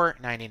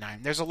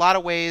 $4.99. There's a lot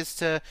of ways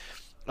to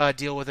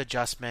deal with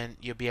adjustment.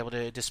 You'll be able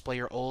to display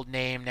your old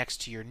name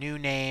next to your new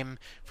name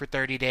for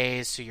 30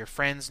 days so your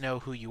friends know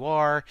who you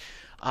are.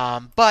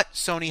 But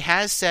Sony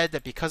has said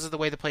that because of the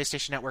way the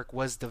PlayStation Network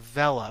was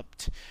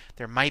developed,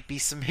 there might be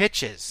some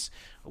hitches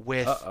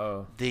with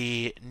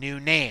the new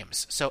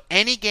names. So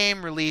any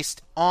game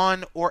released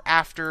on or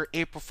after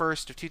April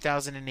 1st of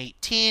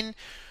 2018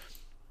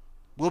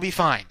 will be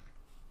fine.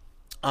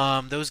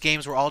 Those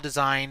games were all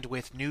designed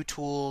with new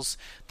tools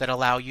that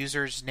allow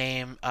users'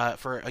 name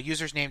for a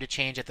user's name to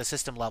change at the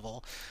system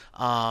level,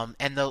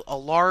 and a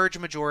large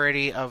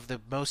majority of the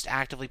most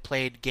actively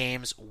played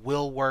games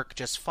will work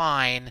just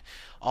fine.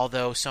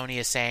 Although Sony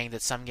is saying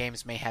that some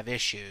games may have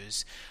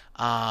issues,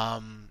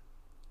 and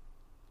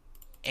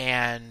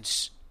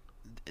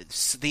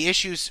the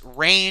issues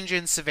range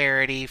in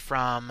severity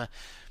from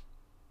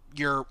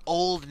your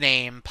old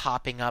name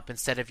popping up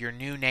instead of your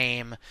new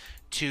name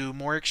to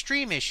more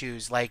extreme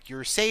issues like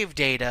your save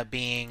data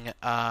being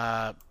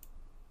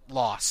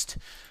lost,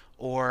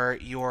 or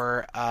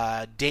your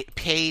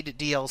paid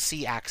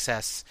DLC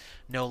access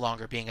no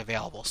longer being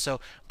available. So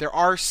there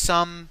are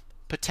some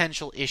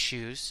potential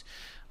issues,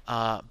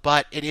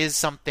 but it is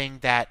something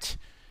that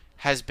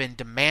has been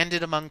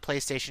demanded among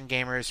PlayStation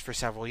gamers for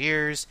several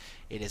years.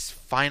 It is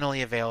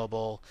finally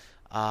available.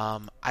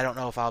 I don't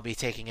know if I'll be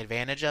taking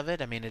advantage of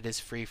it. I mean, it is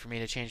free for me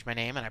to change my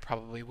name, and I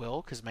probably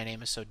will because my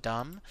name is so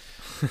dumb.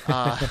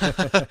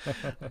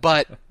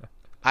 But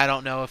I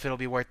don't know if it'll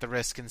be worth the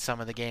risk in some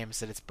of the games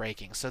that it's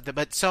breaking.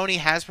 But Sony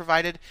has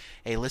provided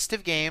a list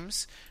of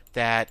games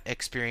that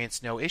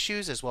experience no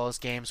issues, as well as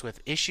games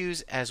with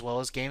issues, as well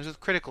as games with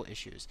critical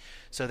issues.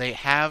 So they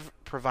have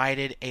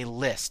provided a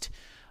list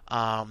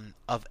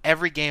of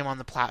every game on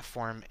the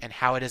platform and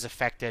how it is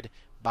affected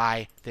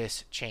by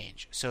this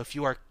change. So if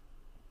you are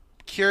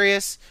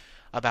curious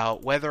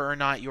about whether or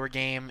not your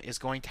game is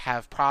going to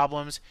have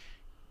problems,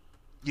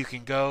 you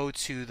can go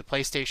to the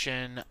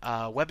PlayStation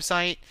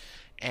website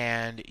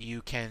and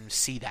you can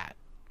see that.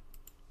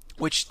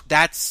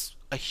 That's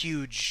a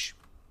huge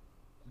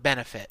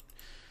benefit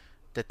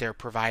that they're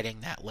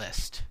providing that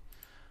list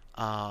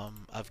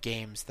of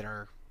games that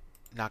are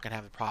not going to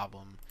have a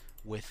problem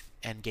with,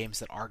 and games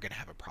that are going to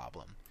have a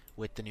problem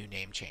with the new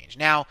name change.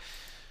 Now,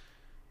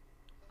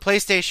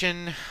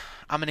 PlayStation,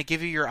 I'm going to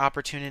give you your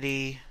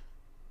opportunity.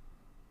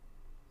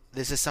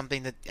 This is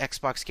something that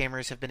Xbox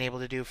gamers have been able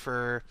to do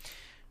for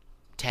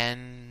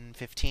 10,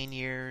 15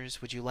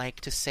 years. Would you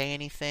like to say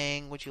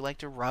anything? Would you like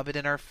to rub it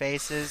in our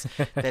faces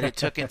that it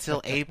took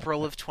until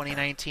April of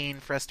 2019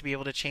 for us to be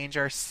able to change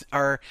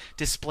our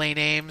display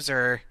names?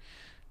 Or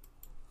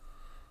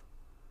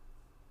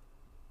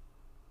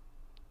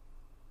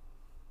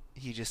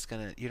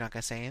you're not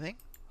gonna say anything?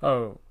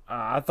 Oh,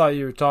 I thought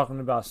you were talking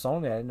about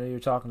Sony. I didn't know you were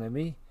talking to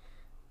me.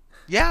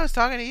 Yeah, I was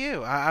talking to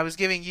you. I was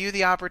giving you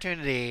the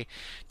opportunity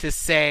to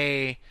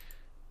say,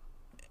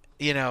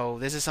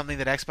 this is something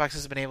that Xbox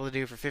has been able to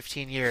do for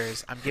 15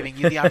 years. I'm giving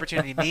you the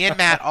opportunity. Me and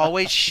Matt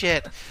always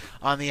shit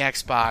on the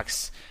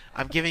Xbox.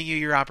 I'm giving you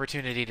your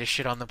opportunity to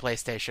shit on the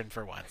PlayStation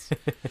for once.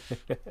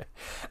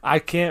 I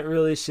can't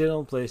really shit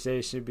on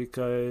PlayStation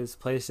because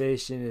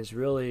PlayStation is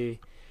really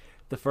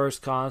the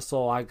first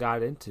console I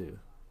got into.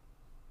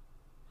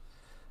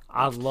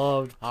 I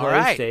loved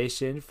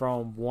PlayStation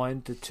from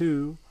 1 to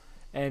 2,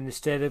 and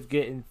instead of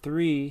getting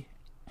 3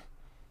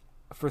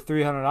 for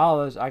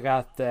 $300, I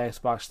got the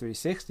Xbox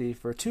 360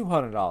 for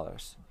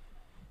 $200.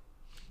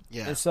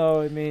 Yeah. And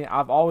so, I mean,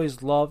 I've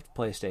always loved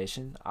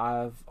PlayStation.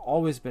 I've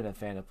always been a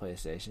fan of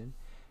PlayStation.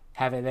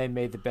 Haven't they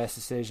made the best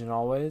decision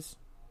always?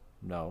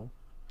 No.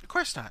 Of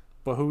course not.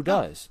 But who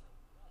does?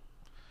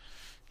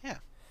 Yeah.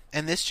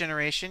 And this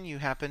generation, you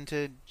happen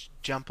to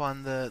jump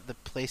on the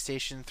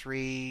PlayStation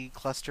 3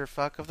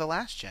 clusterfuck of the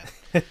last gen.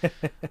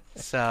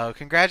 So,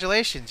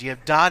 congratulations. You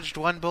have dodged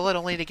one bullet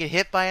only to get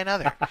hit by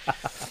another.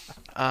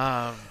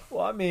 Well,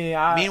 I mean,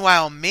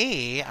 meanwhile,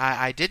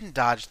 I didn't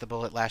dodge the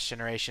bullet last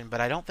generation, but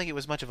I don't think it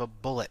was much of a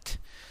bullet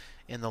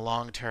in the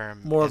long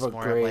term. More of a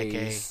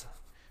graze.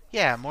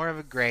 More of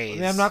a graze.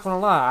 I mean, I'm not gonna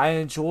lie. I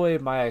enjoy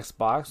my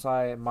Xbox.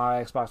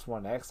 My Xbox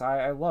One X.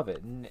 I love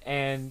it,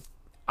 and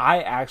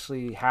I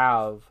actually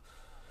have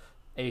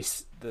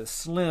the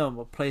slim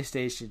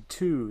PlayStation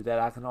 2 that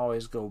I can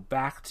always go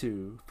back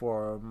to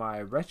for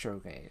my retro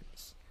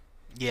games.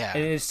 Yeah.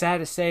 And it's sad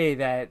to say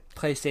that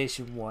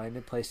PlayStation 1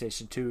 and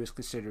PlayStation 2 is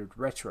considered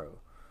retro.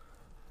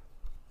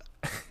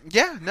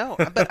 Yeah, no.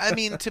 But, I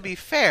mean, to be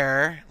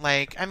fair,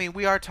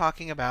 we are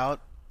talking about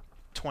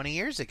 20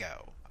 years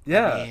ago.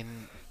 Yeah. I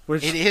mean,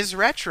 it is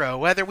retro,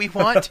 whether we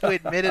want to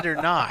admit it or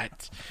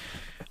not.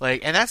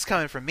 And that's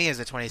coming from me as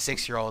a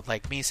 26-year-old.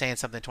 Me saying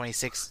something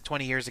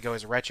 20 years ago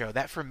is retro.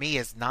 That, for me,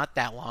 is not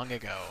that long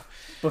ago.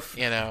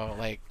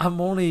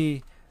 I'm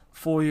only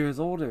 4 years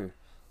older.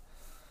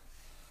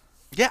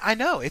 Yeah, I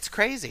know. It's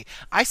crazy.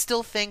 I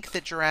still think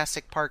that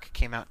Jurassic Park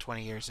came out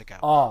 20 years ago.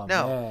 Oh,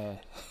 no. Man.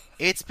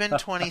 It's been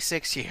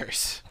 26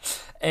 years.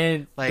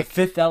 And The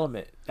Fifth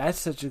Element. That's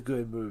such a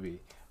good movie.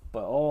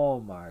 But,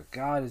 oh my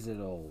God, is it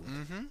old.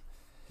 Mm-hmm.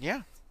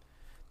 Yeah.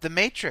 The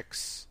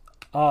Matrix.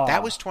 Oh,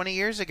 that was 20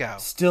 years ago.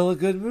 Still a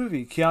good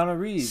movie. Keanu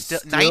Reeves.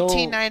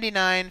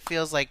 1999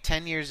 feels like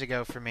 10 years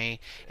ago for me.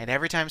 And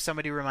every time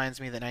somebody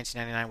reminds me that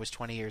 1999 was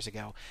 20 years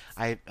ago,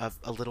 a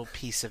little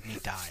piece of me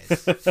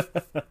dies.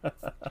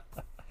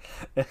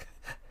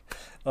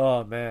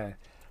 Oh, man.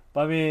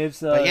 But, I mean, it's...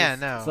 but yeah,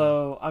 no.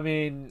 So, I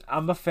mean,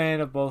 I'm a fan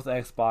of both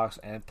Xbox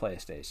and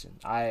PlayStation.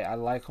 I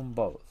like them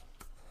both.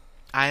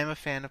 I am a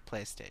fan of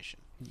PlayStation.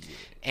 Yeah.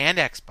 And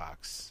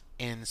Xbox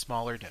in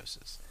smaller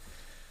doses.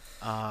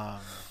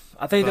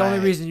 I think the only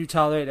reason you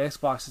tolerate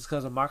Xbox is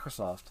because of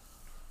Microsoft.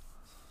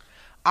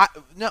 I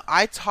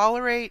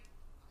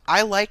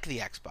like the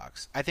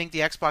Xbox. I think the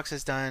Xbox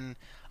has done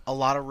a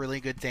lot of really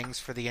good things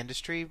for the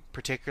industry,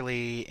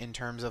 particularly in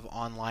terms of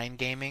online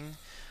gaming.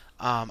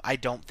 I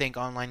don't think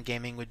online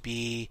gaming would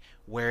be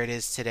where it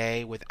is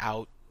today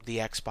without the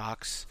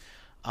Xbox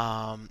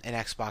and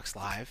Xbox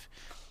Live.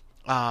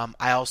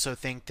 I also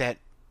think that,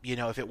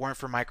 if it weren't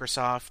for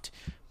Microsoft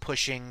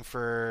pushing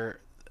for,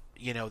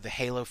 the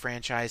Halo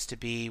franchise to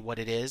be what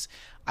it is,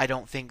 I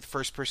don't think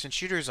first-person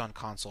shooters on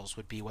consoles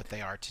would be what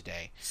they are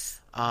today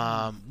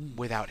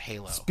without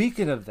Halo.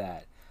 Speaking of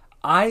that,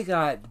 I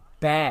got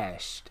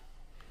bashed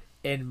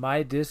in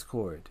my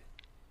Discord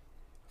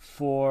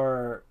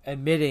for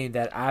admitting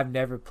that I've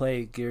never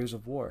played Gears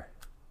of War.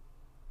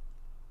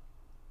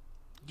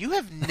 You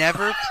have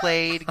never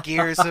played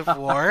Gears of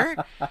War?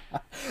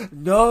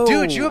 No.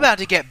 Dude, you're about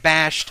to get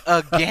bashed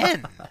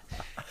again.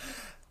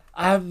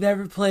 I've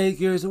never played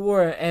Gears of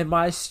War, and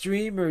my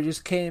streamer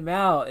just came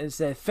out and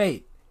said,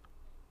 Fate,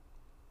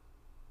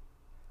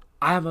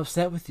 I'm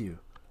upset with you.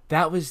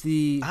 That was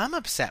I'm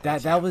upset with you.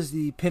 That was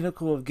the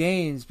pinnacle of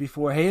games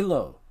before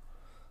Halo.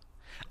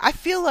 I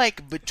feel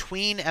like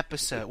between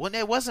episodes... Well,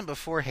 it wasn't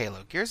before Halo.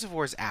 Gears of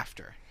War is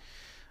after.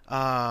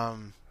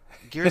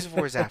 Gears of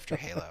War is after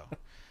Halo.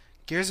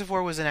 Gears of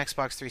War was an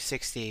Xbox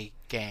 360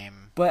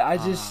 game. But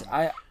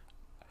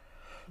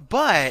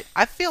But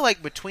I feel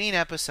like between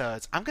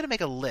episodes, I'm going to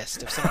make a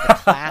list of some of the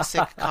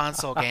classic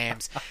console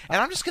games,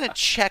 and I'm just going to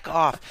check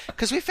off,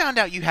 because we found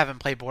out you haven't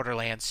played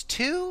Borderlands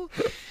 2.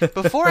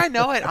 Before I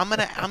know it, I'm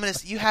gonna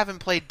you haven't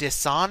played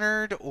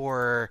Dishonored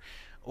or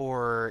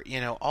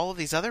all of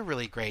these other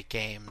really great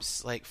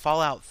games like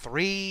Fallout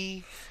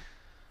 3.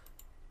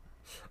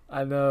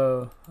 I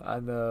know.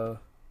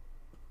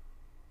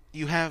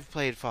 You have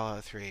played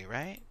Fallout 3,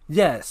 right?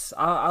 Yes,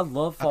 I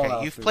love Fallout 3.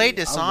 Okay, you've played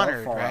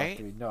Dishonored, right?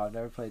 3. No, I've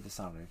never played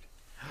Dishonored.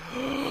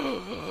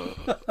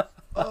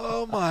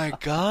 Oh my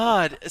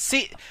god.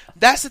 See,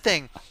 that's the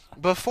thing.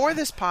 Before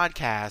this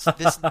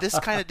podcast, this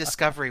kind of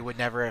discovery would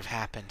never have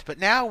happened. But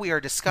now we are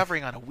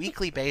discovering on a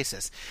weekly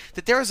basis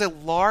that there is a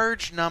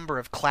large number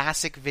of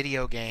classic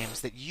video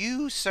games that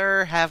you,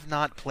 sir, have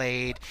not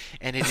played,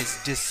 and it is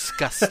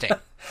disgusting.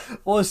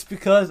 Well, it's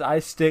because I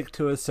stick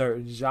to a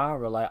certain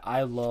genre. Like,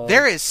 I love...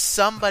 There is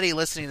somebody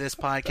listening to this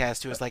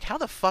podcast who is like, how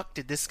the fuck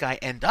did this guy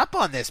end up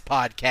on this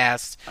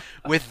podcast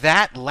with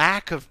that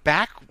lack of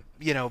back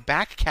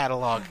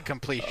catalog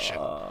completion?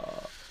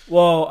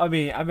 Well, I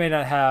mean, I may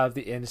not have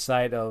the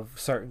insight of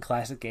certain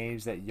classic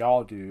games that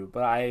y'all do,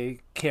 but I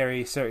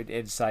carry certain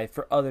insight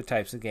for other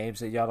types of games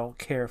that y'all don't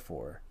care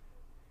for.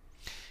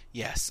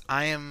 Yes,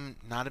 I am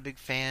not a big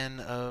fan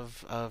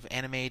of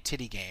anime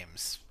titty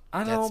games.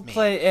 I don't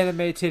play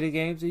anime titty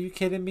games. Are you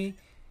kidding me?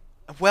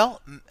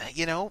 Well,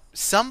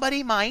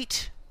 somebody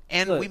might,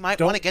 and Look, we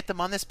might want to get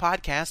them on this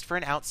podcast for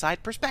an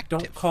outside perspective.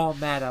 Don't call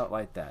Matt out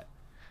like that.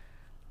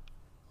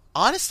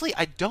 Honestly,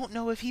 I don't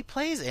know if he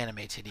plays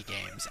anime titty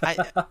games.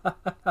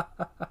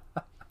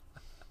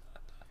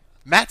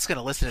 Matt's going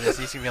to listen to this.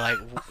 He's going to be like,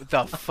 what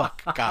the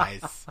fuck,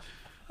 guys?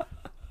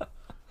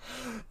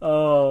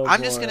 Oh,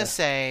 I'm just going to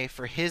say,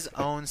 for his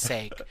own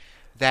sake,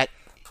 that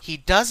he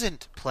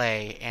doesn't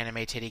play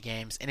anime titty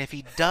games. And if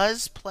he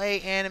does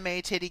play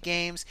anime titty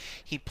games,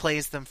 he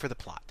plays them for the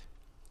plot.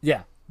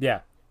 Yeah. He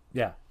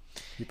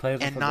plays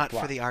them and for not the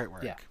plot. for the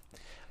artwork. Yeah.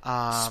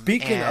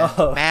 Speaking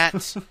of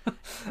Matt,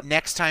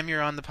 next time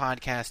you're on the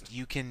podcast,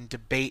 you can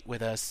debate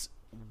with us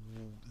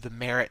the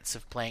merits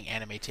of playing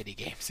anime titty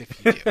games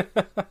if you do.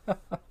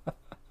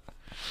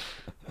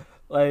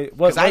 Like,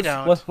 I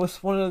don't.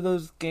 What's one of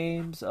those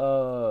games?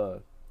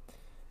 Bikini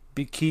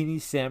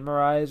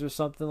Samurais or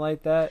something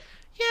like that.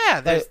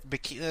 Yeah, there's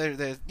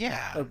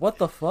yeah. Like, what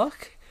the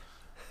fuck?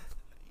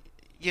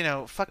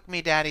 Fuck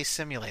Me Daddy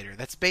Simulator.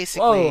 That's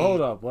basically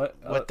hold up.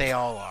 What they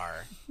all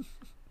are.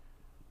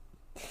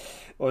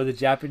 Or the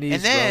Japanese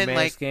and then,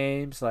 romance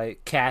games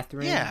like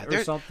Catherine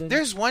or something.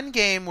 There's one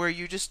game where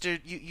you just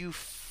you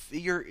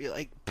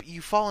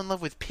fall in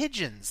love with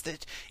pigeons.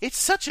 It's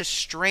such a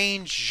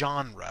strange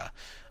genre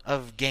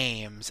of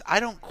games. I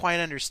don't quite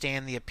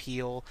understand the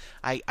appeal.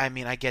 I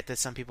mean, I get that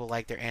some people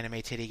like their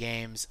anime titty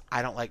games.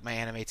 I don't like my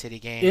anime titty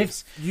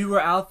games. If you were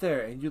out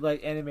there and you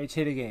like anime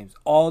titty games,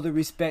 all the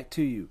respect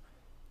to you.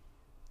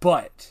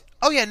 But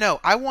oh yeah, no,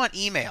 I want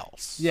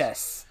emails.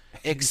 Yes.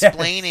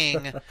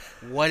 Explaining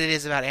what it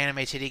is about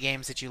anime titty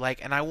games that you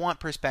like, and I want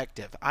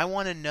perspective. I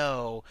want to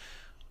know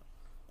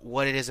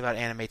what it is about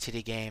anime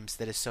titty games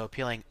that is so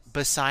appealing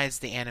besides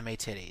the anime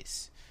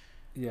titties.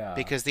 Yeah.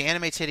 Because the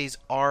anime titties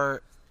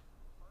are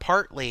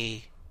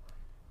partly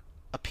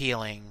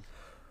appealing,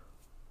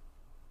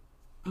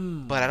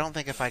 but I don't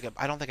think I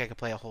could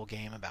play a whole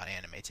game about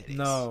anime titties.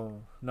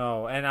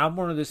 No, and I'm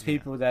one of those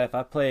people that if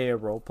I play a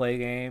role play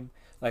game,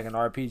 like an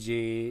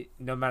RPG,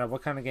 no matter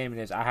what kind of game it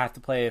is, I have to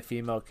play a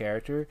female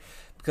character,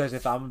 because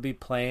if I'm gonna be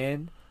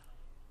putting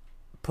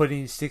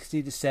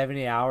 60 to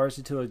 70 hours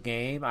into a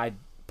game, I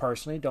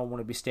personally don't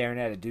want to be staring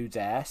at a dude's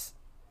ass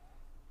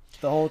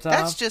the whole time.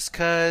 That's just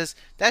cause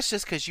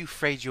you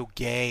afraid you're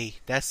gay.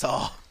 That's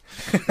all.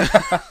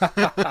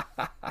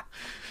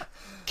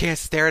 Can't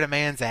stare at a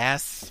man's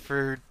ass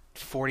for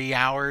 40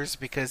 hours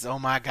because, oh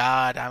my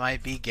god, I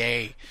might be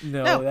gay.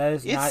 No, that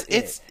is not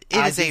it.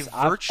 I've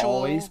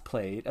always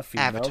played a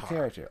female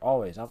character.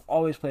 Always. I've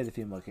always played a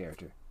female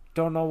character.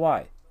 Don't know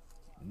why.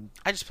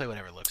 I just play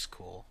whatever looks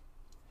cool.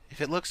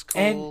 If it looks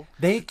cool, and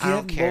they give, I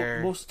don't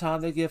care. Most of the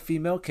time they give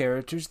female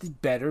characters the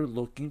better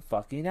looking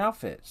fucking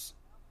outfits.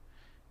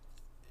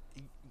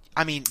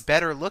 I mean,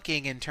 better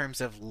looking in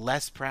terms of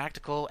less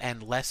practical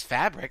and less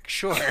fabric,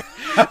 sure.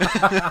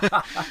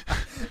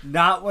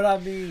 Not what I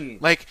mean.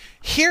 Like,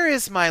 here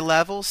is my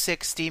level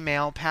 60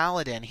 male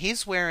paladin.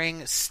 He's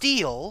wearing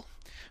steel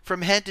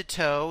from head to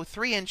toe,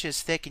 3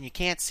 inches thick, and you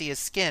can't see his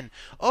skin.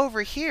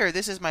 Over here,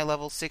 this is my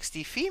level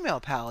 60 female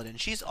paladin.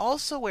 She's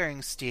also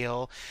wearing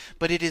steel,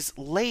 but it is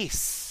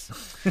lace.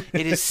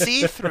 It is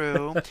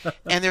see-through,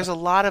 and there's a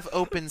lot of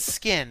open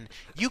skin.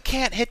 You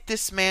can't hit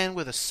this man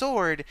with a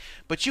sword,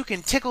 but you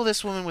can tickle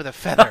this woman with a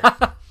feather.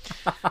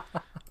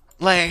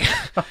 Like,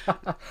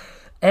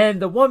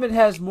 and the woman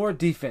has more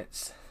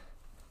defense.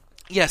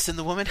 Yes, and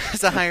the woman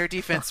has a higher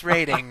defense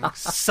rating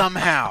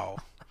somehow.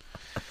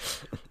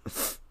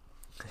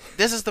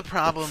 This is the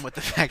problem with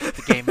the fact that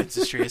the game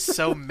industry is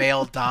so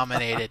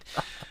male-dominated.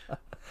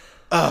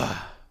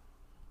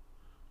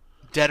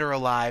 Dead or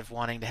Alive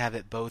wanting to have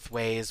it both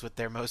ways with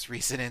their most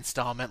recent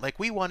installment. Like,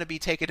 we want to be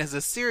taken as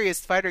a serious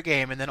fighter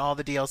game, and then all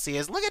the DLC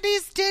is, look at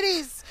these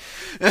titties!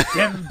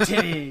 Them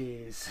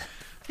titties!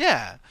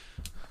 Yeah.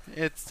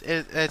 It's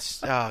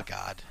oh,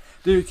 God.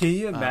 Dude, can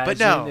you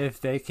imagine if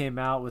they came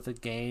out with a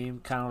game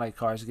kind of like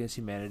Cards Against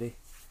Humanity?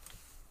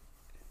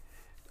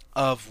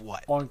 Of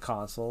what? On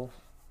console.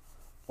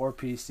 Or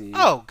PC.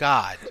 Oh,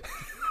 God.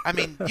 I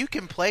mean, you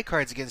can play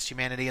Cards Against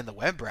Humanity in the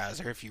web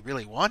browser if you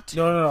really want to.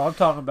 No. I'm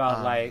talking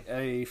about like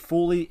a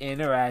fully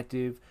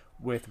interactive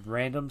with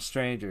random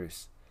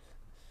strangers.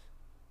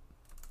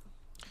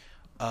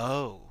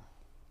 Oh.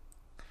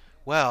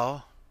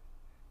 Well,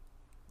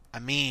 I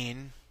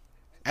mean,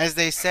 as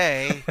they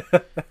say,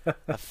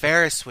 a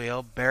Ferris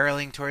wheel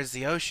barreling towards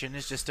the ocean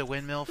is just a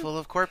windmill full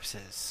of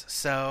corpses.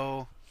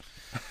 So,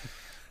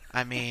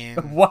 I mean...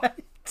 What?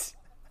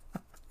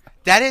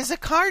 That is a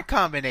card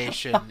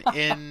combination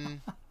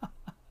in...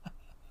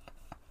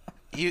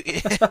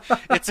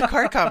 It's a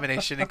card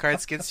combination in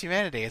Cards Against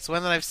Humanity. It's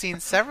one that I've seen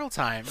several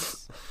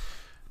times.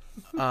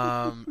 And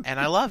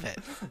I love it.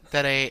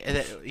 That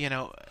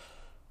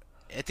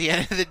at the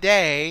end of the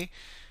day,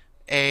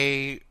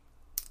 a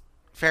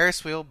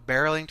Ferris wheel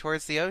barreling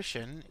towards the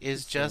ocean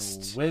is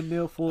just a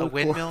windmill full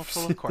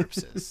of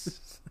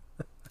corpses.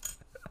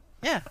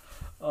 Yeah.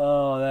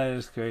 Oh, that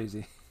is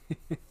crazy.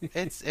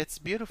 It's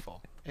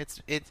beautiful.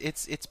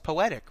 It's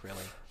poetic, really.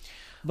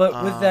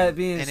 But with that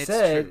being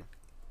said,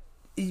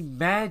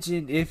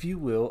 imagine, if you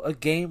will, a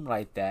game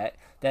like that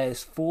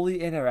is fully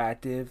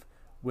interactive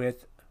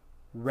with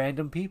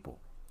random people.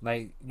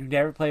 Like, you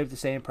never play with the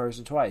same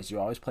person twice. You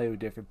always play with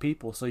different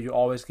people, so you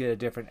always get a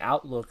different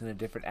outlook and a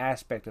different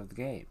aspect of the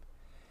game.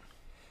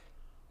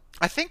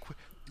 I think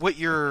what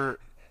you're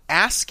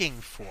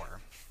asking for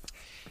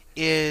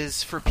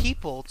is for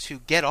people to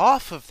get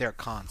off of their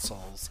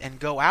consoles and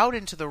go out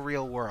into the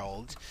real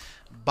world,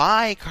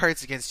 buy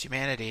Cards Against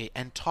Humanity,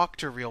 and talk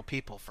to real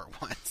people for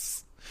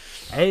once.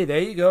 Hey, there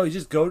you go. You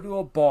just go to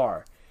a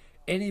bar,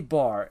 any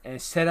bar,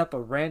 and set up a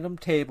random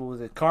table with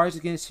the Cards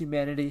Against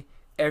Humanity,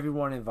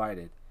 everyone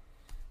invited.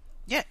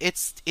 Yeah,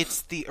 it's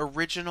the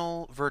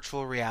original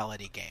virtual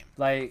reality game.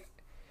 Like,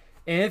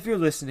 and if you're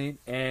listening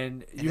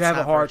and you have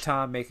a hard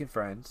time making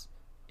friends,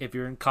 if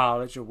you're in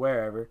college or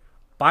wherever,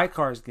 buy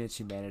Cards Against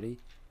Humanity,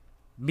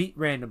 meet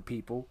random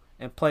people,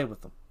 and play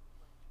with them.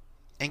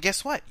 And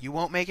guess what? You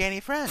won't make any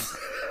friends.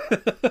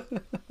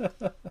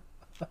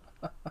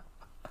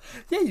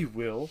 Yeah, you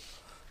will.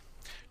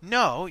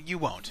 No, you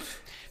won't.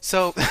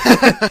 So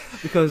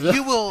because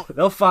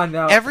they'll find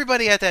out.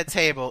 Everybody at that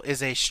table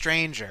is a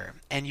stranger,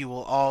 and you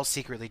will all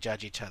secretly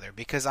judge each other.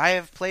 Because I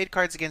have played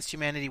Cards Against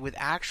Humanity with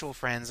actual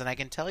friends, and I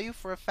can tell you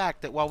for a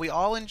fact that while we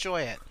all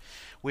enjoy it,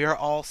 we are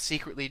all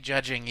secretly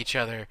judging each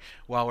other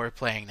while we're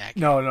playing that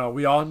game. No,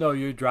 we all know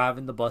you're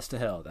driving the bus to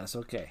hell. That's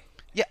okay.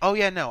 Yeah. Oh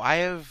yeah. No, I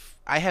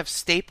have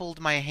stapled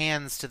my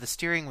hands to the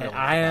steering wheel.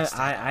 I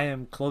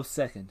am close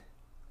second.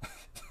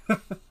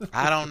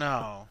 I don't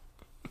know.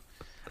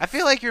 I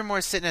feel like you're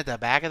more sitting at the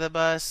back of the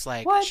bus,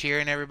 like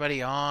cheering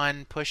everybody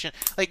on, pushing.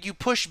 Like, you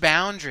push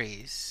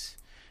boundaries.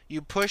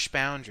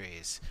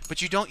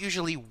 But you don't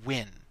usually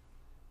win.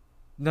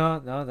 No,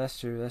 that's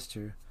true.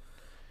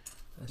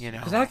 You know,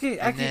 because I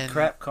get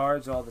crap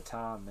cards all the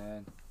time,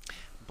 man.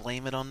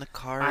 Blame it on the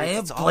cards.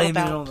 It's all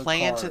about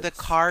playing to the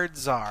card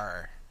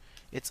czar.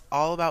 It's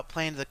all about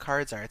playing to the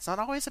card czar. It's not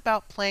always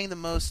about playing the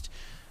most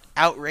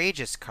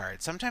outrageous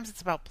card. Sometimes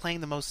it's about playing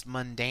the most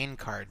mundane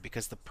card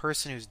because the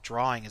person who's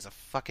drawing is a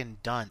fucking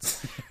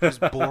dunce who's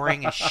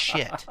boring as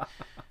shit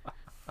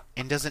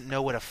and doesn't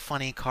know what a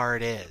funny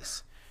card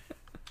is.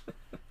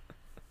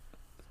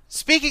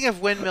 Speaking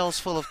of windmills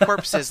full of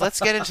corpses, let's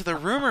get into the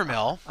rumor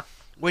mill,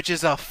 which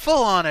is a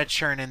full-on a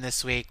churn-in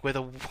this week with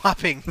a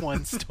whopping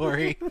one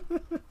story.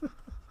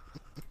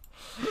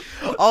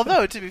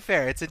 Although, to be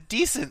fair, it's a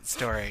decent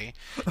story.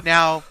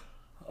 Now,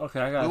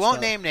 okay, we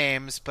won't name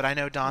names, but I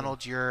know,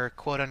 Donald, your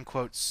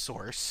quote-unquote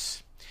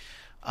source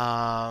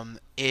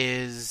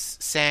is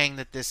saying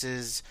that this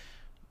is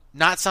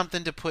not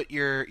something to put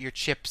your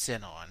chips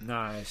in on.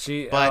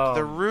 But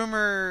the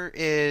rumor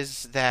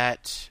is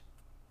that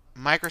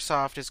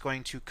Microsoft is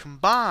going to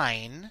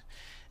combine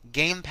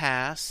Game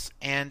Pass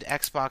and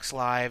Xbox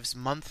Live's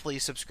monthly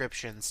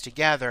subscriptions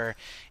together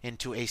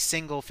into a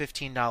single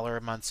 $15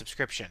 a month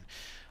subscription.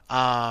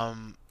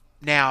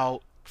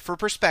 Now, for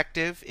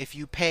perspective, if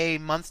you pay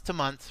month to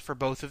month for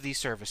both of these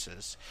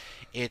services,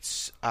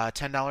 it's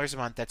 $10 a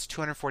month. That's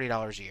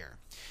 $240 a year.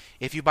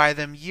 If you buy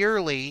them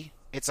yearly,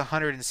 it's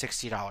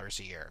 $160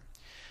 a year.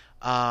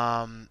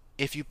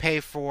 If you pay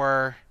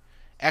for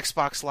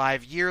Xbox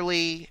Live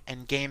yearly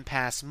and Game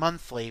Pass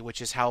monthly,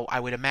 which is how I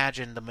would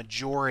imagine the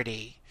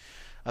majority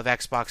of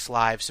Xbox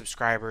Live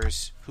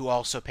subscribers who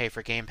also pay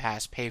for Game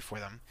Pass pay for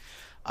them,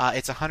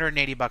 it's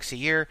 $180 a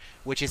year,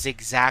 which is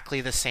exactly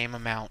the same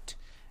amount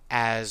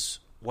as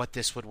what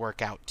this would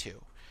work out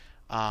to,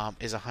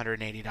 is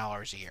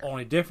 $180 a year.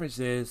 Only difference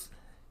is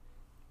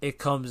it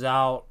comes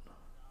out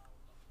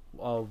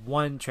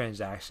one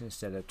transaction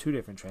instead of two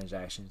different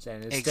transactions,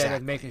 and instead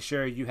of making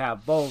sure you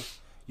have both,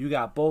 you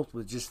got both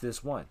with just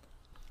this one.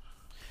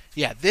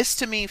 Yeah, this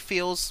to me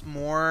feels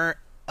more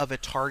of a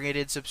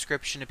targeted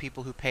subscription to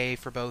people who pay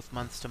for both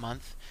month to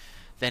month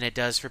than it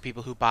does for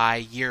people who buy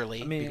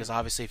yearly, because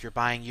obviously if you're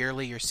buying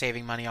yearly, you're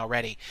saving money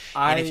already.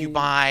 And if you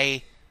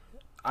buy...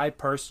 I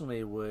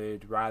personally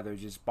would rather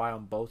just buy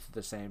them both at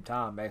the same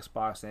time,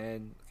 Xbox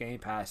and Game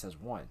Pass as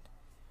one.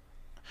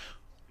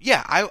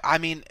 Yeah, I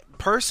mean,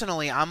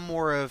 personally, I'm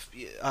more of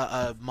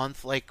a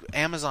month, like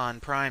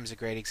Amazon Prime's a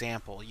great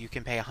example. You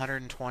can pay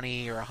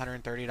 120 or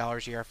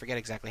 $130 a year. I forget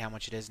exactly how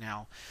much it is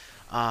now,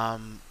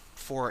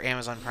 for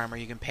Amazon Prime, or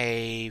you can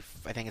pay,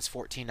 I think it's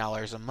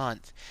 $14 a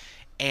month.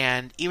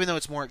 And even though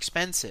it's more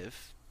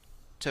expensive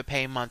to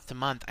pay month to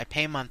month, I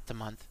pay month to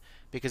month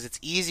because it's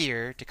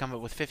easier to come up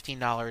with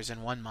 $15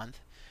 in one month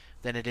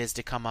than it is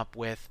to come up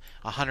with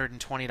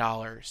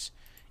 $120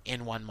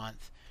 in one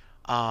month,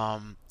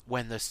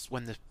 when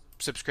the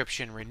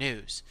subscription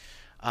renews.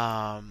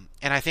 And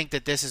I think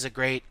that this is a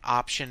great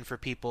option for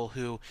people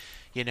who,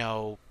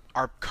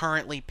 are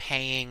currently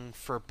paying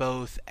for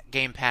both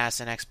Game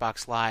Pass and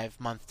Xbox Live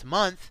month to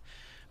month,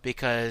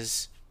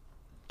 because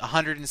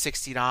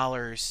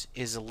 $160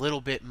 is a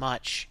little bit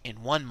much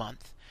in one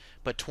month,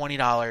 but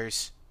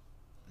 $20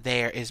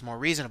 there is more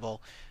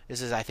reasonable. This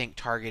is, I think,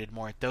 targeted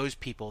more at those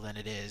people than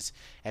it is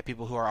at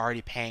people who are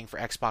already paying for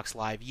Xbox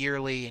Live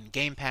yearly and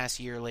Game Pass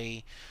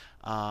yearly,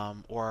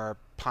 or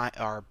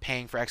are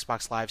paying for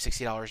Xbox Live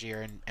 $60 a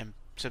year and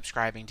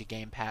subscribing to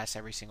Game Pass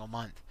every single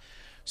month.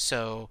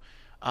 So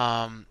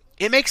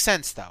it makes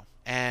sense, though.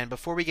 And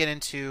before we get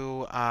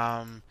into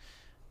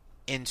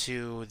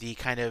the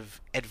kind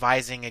of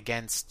advising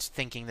against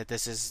thinking that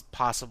this is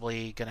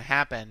possibly going to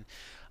happen,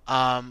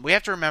 we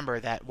have to remember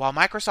that while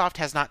Microsoft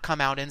has not come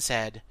out and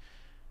said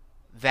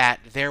that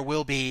there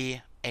will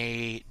be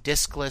a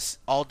discless,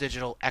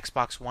 all-digital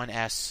Xbox One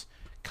S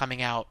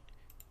coming out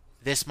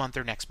this month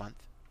or next month,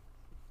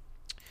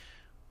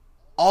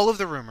 all of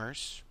the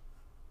rumors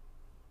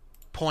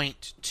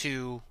point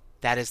to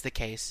that is the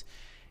case.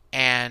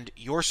 And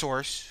your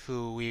source,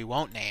 who we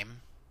won't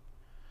name,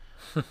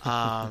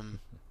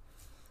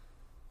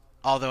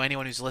 although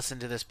anyone who's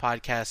listened to this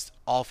podcast,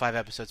 all 5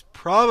 episodes,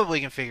 probably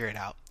can figure it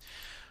out.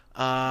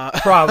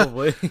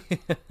 Probably.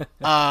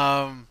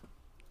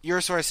 Your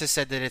source has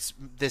said that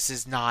this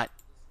is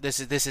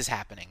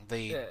happening.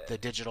 The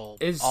digital,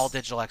 all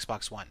digital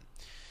Xbox One.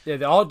 Yeah,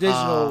 the all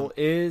digital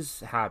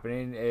is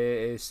happening. It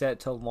is set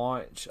to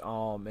launch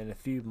in a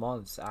few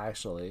months,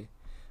 actually.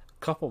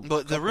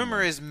 But the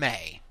rumor is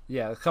May.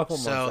 Yeah, a couple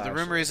months. So the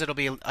rumor is it'll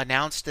be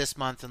announced this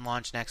month and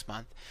launched next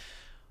month.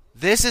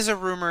 This is a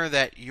rumor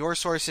that your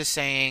source is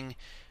saying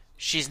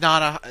she's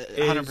not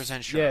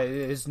 100% sure. Yeah,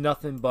 it's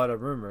nothing but a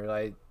rumor.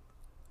 Like,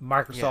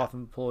 Microsoft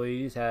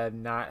employees have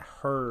not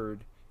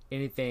heard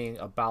anything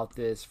about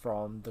this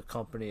from the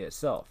company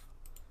itself.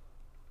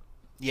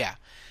 Yeah.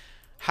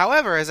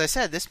 However, as I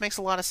said, this makes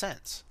a lot of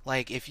sense.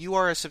 Like, if you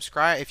are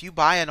if you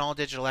buy an all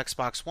digital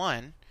Xbox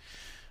One,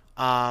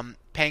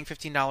 paying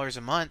 $15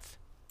 a month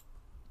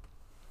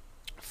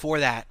for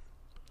that,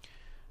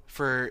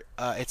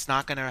 it's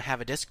not going to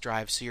have a disk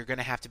drive, so you're going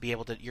to have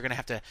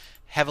to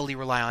heavily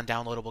rely on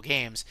downloadable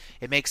games.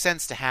 It makes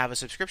sense to have a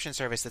subscription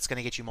service that's going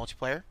to get you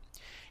multiplayer.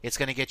 It's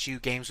going to get you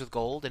games with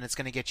gold, and it's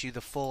going to get you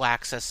the full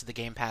access to the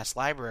Game Pass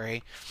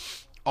library,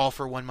 all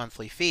for one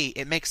monthly fee.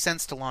 It makes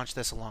sense to launch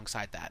this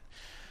alongside that,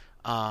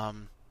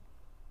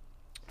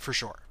 for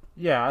sure.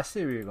 Yeah, I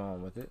see where you're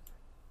going with it.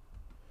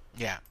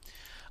 Yeah.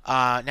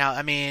 Now,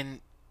 I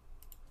mean,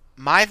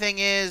 my thing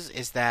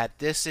is that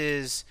this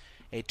is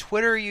a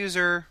Twitter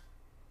user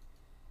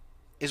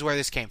is where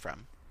this came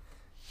from.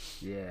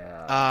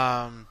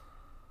 Yeah.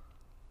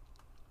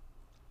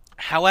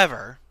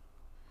 However,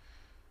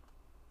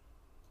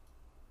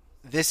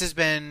 this has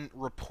been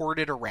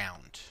reported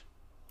around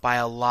by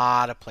a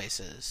lot of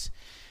places.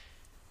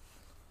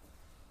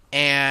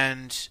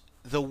 And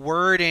the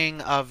wording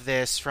of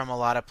this from a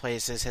lot of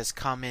places has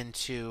come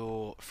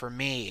into, for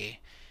me,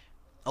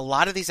 a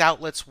lot of these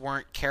outlets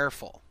weren't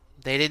careful.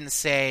 They didn't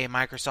say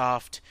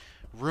Microsoft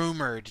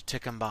rumored to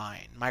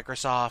combine,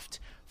 Microsoft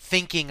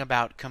thinking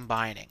about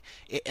combining.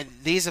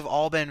 These have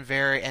all been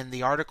and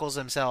the articles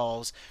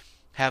themselves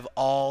have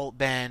all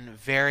been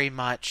very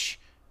much,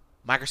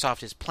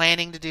 Microsoft is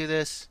planning to do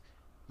this,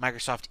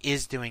 Microsoft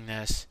is doing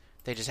this,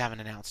 they just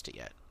haven't announced it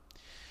yet.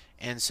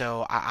 And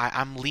so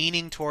I'm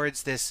leaning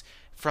towards this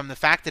from the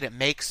fact that it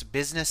makes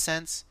business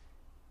sense,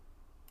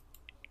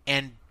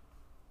 and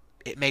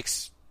it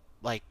makes,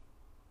 like,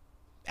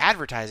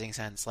 advertising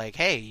sense. Like,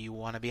 hey, you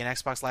want to be an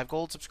Xbox Live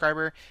Gold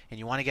subscriber and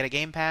you want to get a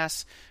Game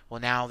Pass? Well,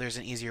 now there's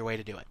an easier way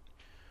to do it.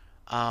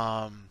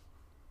 I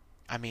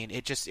mean,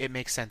 it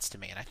makes sense to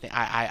me, and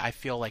I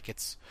feel like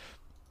it's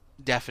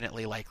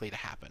definitely likely to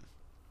happen.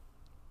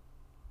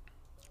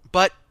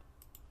 But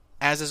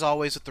as is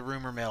always with the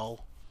rumor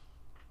mill,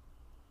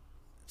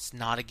 it's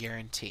not a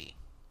guarantee.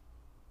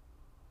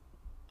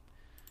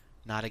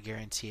 Not a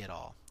guarantee at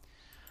all.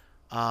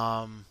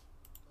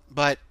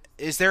 But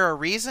is there a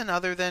reason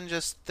other than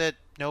just that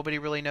nobody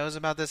really knows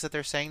about this, that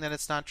they're saying that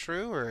it's not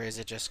true? Or is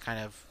it just kind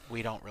of,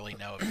 we don't really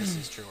know if this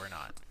is true or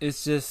not?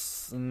 It's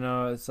just,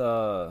 it's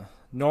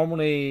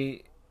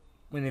normally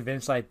when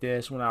events like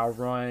this, when I'll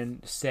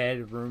run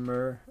said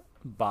rumor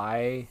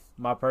by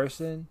my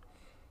person,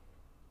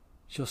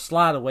 she'll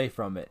slide away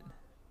from it.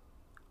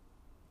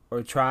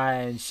 Or try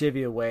and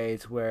shivvy away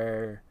to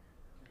where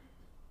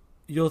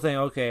you'll think,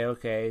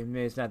 okay,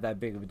 maybe it's not that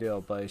big of a deal.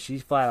 But she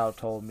flat out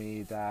told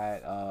me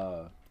that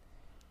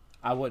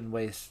I wouldn't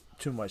waste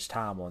too much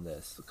time on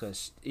this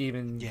because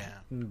even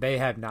they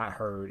have not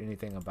heard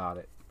anything about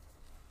it.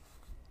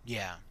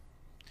 Yeah.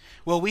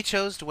 Well, we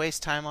chose to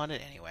waste time on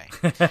it anyway.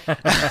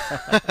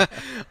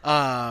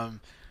 But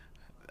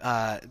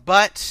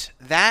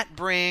that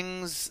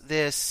brings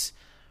this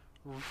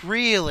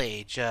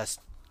really just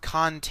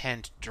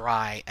content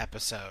dry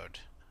episode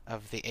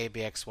of the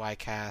ABXY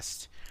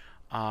cast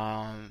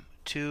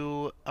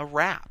to a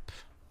wrap.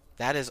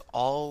 That is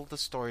all the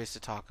stories to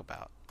talk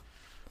about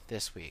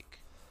this week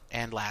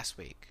and last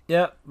week.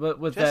 Yeah, but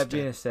with just that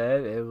being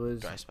said, it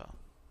was dry spell.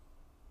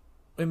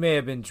 We may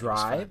have been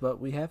dry, but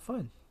we had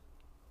fun.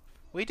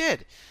 We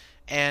did.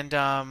 And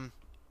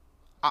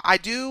I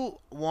do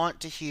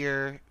want to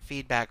hear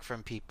feedback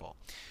from people.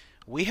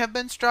 We have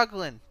been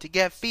struggling to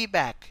get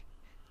feedback.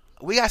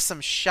 We got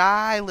some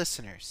shy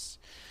listeners.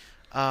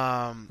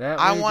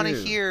 I want to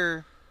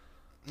hear...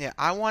 Yeah,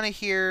 I want to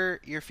hear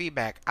your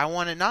feedback.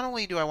 Not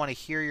only do I want to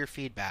hear your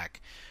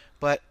feedback,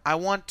 but I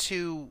want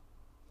to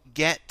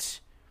get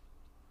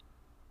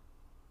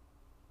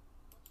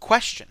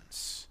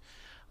questions.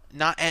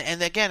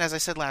 And again, as I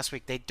said last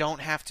week, they don't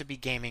have to be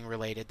gaming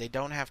related. They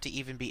don't have to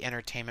even be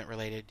entertainment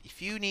related.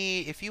 If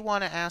you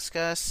want to ask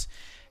us,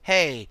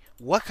 hey,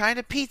 what kind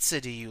of pizza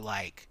do you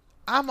like?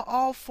 I'm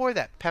all for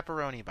that.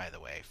 Pepperoni, by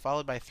the way,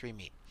 followed by 3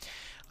 meat.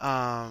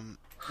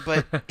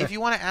 But if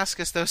you want to ask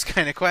us those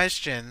kind of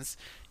questions,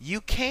 you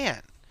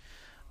can.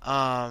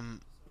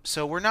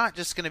 So we're not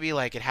just going to be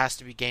like, it has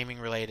to be gaming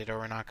related or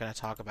we're not going to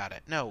talk about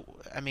it. No,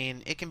 I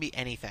mean, it can be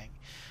anything.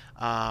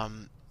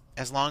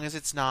 As long as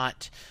it's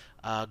not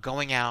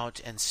going out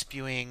and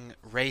spewing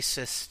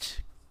racist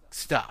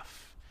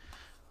stuff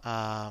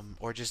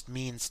or just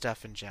mean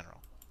stuff in general.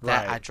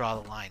 That I draw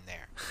the line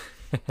there.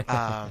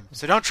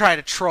 So don't try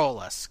to troll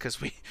us because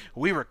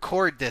we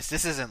record this.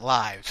 This isn't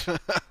live.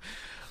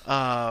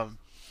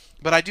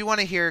 But I do want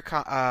to hear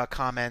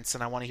comments,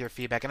 and I want to hear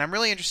feedback. And I'm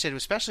really interested,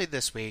 especially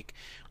this week.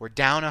 We're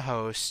down a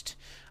host.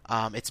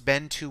 It's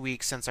been 2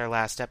 weeks since our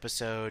last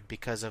episode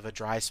because of a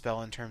dry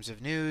spell in terms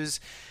of news.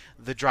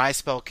 The dry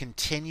spell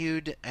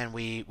continued, and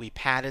we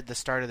padded the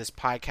start of this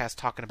podcast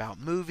talking about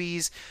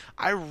movies.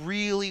 I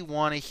really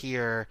want to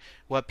hear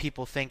what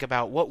people think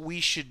about what we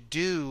should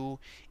do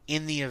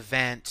in the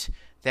event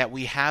that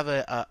we have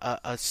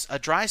a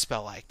dry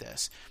spell like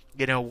this.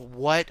 You know,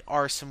 what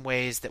are some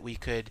ways that we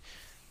could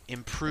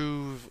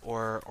improve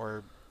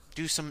or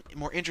do some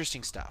more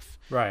interesting stuff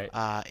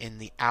in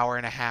the hour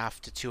and a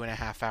half to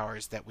 2.5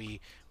 hours that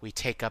we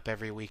take up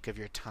every week of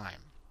your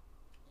time.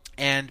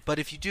 But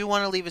if you do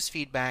want to leave us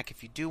feedback,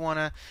 if you do want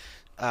to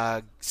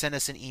send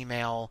us an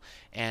email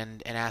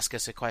and ask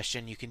us a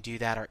question, you can do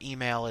that. Our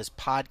email is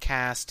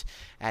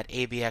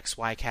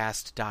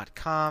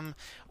podcast@abxycast.com,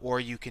 or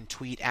you can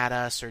tweet at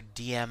us or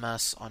DM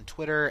us on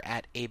Twitter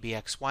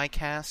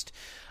 @abxycast.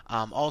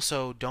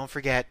 Also, don't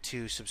forget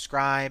to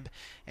subscribe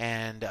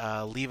and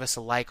leave us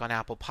a like on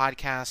Apple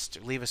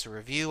Podcasts, leave us a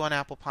review on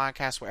Apple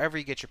Podcasts, wherever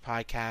you get your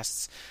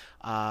podcasts.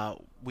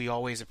 We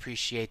always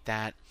appreciate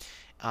that.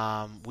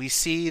 We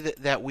see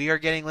that we are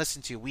getting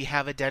listened to. We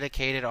have a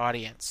dedicated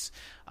audience.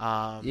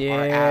 Our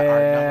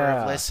number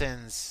of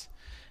listens.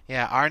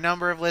 Yeah, our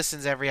number of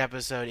listens every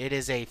episode, it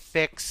is a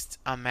fixed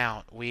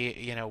amount.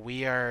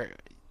 We are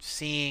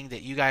seeing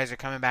that you guys are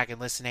coming back and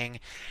listening,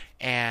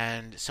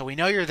 and so we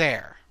know you're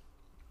there.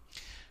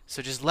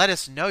 So just let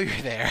us know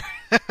you're there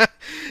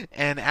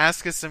and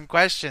ask us some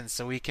questions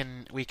so we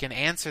can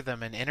answer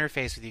them and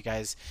interface with you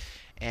guys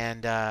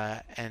and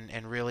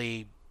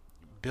really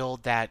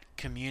build that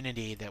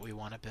community that we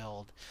want to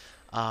build.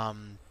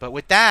 But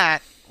with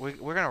that, we're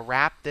going to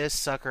wrap this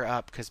sucker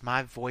up because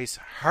my voice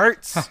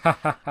hurts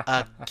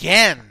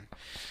again.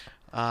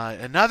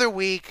 Another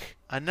week,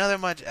 another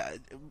month.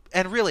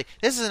 And really,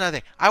 this is another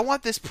thing. I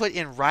want this put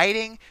in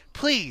writing.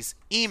 Please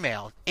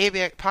email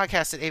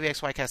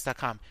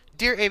podcast@abxycast.com.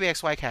 Dear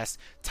ABXYcast,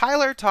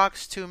 Tyler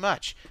talks too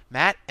much.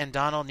 Matt and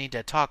Donald need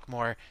to talk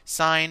more.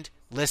 Signed,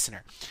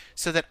 listener.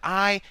 So that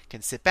I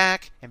can sit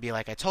back and be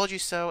like, I told you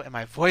so, and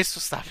my voice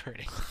will stop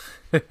hurting.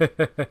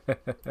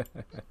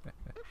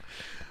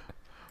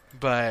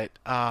 But,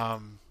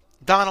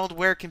 Donald,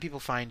 where can people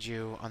find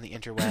you on the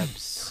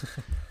interwebs?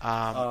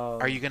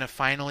 Are you going to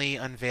finally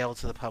unveil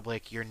to the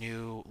public your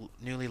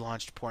newly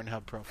launched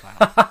Pornhub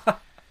profile?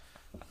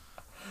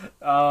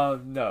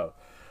 No.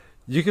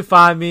 You can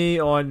find me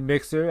on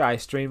Mixer. I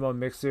stream on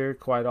Mixer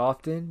quite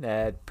often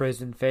at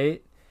Prison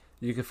Fate.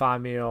 You can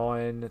find me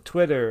on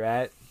Twitter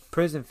at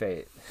Prison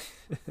Fate.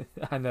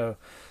 I know.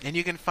 And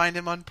you can find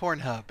him on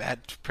Pornhub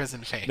at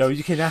Prison Fate. No,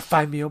 you cannot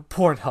find me on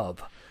Pornhub.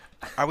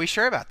 Are we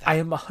sure about that? I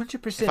am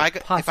 100% positive.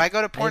 If I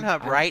go to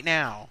Pornhub right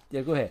now.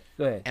 Yeah, go ahead.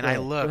 And I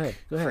look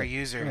for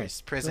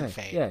users, Prison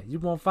Fate. Yeah, you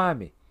won't find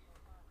me.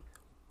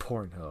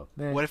 Pornhub.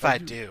 Man, what if I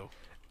do?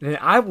 Then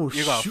I will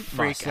You're shoot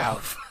freak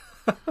myself.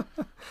 Out.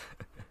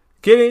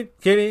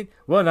 Kidding.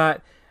 Will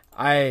not.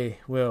 I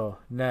will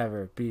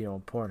never be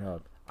on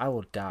Pornhub. I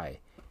will die.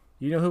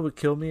 You know who would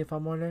kill me if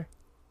I'm on there?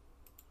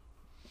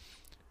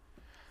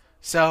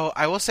 So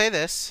I will say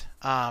this: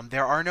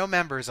 there are no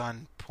members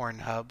on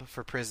Pornhub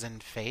for Prison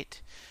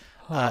Fate.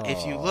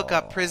 If you look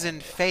up Prison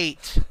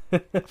Fate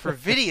for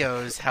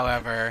videos,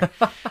 however,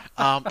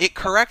 it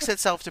corrects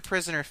itself to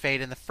Prisoner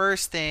Fate, and the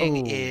first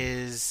thing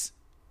is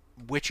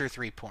Witcher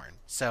 3 porn.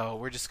 So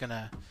we're just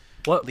gonna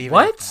leave it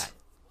at that.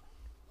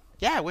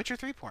 Yeah, Witcher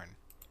 3 porn.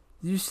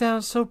 You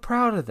sound so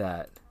proud of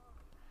that.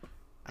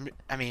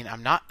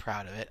 I'm not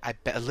proud of it. I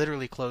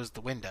literally closed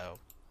the window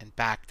and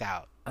backed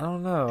out. I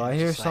don't know. I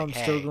hear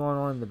something still going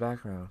on in the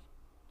background.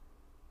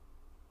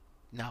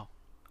 No.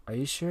 Are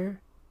you sure?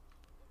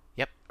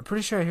 Yep. I'm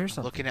pretty sure I hear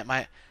something.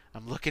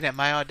 I'm looking at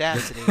my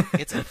Audacity.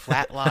 It's a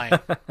flat line.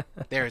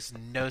 There is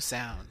no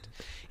sound.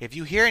 If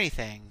you hear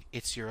anything,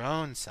 it's your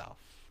own self.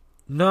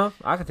 No,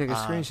 I can take a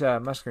screenshot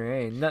of my screen.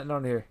 Ain't nothing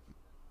on here.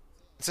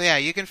 So yeah,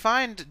 you can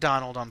find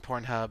Donald on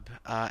Pornhub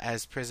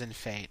as Prison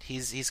Fate.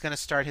 He's going to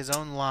start his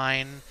own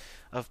line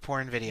of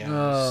porn videos.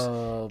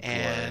 Oh, boy.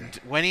 And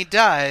when he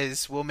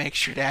does, we'll make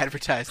sure to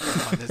advertise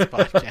them on this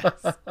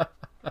podcast.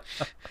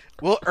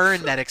 We'll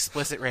earn that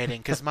explicit rating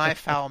because my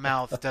foul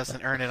mouth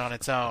doesn't earn it on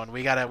its own.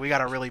 We gotta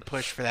really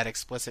push for that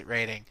explicit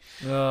rating.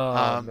 You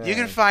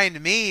can find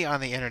me on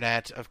the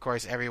internet, of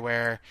course,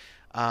 everywhere.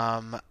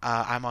 I'm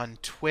on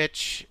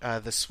Twitch,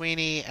 The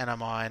Sweeney, and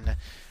I'm on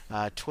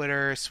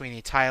Twitter,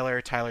 Sweeney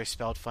Tyler. Tyler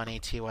spelled funny,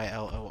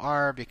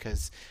 Tylor,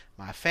 because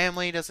my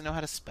family doesn't know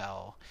how to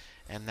spell,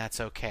 and that's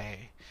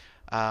okay.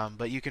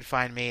 But you can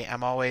find me.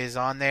 I'm always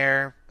on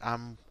there.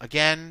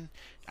 Again,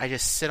 I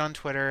just sit on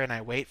Twitter and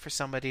I wait for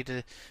somebody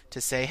to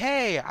say,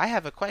 hey, I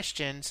have a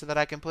question, so that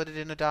I can put it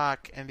in a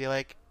doc and be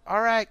like,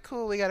 all right,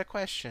 cool, we got a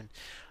question.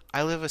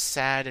 I live a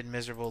sad and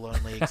miserable,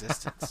 lonely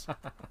existence.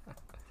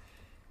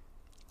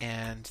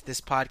 And this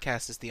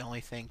podcast is the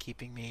only thing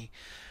keeping me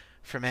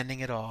from ending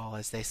it all,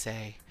 as they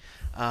say.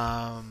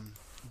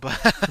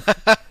 But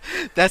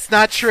that's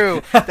not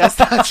true. That's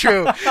not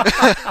true.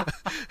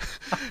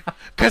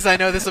 Because I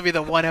know this will be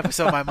the one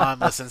episode my mom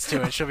listens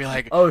to, and she'll be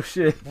like, oh,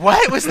 shit.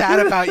 What was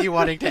that about you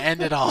wanting to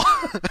end it all?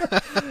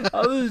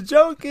 I was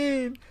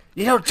joking.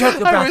 You don't joke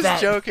about that. I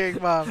was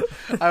joking, Mom.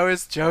 I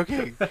was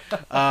joking.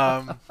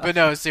 But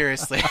no,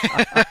 seriously.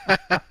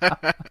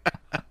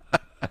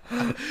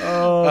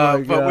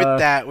 Oh, but with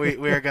that,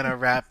 we're going to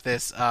wrap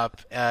this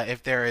up.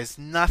 If there is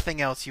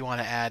nothing else you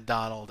want to add,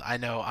 Donald, I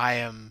know I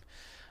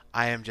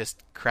am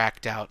just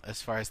cracked out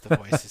as far as the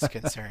voice is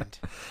concerned.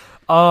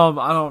 I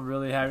don't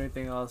really have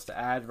anything else to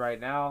add right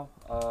now.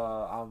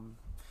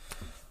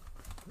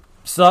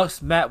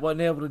 Sucks Matt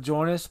wasn't able to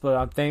join us, but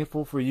I'm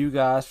thankful for you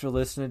guys for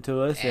listening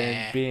to us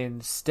and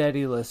being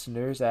steady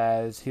listeners,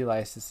 as he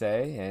likes to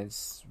say, and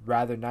it's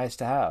rather nice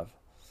to have.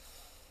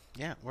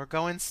 Yeah, we're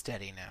going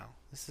steady now.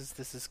 This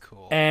is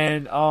cool.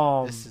 And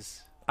I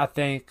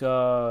think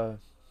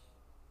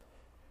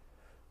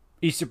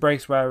Easter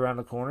break's right around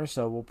the corner,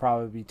 so we'll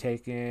probably be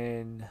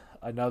taking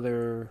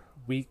another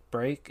week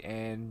break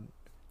and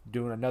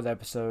doing another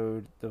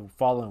episode the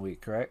following week,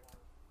 correct?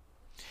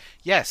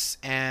 Yes,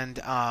 and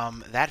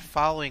that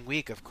following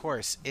week, of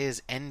course,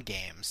 is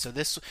Endgame. So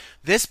this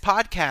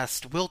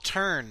podcast will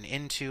turn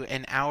into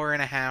an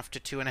 1.5 to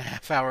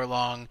 2.5 hour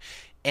long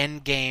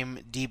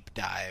Endgame deep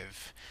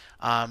dive.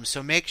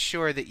 So make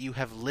sure that you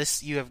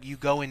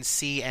go and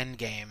see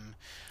Endgame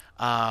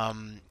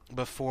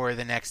before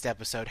the next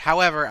episode.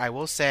 However, I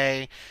will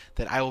say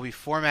that I will be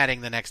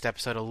formatting the next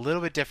episode a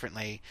little bit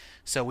differently,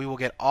 so we will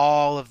get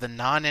all of the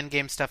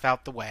non-Endgame stuff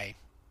out the way,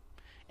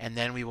 and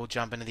then we will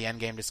jump into the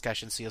Endgame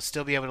discussion, so you'll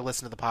still be able to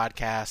listen to the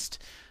podcast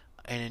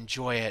and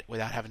enjoy it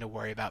without having to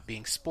worry about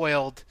being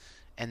spoiled,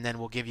 and then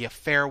we'll give you a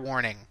fair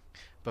warning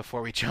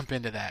before we jump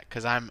into that,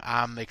 because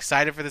I'm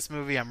excited for this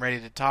movie. I'm ready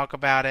to talk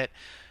about it,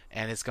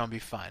 and it's going to be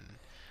fun.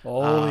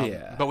 Oh,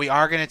 yeah. But we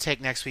are going to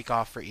take next week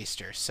off for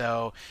Easter,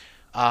 so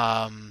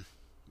don't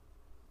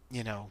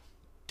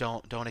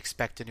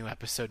expect a new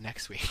episode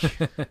next week.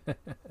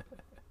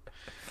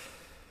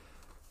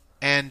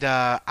 And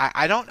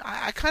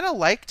I kind of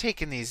like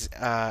taking these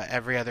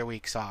every other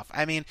weeks off.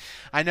 I mean,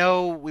 I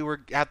know we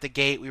were at the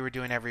gate, we were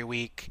doing every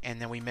week,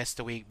 and then we missed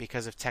a week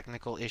because of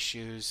technical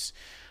issues.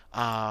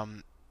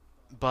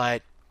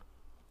 But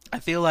I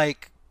feel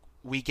like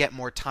we get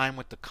more time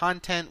with the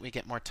content. We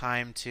get more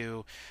time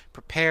to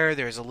prepare.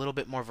 There's a little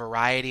bit more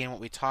variety in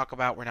what we talk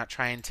about. We're not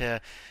trying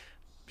to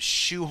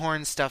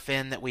shoehorn stuff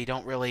in that we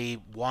don't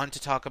really want to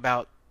talk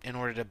about in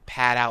order to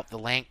pad out the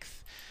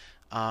length.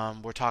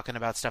 We're talking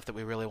about stuff that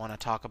we really want to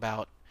talk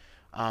about.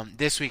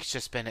 This week's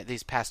just been,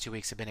 these past 2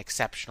 weeks have been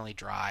exceptionally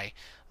dry.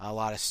 A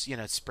lot of,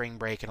 spring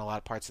break in a lot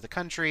of parts of the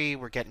country.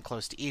 We're getting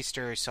close to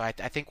Easter, so I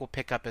think we'll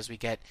pick up as we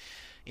get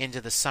into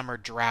the summer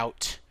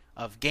drought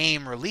of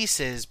game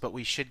releases, but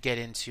we should get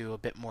into a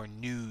bit more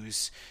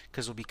news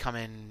because we'll be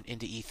coming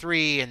into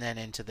E3 and then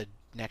into the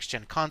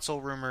next-gen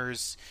console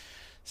rumors.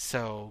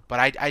 So, but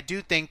I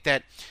do think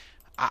that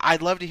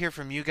I'd love to hear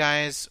from you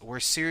guys.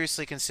 We're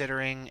seriously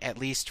considering, at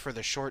least for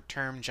the short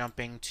term,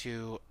 jumping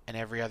to an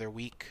every other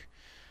week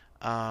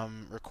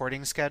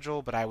recording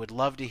schedule, but I would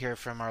love to hear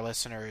from our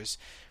listeners.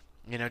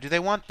 Do they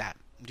want that?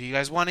 Do you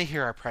guys want to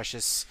hear our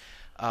precious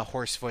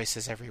horse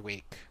voices every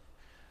week?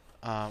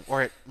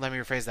 Or let me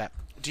rephrase that.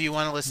 Do you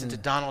want to listen to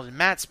Donald and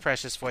Matt's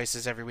precious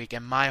voices every week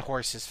and my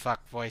horse's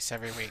fuck voice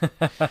every week?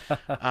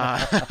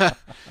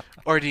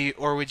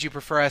 Or would you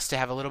prefer us to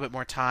have a little bit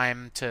more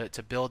time to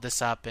build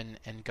this up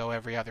and go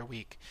every other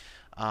week?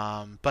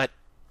 But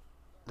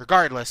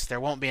regardless, there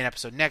won't be an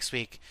episode next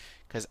week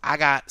because I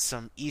got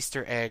some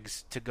Easter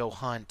eggs to go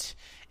hunt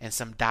and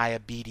some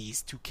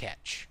diabetes to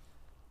catch.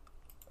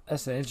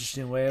 That's an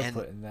interesting way of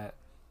putting that.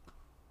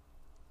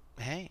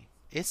 Hey,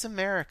 it's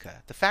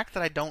America. The fact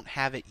that I don't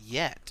have it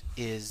yet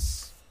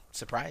is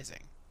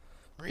surprising.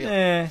 Really.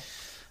 And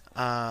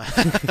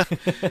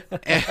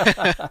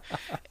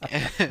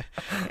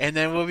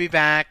then we'll be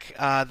back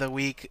the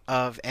week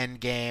of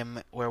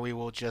Endgame, where we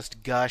will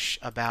just gush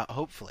about,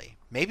 hopefully,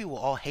 maybe we'll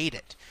all hate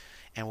it,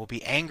 and we'll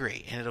be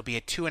angry, and it'll be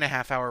a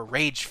 2.5-hour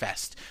rage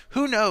fest.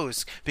 Who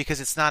knows,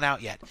 because it's not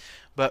out yet.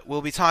 But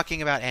we'll be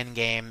talking about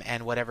Endgame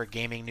and whatever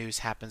gaming news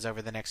happens over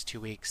the next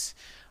 2 weeks.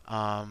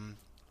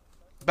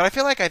 But I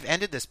feel like I've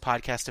ended this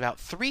podcast about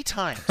 3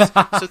 times,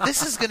 so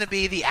this is going to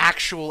be the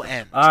actual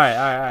end. All right.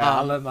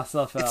 I'll let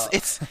myself out.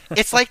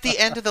 It's like the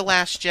end of The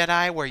Last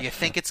Jedi, where you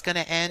think it's going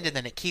to end, and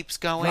then it keeps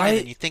going, right? and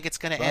then you think it's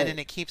going to end, and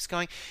it keeps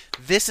going.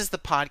 This is the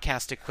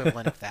podcast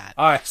equivalent of that.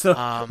 All right, so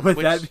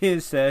that being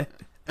said,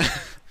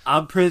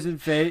 I'm Prison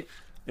Fate.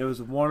 It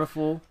was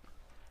wonderful.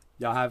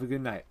 Y'all have a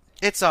good night.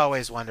 It's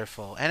always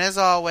wonderful. And as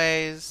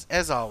always,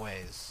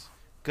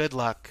 good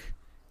luck.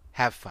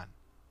 Have fun.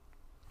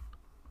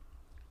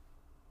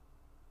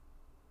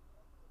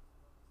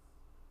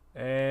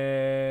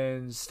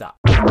 And stop.